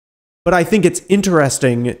 But I think it's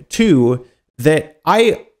interesting too that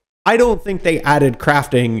I don't think they added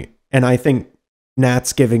crafting, and I think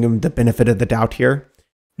Nat's giving him the benefit of the doubt here.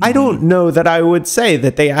 I don't know that I would say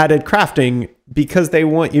that they added crafting because they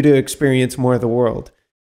want you to experience more of the world.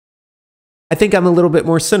 I think I'm a little bit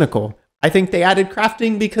more cynical. I think they added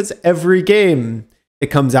crafting because every game that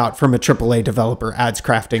comes out from a AAA developer adds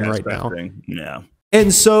crafting now. Yeah.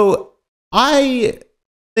 And so I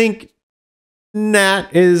think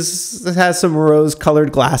Nat has some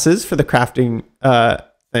rose-colored glasses for the crafting, and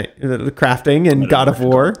God of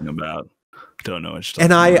War. Don't know what you're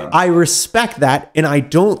and talking about. I respect that, and I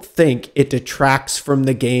don't think it detracts from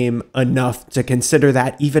the game enough to consider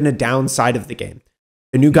that even a downside of the game.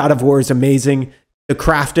 The new God of War is amazing. The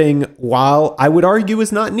crafting, while I would argue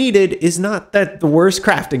is not needed, is not that the worst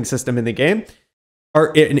crafting system in the game,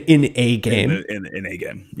 or in a game. In a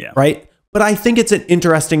game, yeah. Right? But I think it's an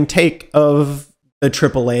interesting take of the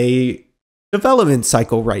AAA development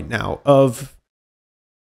cycle right now of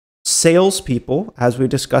salespeople, as we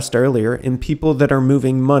discussed earlier, and people that are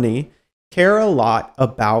moving money care a lot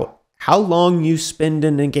about how long you spend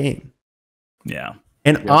in a game. Yeah.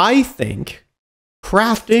 And I think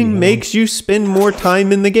crafting makes you spend more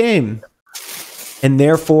time in the game, and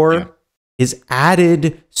therefore is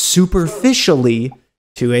added superficially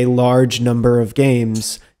to a large number of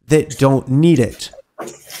games that don't need it,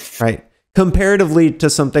 right? Comparatively to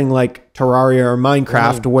something like Terraria or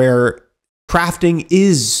Minecraft, where crafting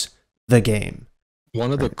is the game.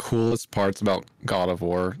 One of the coolest parts about God of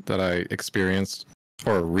War that I experienced,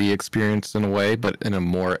 or re-experienced in a way, but in a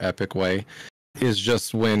more epic way, is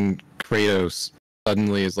just when Kratos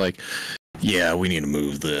suddenly is like, yeah, we need to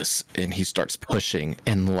move this, and he starts pushing,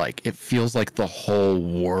 and like it feels like the whole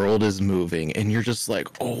world is moving, and you're just like,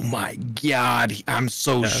 oh my god, I'm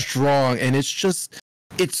so strong, and it's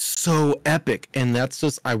so epic, and that's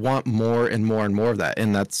just, I want more and more and more of that,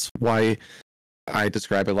 and that's why I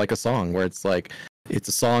describe it like a song, where it's like, it's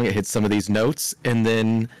a song, it hits some of these notes, and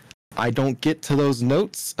then I don't get to those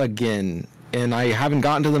notes again, and I haven't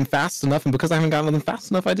gotten to them fast enough, and because I haven't gotten to them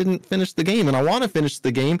fast enough, I didn't finish the game, and I want to finish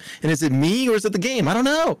the game, and is it me, or is it the game? I don't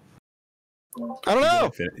know.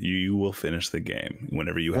 You will finish the game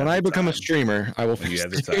whenever you have When I become a streamer, I will When you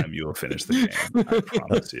finish have the the time, you will finish the game. I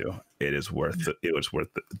promise you. It is worth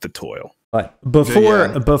the toil. But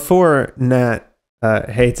before Nat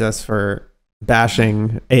hates us for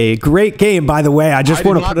bashing a great game, by the way, I just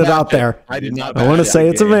want to put it out there. I did not. I want to say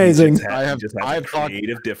it's amazing. I have a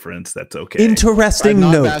creative difference. That's okay. Interesting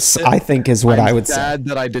notes, I think, is what I would say. I'm sad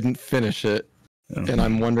that I didn't finish it, and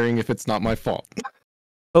I'm wondering if it's not my fault.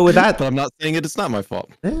 But with that, but I'm not saying it's not my fault.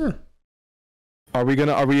 Yeah. Are we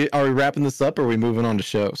wrapping this up, or are we moving on to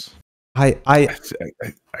shows? I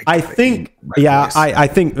think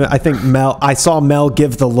Mel, I saw Mel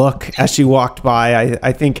give the look as she walked by.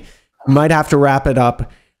 I think might have to wrap it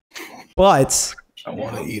up, but I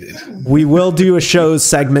want to eat it. We will do a shows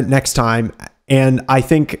segment next time, and I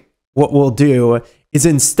think what we'll do is,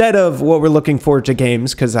 instead of what we're looking forward to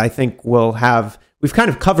games, because I think we've kind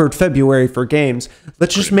of covered February for games,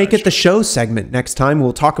 let's just make it the show segment next time.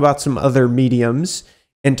 We'll talk about some other mediums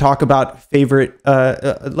and talk about favorite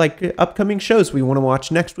like upcoming shows we want to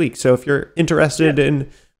watch next week. So if you're interested in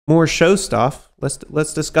more show stuff,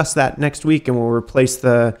 let's discuss that next week, and we'll replace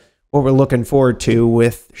what we're looking forward to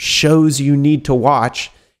with shows you need to watch,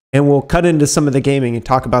 and we'll cut into some of the gaming and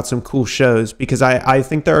talk about some cool shows, because I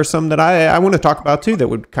think there are some that I want to talk about too that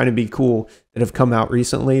would kind of be cool that have come out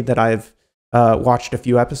recently that I've watched a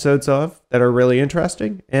few episodes of that are really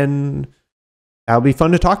interesting, and that'll be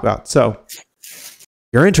fun to talk about. So if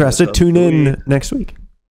you're interested, tune in next week.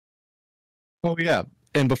 Oh yeah,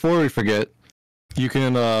 and before we forget, you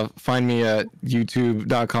can find me at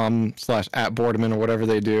youtube.com/@Boardman or whatever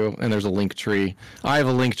they do, and there's a link tree. I have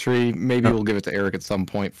a link tree. Maybe we'll give it to Eric at some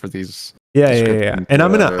point for these. Yeah. And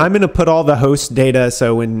I'm gonna put all the host data,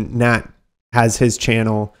 so when Nat has his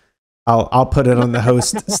channel, I'll put it on the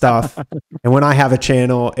host stuff, and when I have a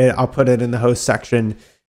channel, I'll put it in the host section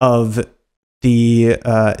of the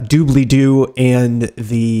doobly-doo and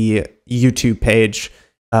the YouTube page.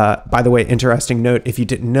 By the way, interesting note, if you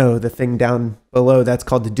didn't know, the thing down below, that's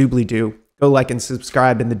called the doobly-doo. Go like and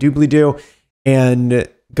subscribe in the doobly-doo, and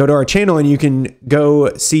go to our channel, and you can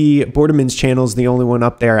go see Boardman's channel is the only one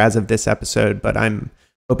up there as of this episode, but I'm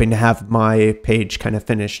hoping to have my page kind of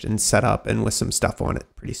finished and set up and with some stuff on it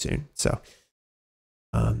pretty soon. So,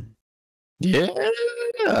 yeah,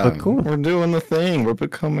 cool. We're doing the thing. We're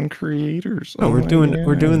becoming creators. We're doing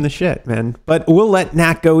the shit, man. But we'll let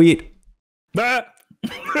Nat go eat.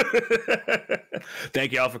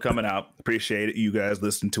 Thank you all for coming out. Appreciate it. You guys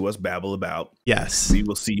listen to us babble about. Yes. We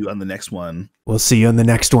will see you on the next one. We'll see you on the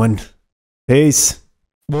next one. Peace.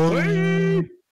 Bye.